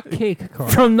van. Not cake car.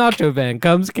 From Nacho Van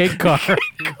comes Cake Car.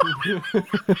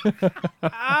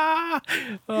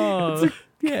 Oh,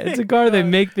 It's a car. They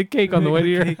make the cake on the way to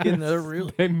your cake in there,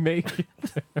 really. They make it.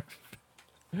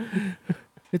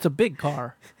 It's a big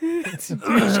car. It's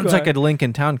like a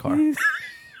Lincoln Town car.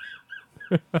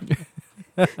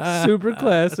 super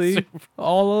classy,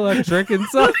 all electric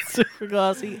inside. Super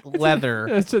glossy leather.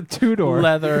 It's a two-door.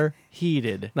 Leather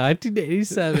heated.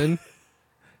 1987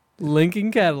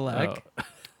 Lincoln Cadillac.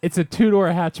 It's a two-door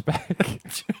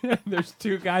hatchback. There's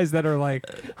two guys that are like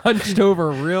hunched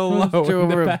over real low. in the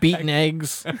Over back. beaten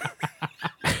eggs.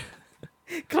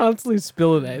 Constantly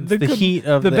spilling egg. The heat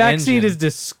of the the back seat engine. is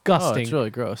disgusting. Oh, it's really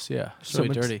gross. Yeah, it's So really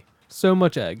much- dirty. So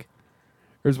much egg.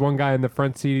 There's one guy in the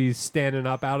front seat. He's standing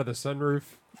up out of the sunroof.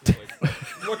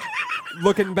 Like,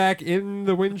 looking back in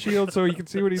the windshield so he can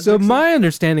see what he's So mixing? my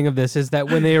understanding of this is that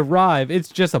when they arrive, it's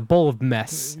just a bowl of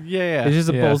mess. Yeah. It's just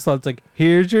a Yeah. bowl. So it's like,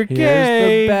 here's your Here's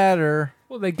cake. the batter.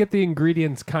 Well, they get the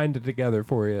ingredients kind of together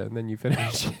for you, and then you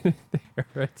finish it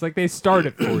there. It's like they start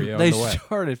it for you on They the way.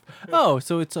 started. Oh,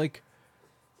 so it's like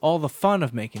all the fun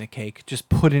of making a cake, just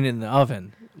put it in the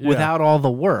oven Yeah. without all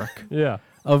the work Yeah.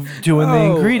 of doing the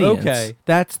Oh, ingredients. okay.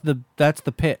 That's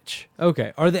the pitch.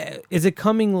 Okay. Is it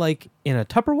coming like in a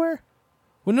Tupperware?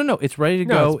 Well, no, it's ready to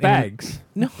No, go. it's in bags.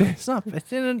 No, it's not.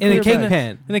 It's in a, In a clear cake bag.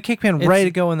 pan. In a cake pan, It's- ready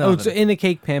to go in the Oh, oven. so in a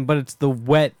cake pan, but it's the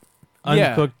wet, Yeah.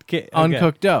 uncooked cake.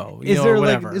 Uncooked dough. you Is know, there or like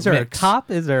whatever, is there mix. a top?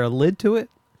 Is there a lid to it?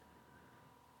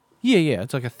 Yeah.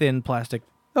 It's like a thin plastic,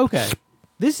 Okay.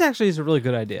 This actually is a really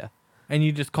good idea. and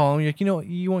you just call them. You're like, you know, what,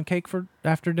 you want cake for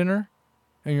after dinner,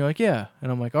 and you're like, yeah, and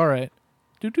I'm like, all right.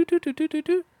 Do.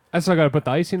 I still got to put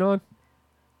the icing on.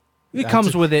 It That's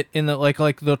comes a- with it in the like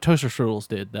the toaster strudels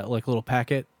did that like little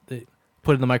packet that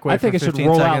put in the microwave. I think for it should 15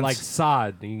 roll seconds. out like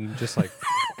sod. And you can just like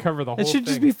cover the whole It should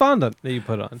just thing. be fondant that you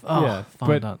put on. Oh, yeah,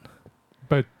 fondant.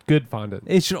 but good fondant.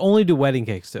 It should only do wedding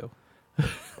cakes too.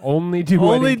 Only do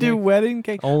Only wedding do cake. wedding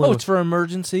cake. Only- Oh, it's for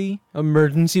emergency.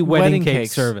 Emergency wedding cake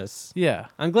cakes. service. Yeah.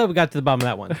 I'm glad we got to the bottom of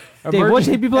that one. Dave, what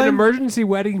tape you An playing? emergency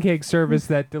wedding cake service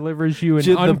that delivers you an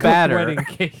The uncooked batter. wedding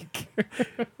cake.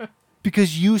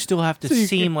 Because you still have to So you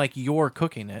seem like you're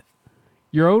cooking it.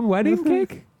 Your own wedding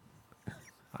cake?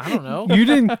 I don't know. You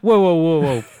didn't.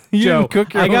 Whoa. You Joe, didn't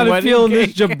cook your I own got a wedding feeling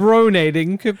this cake. jabroni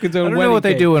didn't cook his own I don't wedding know what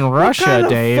they cake. do in Russia, what kind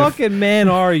Dave. Of fucking man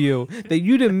are you that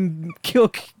you didn't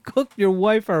cook your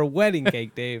wife for a wedding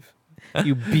cake, Dave?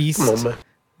 You beast. All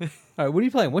right, what are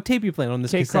you playing? What tape are you playing on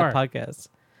this Cake cassette car. podcast?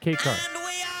 Cake car.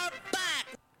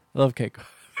 I love cake.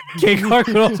 Cake car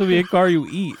could also be a car you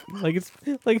eat. Like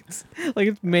it's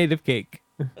made of cake.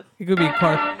 It could be a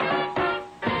car.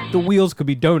 The wheels could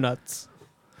be donuts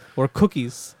or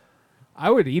cookies. I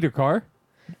would eat a car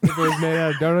if it was made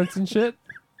out of donuts and shit.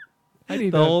 I'd eat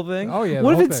The that. whole thing. Oh yeah.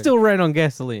 What the if whole it's thing. still ran on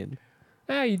gasoline?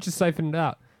 You just siphon it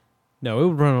out. No, it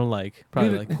would run on like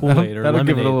probably Leave like it- Kool-Aid or that'll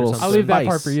give it lemonade a or little something. I'll leave that Spice.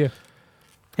 part for you.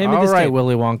 Hand me All this right, tape.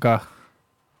 Willy Wonka.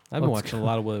 I've been watching a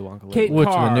lot of Willy Wonka. lately. Cake Which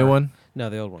one? The car. new one? No,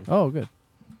 the old one. Oh, good.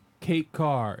 Cake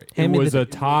car. Hand It me was the- a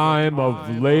time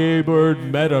of labored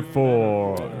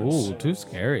metaphors. Ooh, too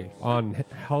scary. On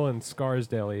Helen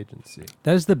Scarsdale Agency.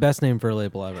 That is the best name for a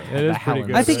label ever. It is pretty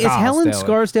good. I think is Scarsdale. Helen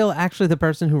Scarsdale actually the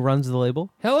person who runs the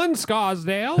label? Helen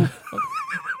Scarsdale.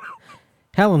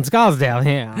 Helen Scarsdale,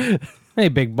 yeah. Hey,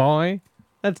 big boy.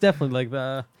 That's definitely like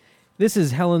the. This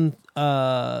is Helen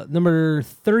number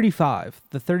 35,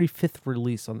 the 35th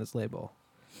release on this label.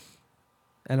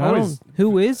 And Always-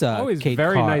 who is Always Kate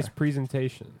very Carr? nice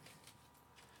presentation.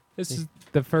 This is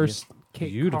the first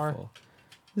cake Beautiful. car.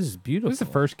 This is beautiful. This is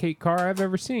the first cake car I've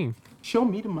ever seen. Show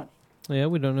me the money. Yeah,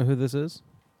 we don't know who this is.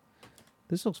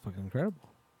 This looks fucking incredible.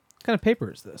 What kind of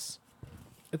paper is this?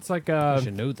 It's like I a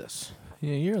should know this.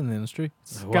 Yeah, you're in the industry.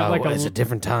 got like a- it's a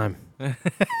different time.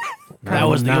 That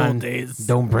was the old 9/9. days.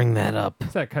 Don't bring that up.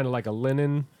 Is that kind of like a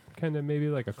linen, kind of maybe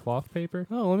like a cloth paper?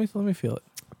 Oh, let me feel it.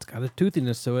 It's got a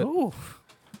toothiness to it. Oh,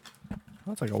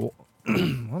 that's like a. I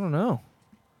don't know.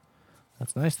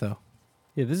 That's nice though.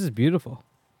 Yeah, this is beautiful.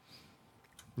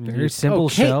 Very Indeed. simple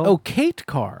Kate, shell. Kate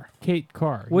car. Cake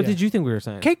car. What yeah. did you think we were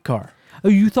saying? Cake car. Oh,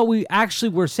 you thought we actually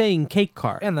were saying cake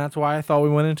car. And that's why I thought we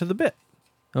went into the bit.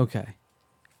 Okay.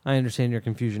 I understand your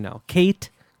confusion now. Kate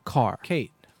Carr.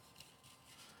 Kate.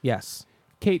 Yes.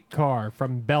 Kate Carr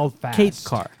from Belfast. Kate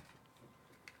Carr.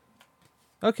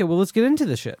 Okay, well, let's get into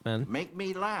this shit, man. Make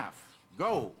me laugh.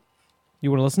 Go.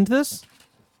 You want to listen to this?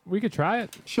 We could try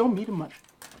it. Show me the money.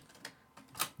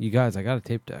 You guys, I got a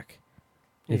tape deck.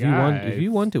 You If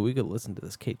you want to, we could listen to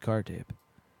this Kate Carr tape.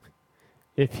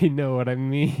 If you know what I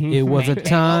mean. It was a No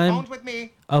time phones with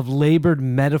me. of labored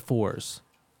metaphors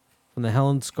from the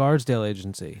Helen Scarsdale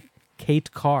Agency.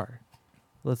 Kate Carr.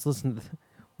 Let's listen to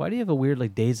why do you have a weird,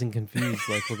 like, dazed and confused,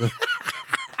 like,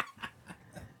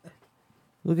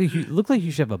 look like you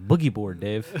should have a boogie board,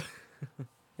 Dave.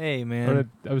 Hey man.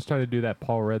 I was trying to do that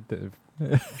Paul Rudd thing.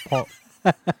 Paul.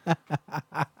 All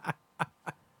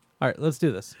right, let's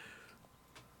do this.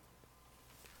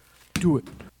 Do it.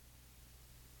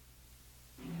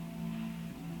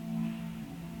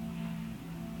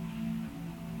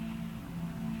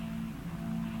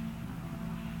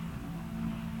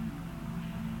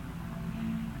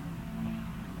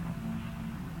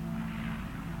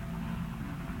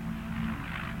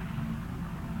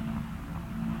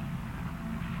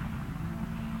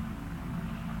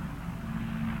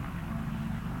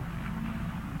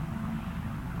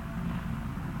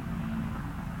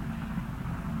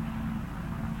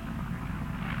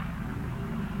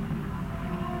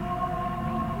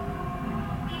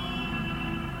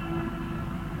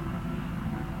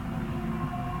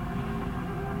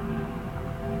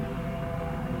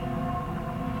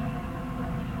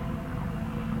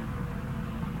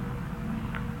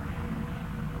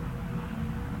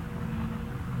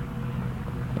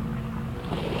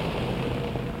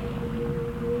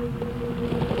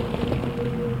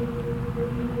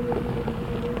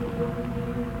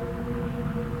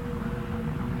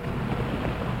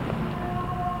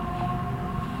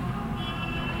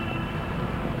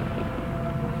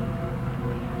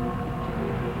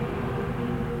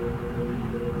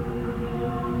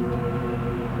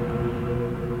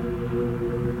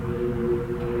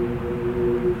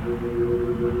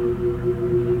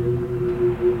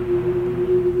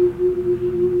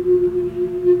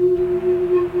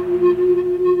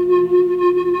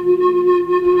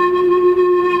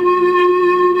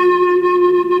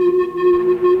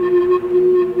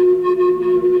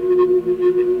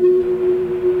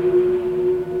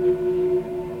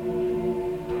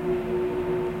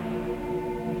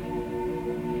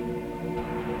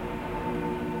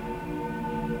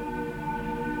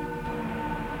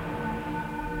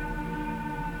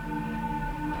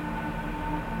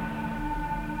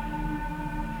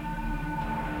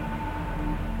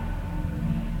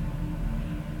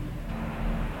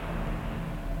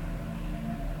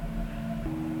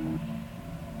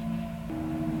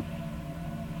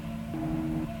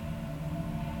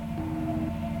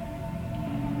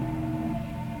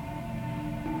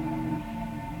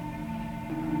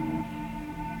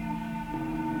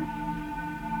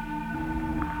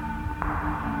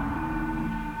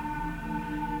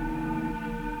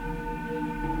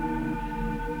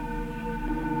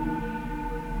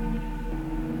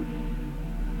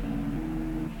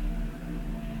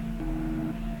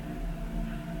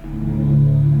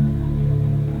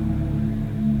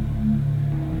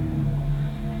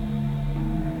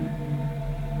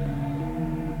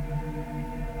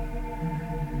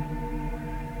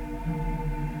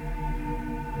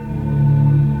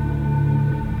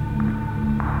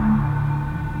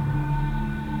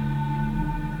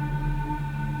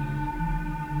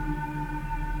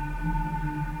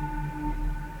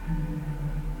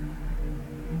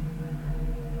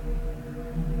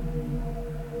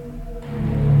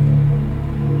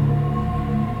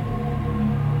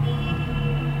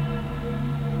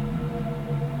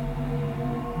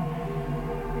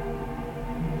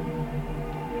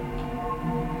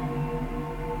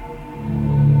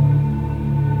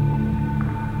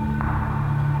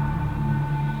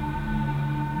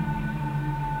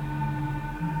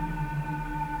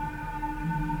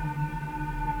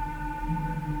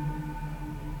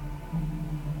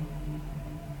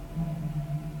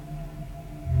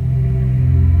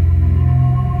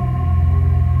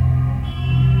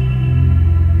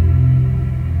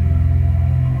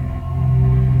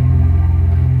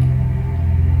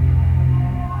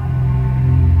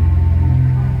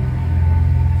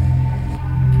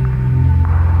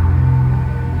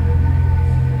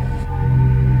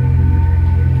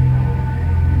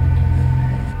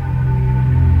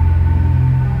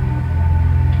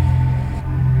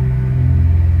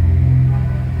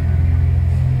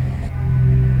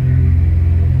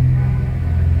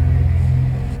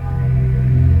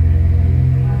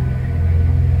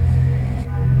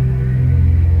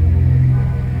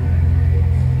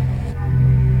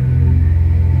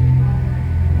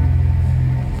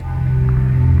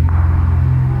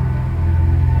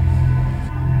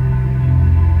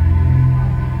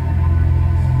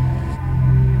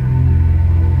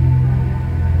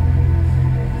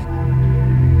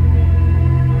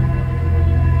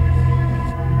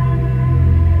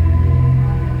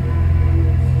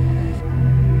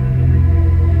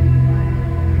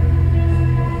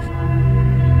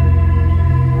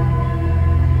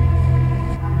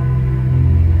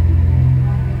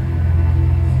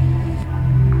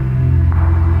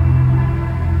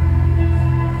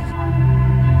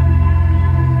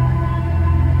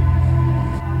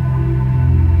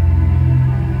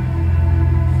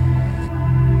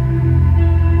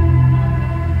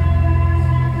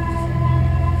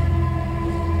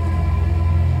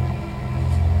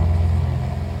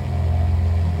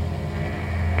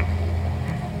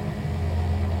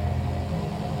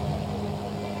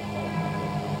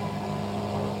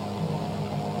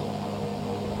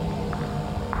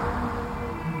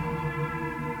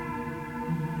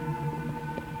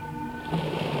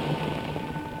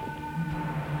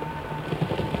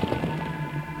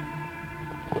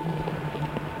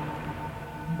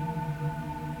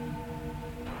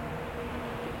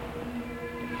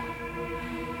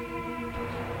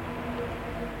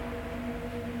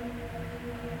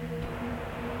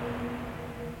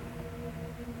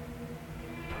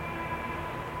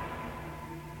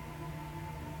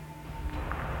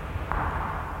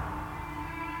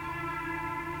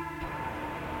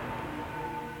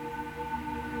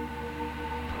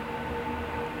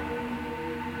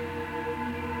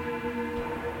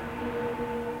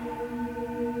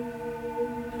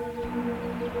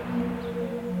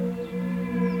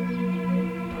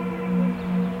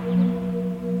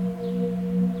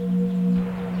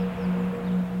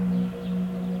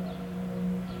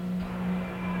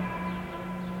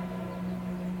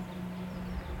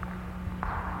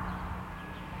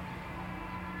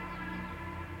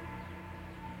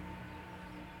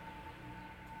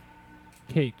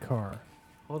 Kate Carr.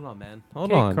 Hold on, man. Hold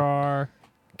Kate on. Carr.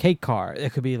 Cake car.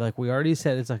 It could be like we already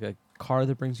said. It's like a car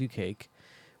that brings you cake.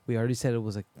 We already said it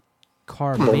was a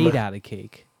car made out of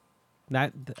cake.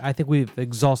 That I think we've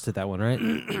exhausted that one, right?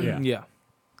 Yeah. Yeah.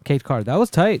 Kate Carr. That was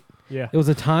tight. Yeah. It was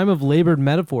a time of labored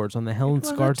metaphors on the Helen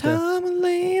Scarsdale.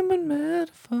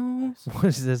 What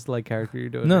is this like character you're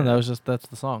doing? No, right now? that's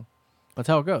the song. That's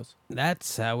how it goes.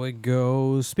 That's how it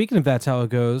goes. Speaking of that's how it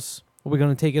goes, are we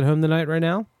going to take it home tonight right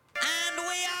now?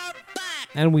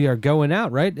 And we are going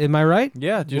out, right? Am I right?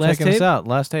 Yeah, you're Last taking us tape? out.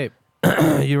 Last tape.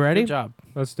 You ready? Good job.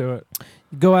 Let's do it.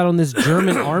 Go out on this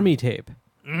German army tape.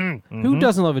 Who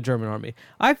doesn't love a German army?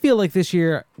 I feel like this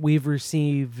year we've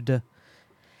received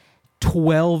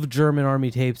 12 German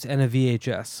army tapes and a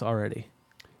VHS already.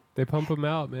 They pump them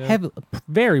out, man.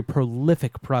 Very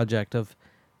prolific project of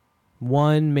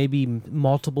one, maybe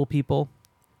multiple people.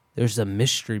 There's a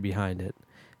mystery behind it.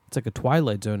 It's like a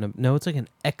Twilight Zone. No, it's like an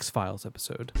X-Files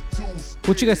episode.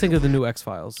 What you guys think of the new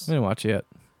X-Files? I didn't watch it yet.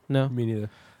 No? Me neither.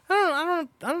 I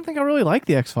don't think I really like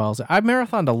the X-Files. I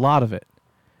marathoned a lot of it.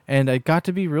 And it got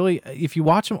to be really, if you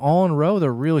watch them all in a row,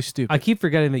 they're really stupid. I keep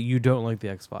forgetting that you don't like the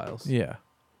X-Files. Yeah.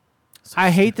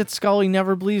 I hate that Scully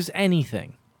never believes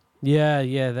anything. Yeah,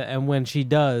 and when she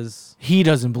does, he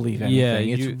doesn't believe anything. Yeah,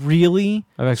 it's really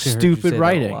I've actually heard you stupid say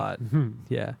writing. that a lot.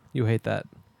 Yeah, you hate that.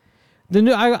 The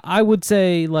new, I would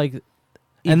say like,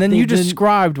 And then you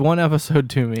described one episode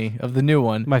to me of the new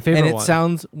one, My favorite and it one.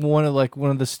 sounds one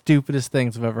of the stupidest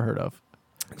things I've ever heard of.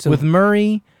 So- With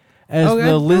Murray as Okay, the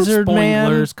no lizard man.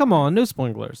 spoilers. Come on, no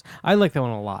spoilers. I like that one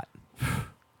a lot.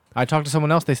 I talked to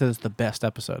someone else. They said it's the best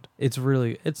episode. It's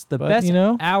the But, best you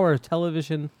know? hour of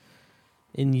television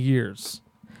in years.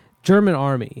 German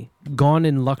Army, Gone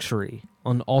in Luxury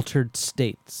on Altered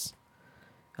States.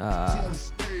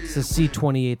 It's a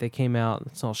C-28 that came out.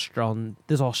 It's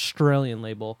this Australian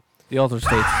label. The Altered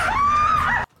States.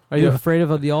 Are you afraid of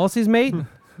the Aussies, mate?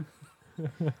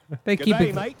 They keep G'day,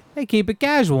 it. mate. They keep it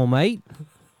casual, mate.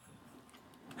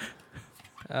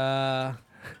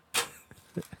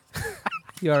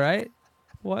 You all right?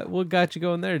 What got you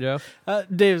going there, Joe?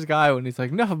 Dave's guy when he's like,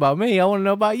 enough about me. I want to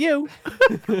know about you.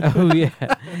 Oh yeah,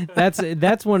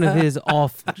 that's one of his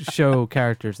off-show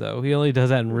characters, though. He only does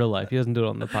that in real life. He doesn't do it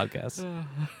on the podcast.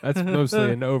 That's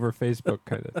mostly an over Facebook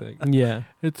kind of thing. Yeah,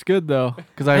 It's good though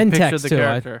because I And pictured text, the too.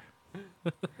 character.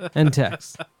 and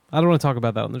text. I don't want to talk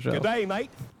about that on the show. G'day, mate.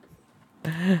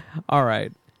 All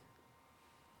right.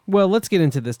 Well, let's get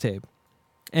into this tape.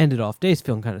 End it off. Dave's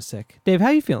feeling kind of sick. Dave, how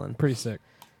you feeling? Pretty sick.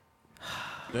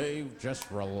 Dave,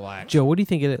 just relax. Joe, what do you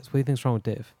think it is? What do you think's wrong with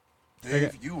Dave?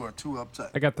 Dave, you are too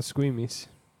upset. I got the squeamies.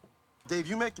 Dave,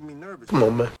 you making me nervous. Come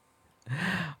on, man.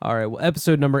 All right. Well,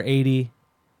 episode number 80,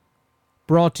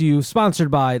 brought to you,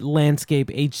 sponsored by Landscape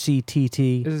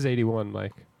HCTT. This is 81,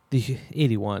 Mike. The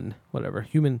 81, whatever.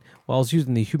 Well, I was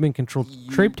using the human controlled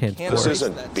tape transport. This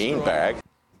isn't beanbag.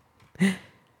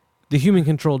 The human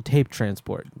controlled tape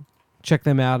transport. Check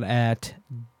them out at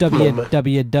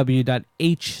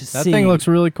www.hc. That thing looks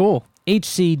really cool.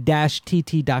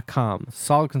 hc-tt.com.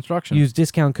 Solid construction. Use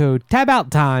discount code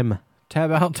TABOUTTIME.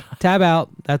 Tab out. Tab out,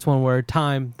 that's one word.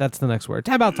 Time, that's the next word.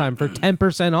 Tab out time for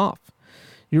 10% off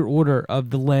your order of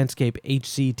the Landscape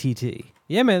HCTT.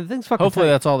 Yeah, man, the thing's fucking Hopefully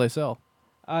tight. that's all they sell.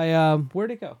 Where'd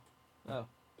it go? Oh.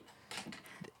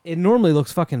 It normally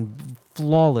looks fucking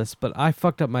flawless, but I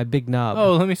fucked up my big knob.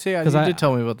 Oh, let me see. You 'Cause did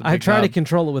tell me about the big I tried to knob.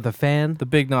 control it with a fan. The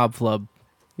big knob flub.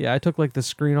 Yeah, I took like the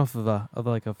screen off of a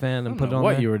fan and put it on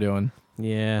what there. you were doing.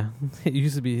 Yeah, it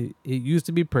used to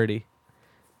be pretty.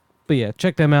 But yeah,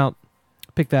 check them out.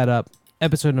 Pick that up.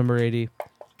 Episode number 80,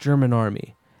 German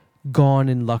Army, Gone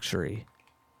in Luxury.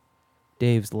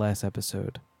 Dave's last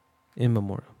episode, in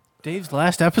memoriam. Dave's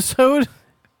last episode?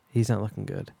 He's not looking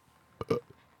good.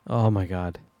 Oh my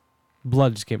God,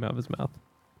 blood just came out of his mouth.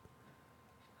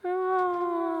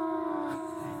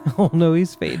 Oh no,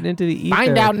 he's fading into the ether.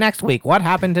 Find out next week what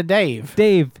happened to Dave.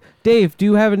 Dave, do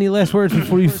you have any last words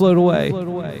before you float away?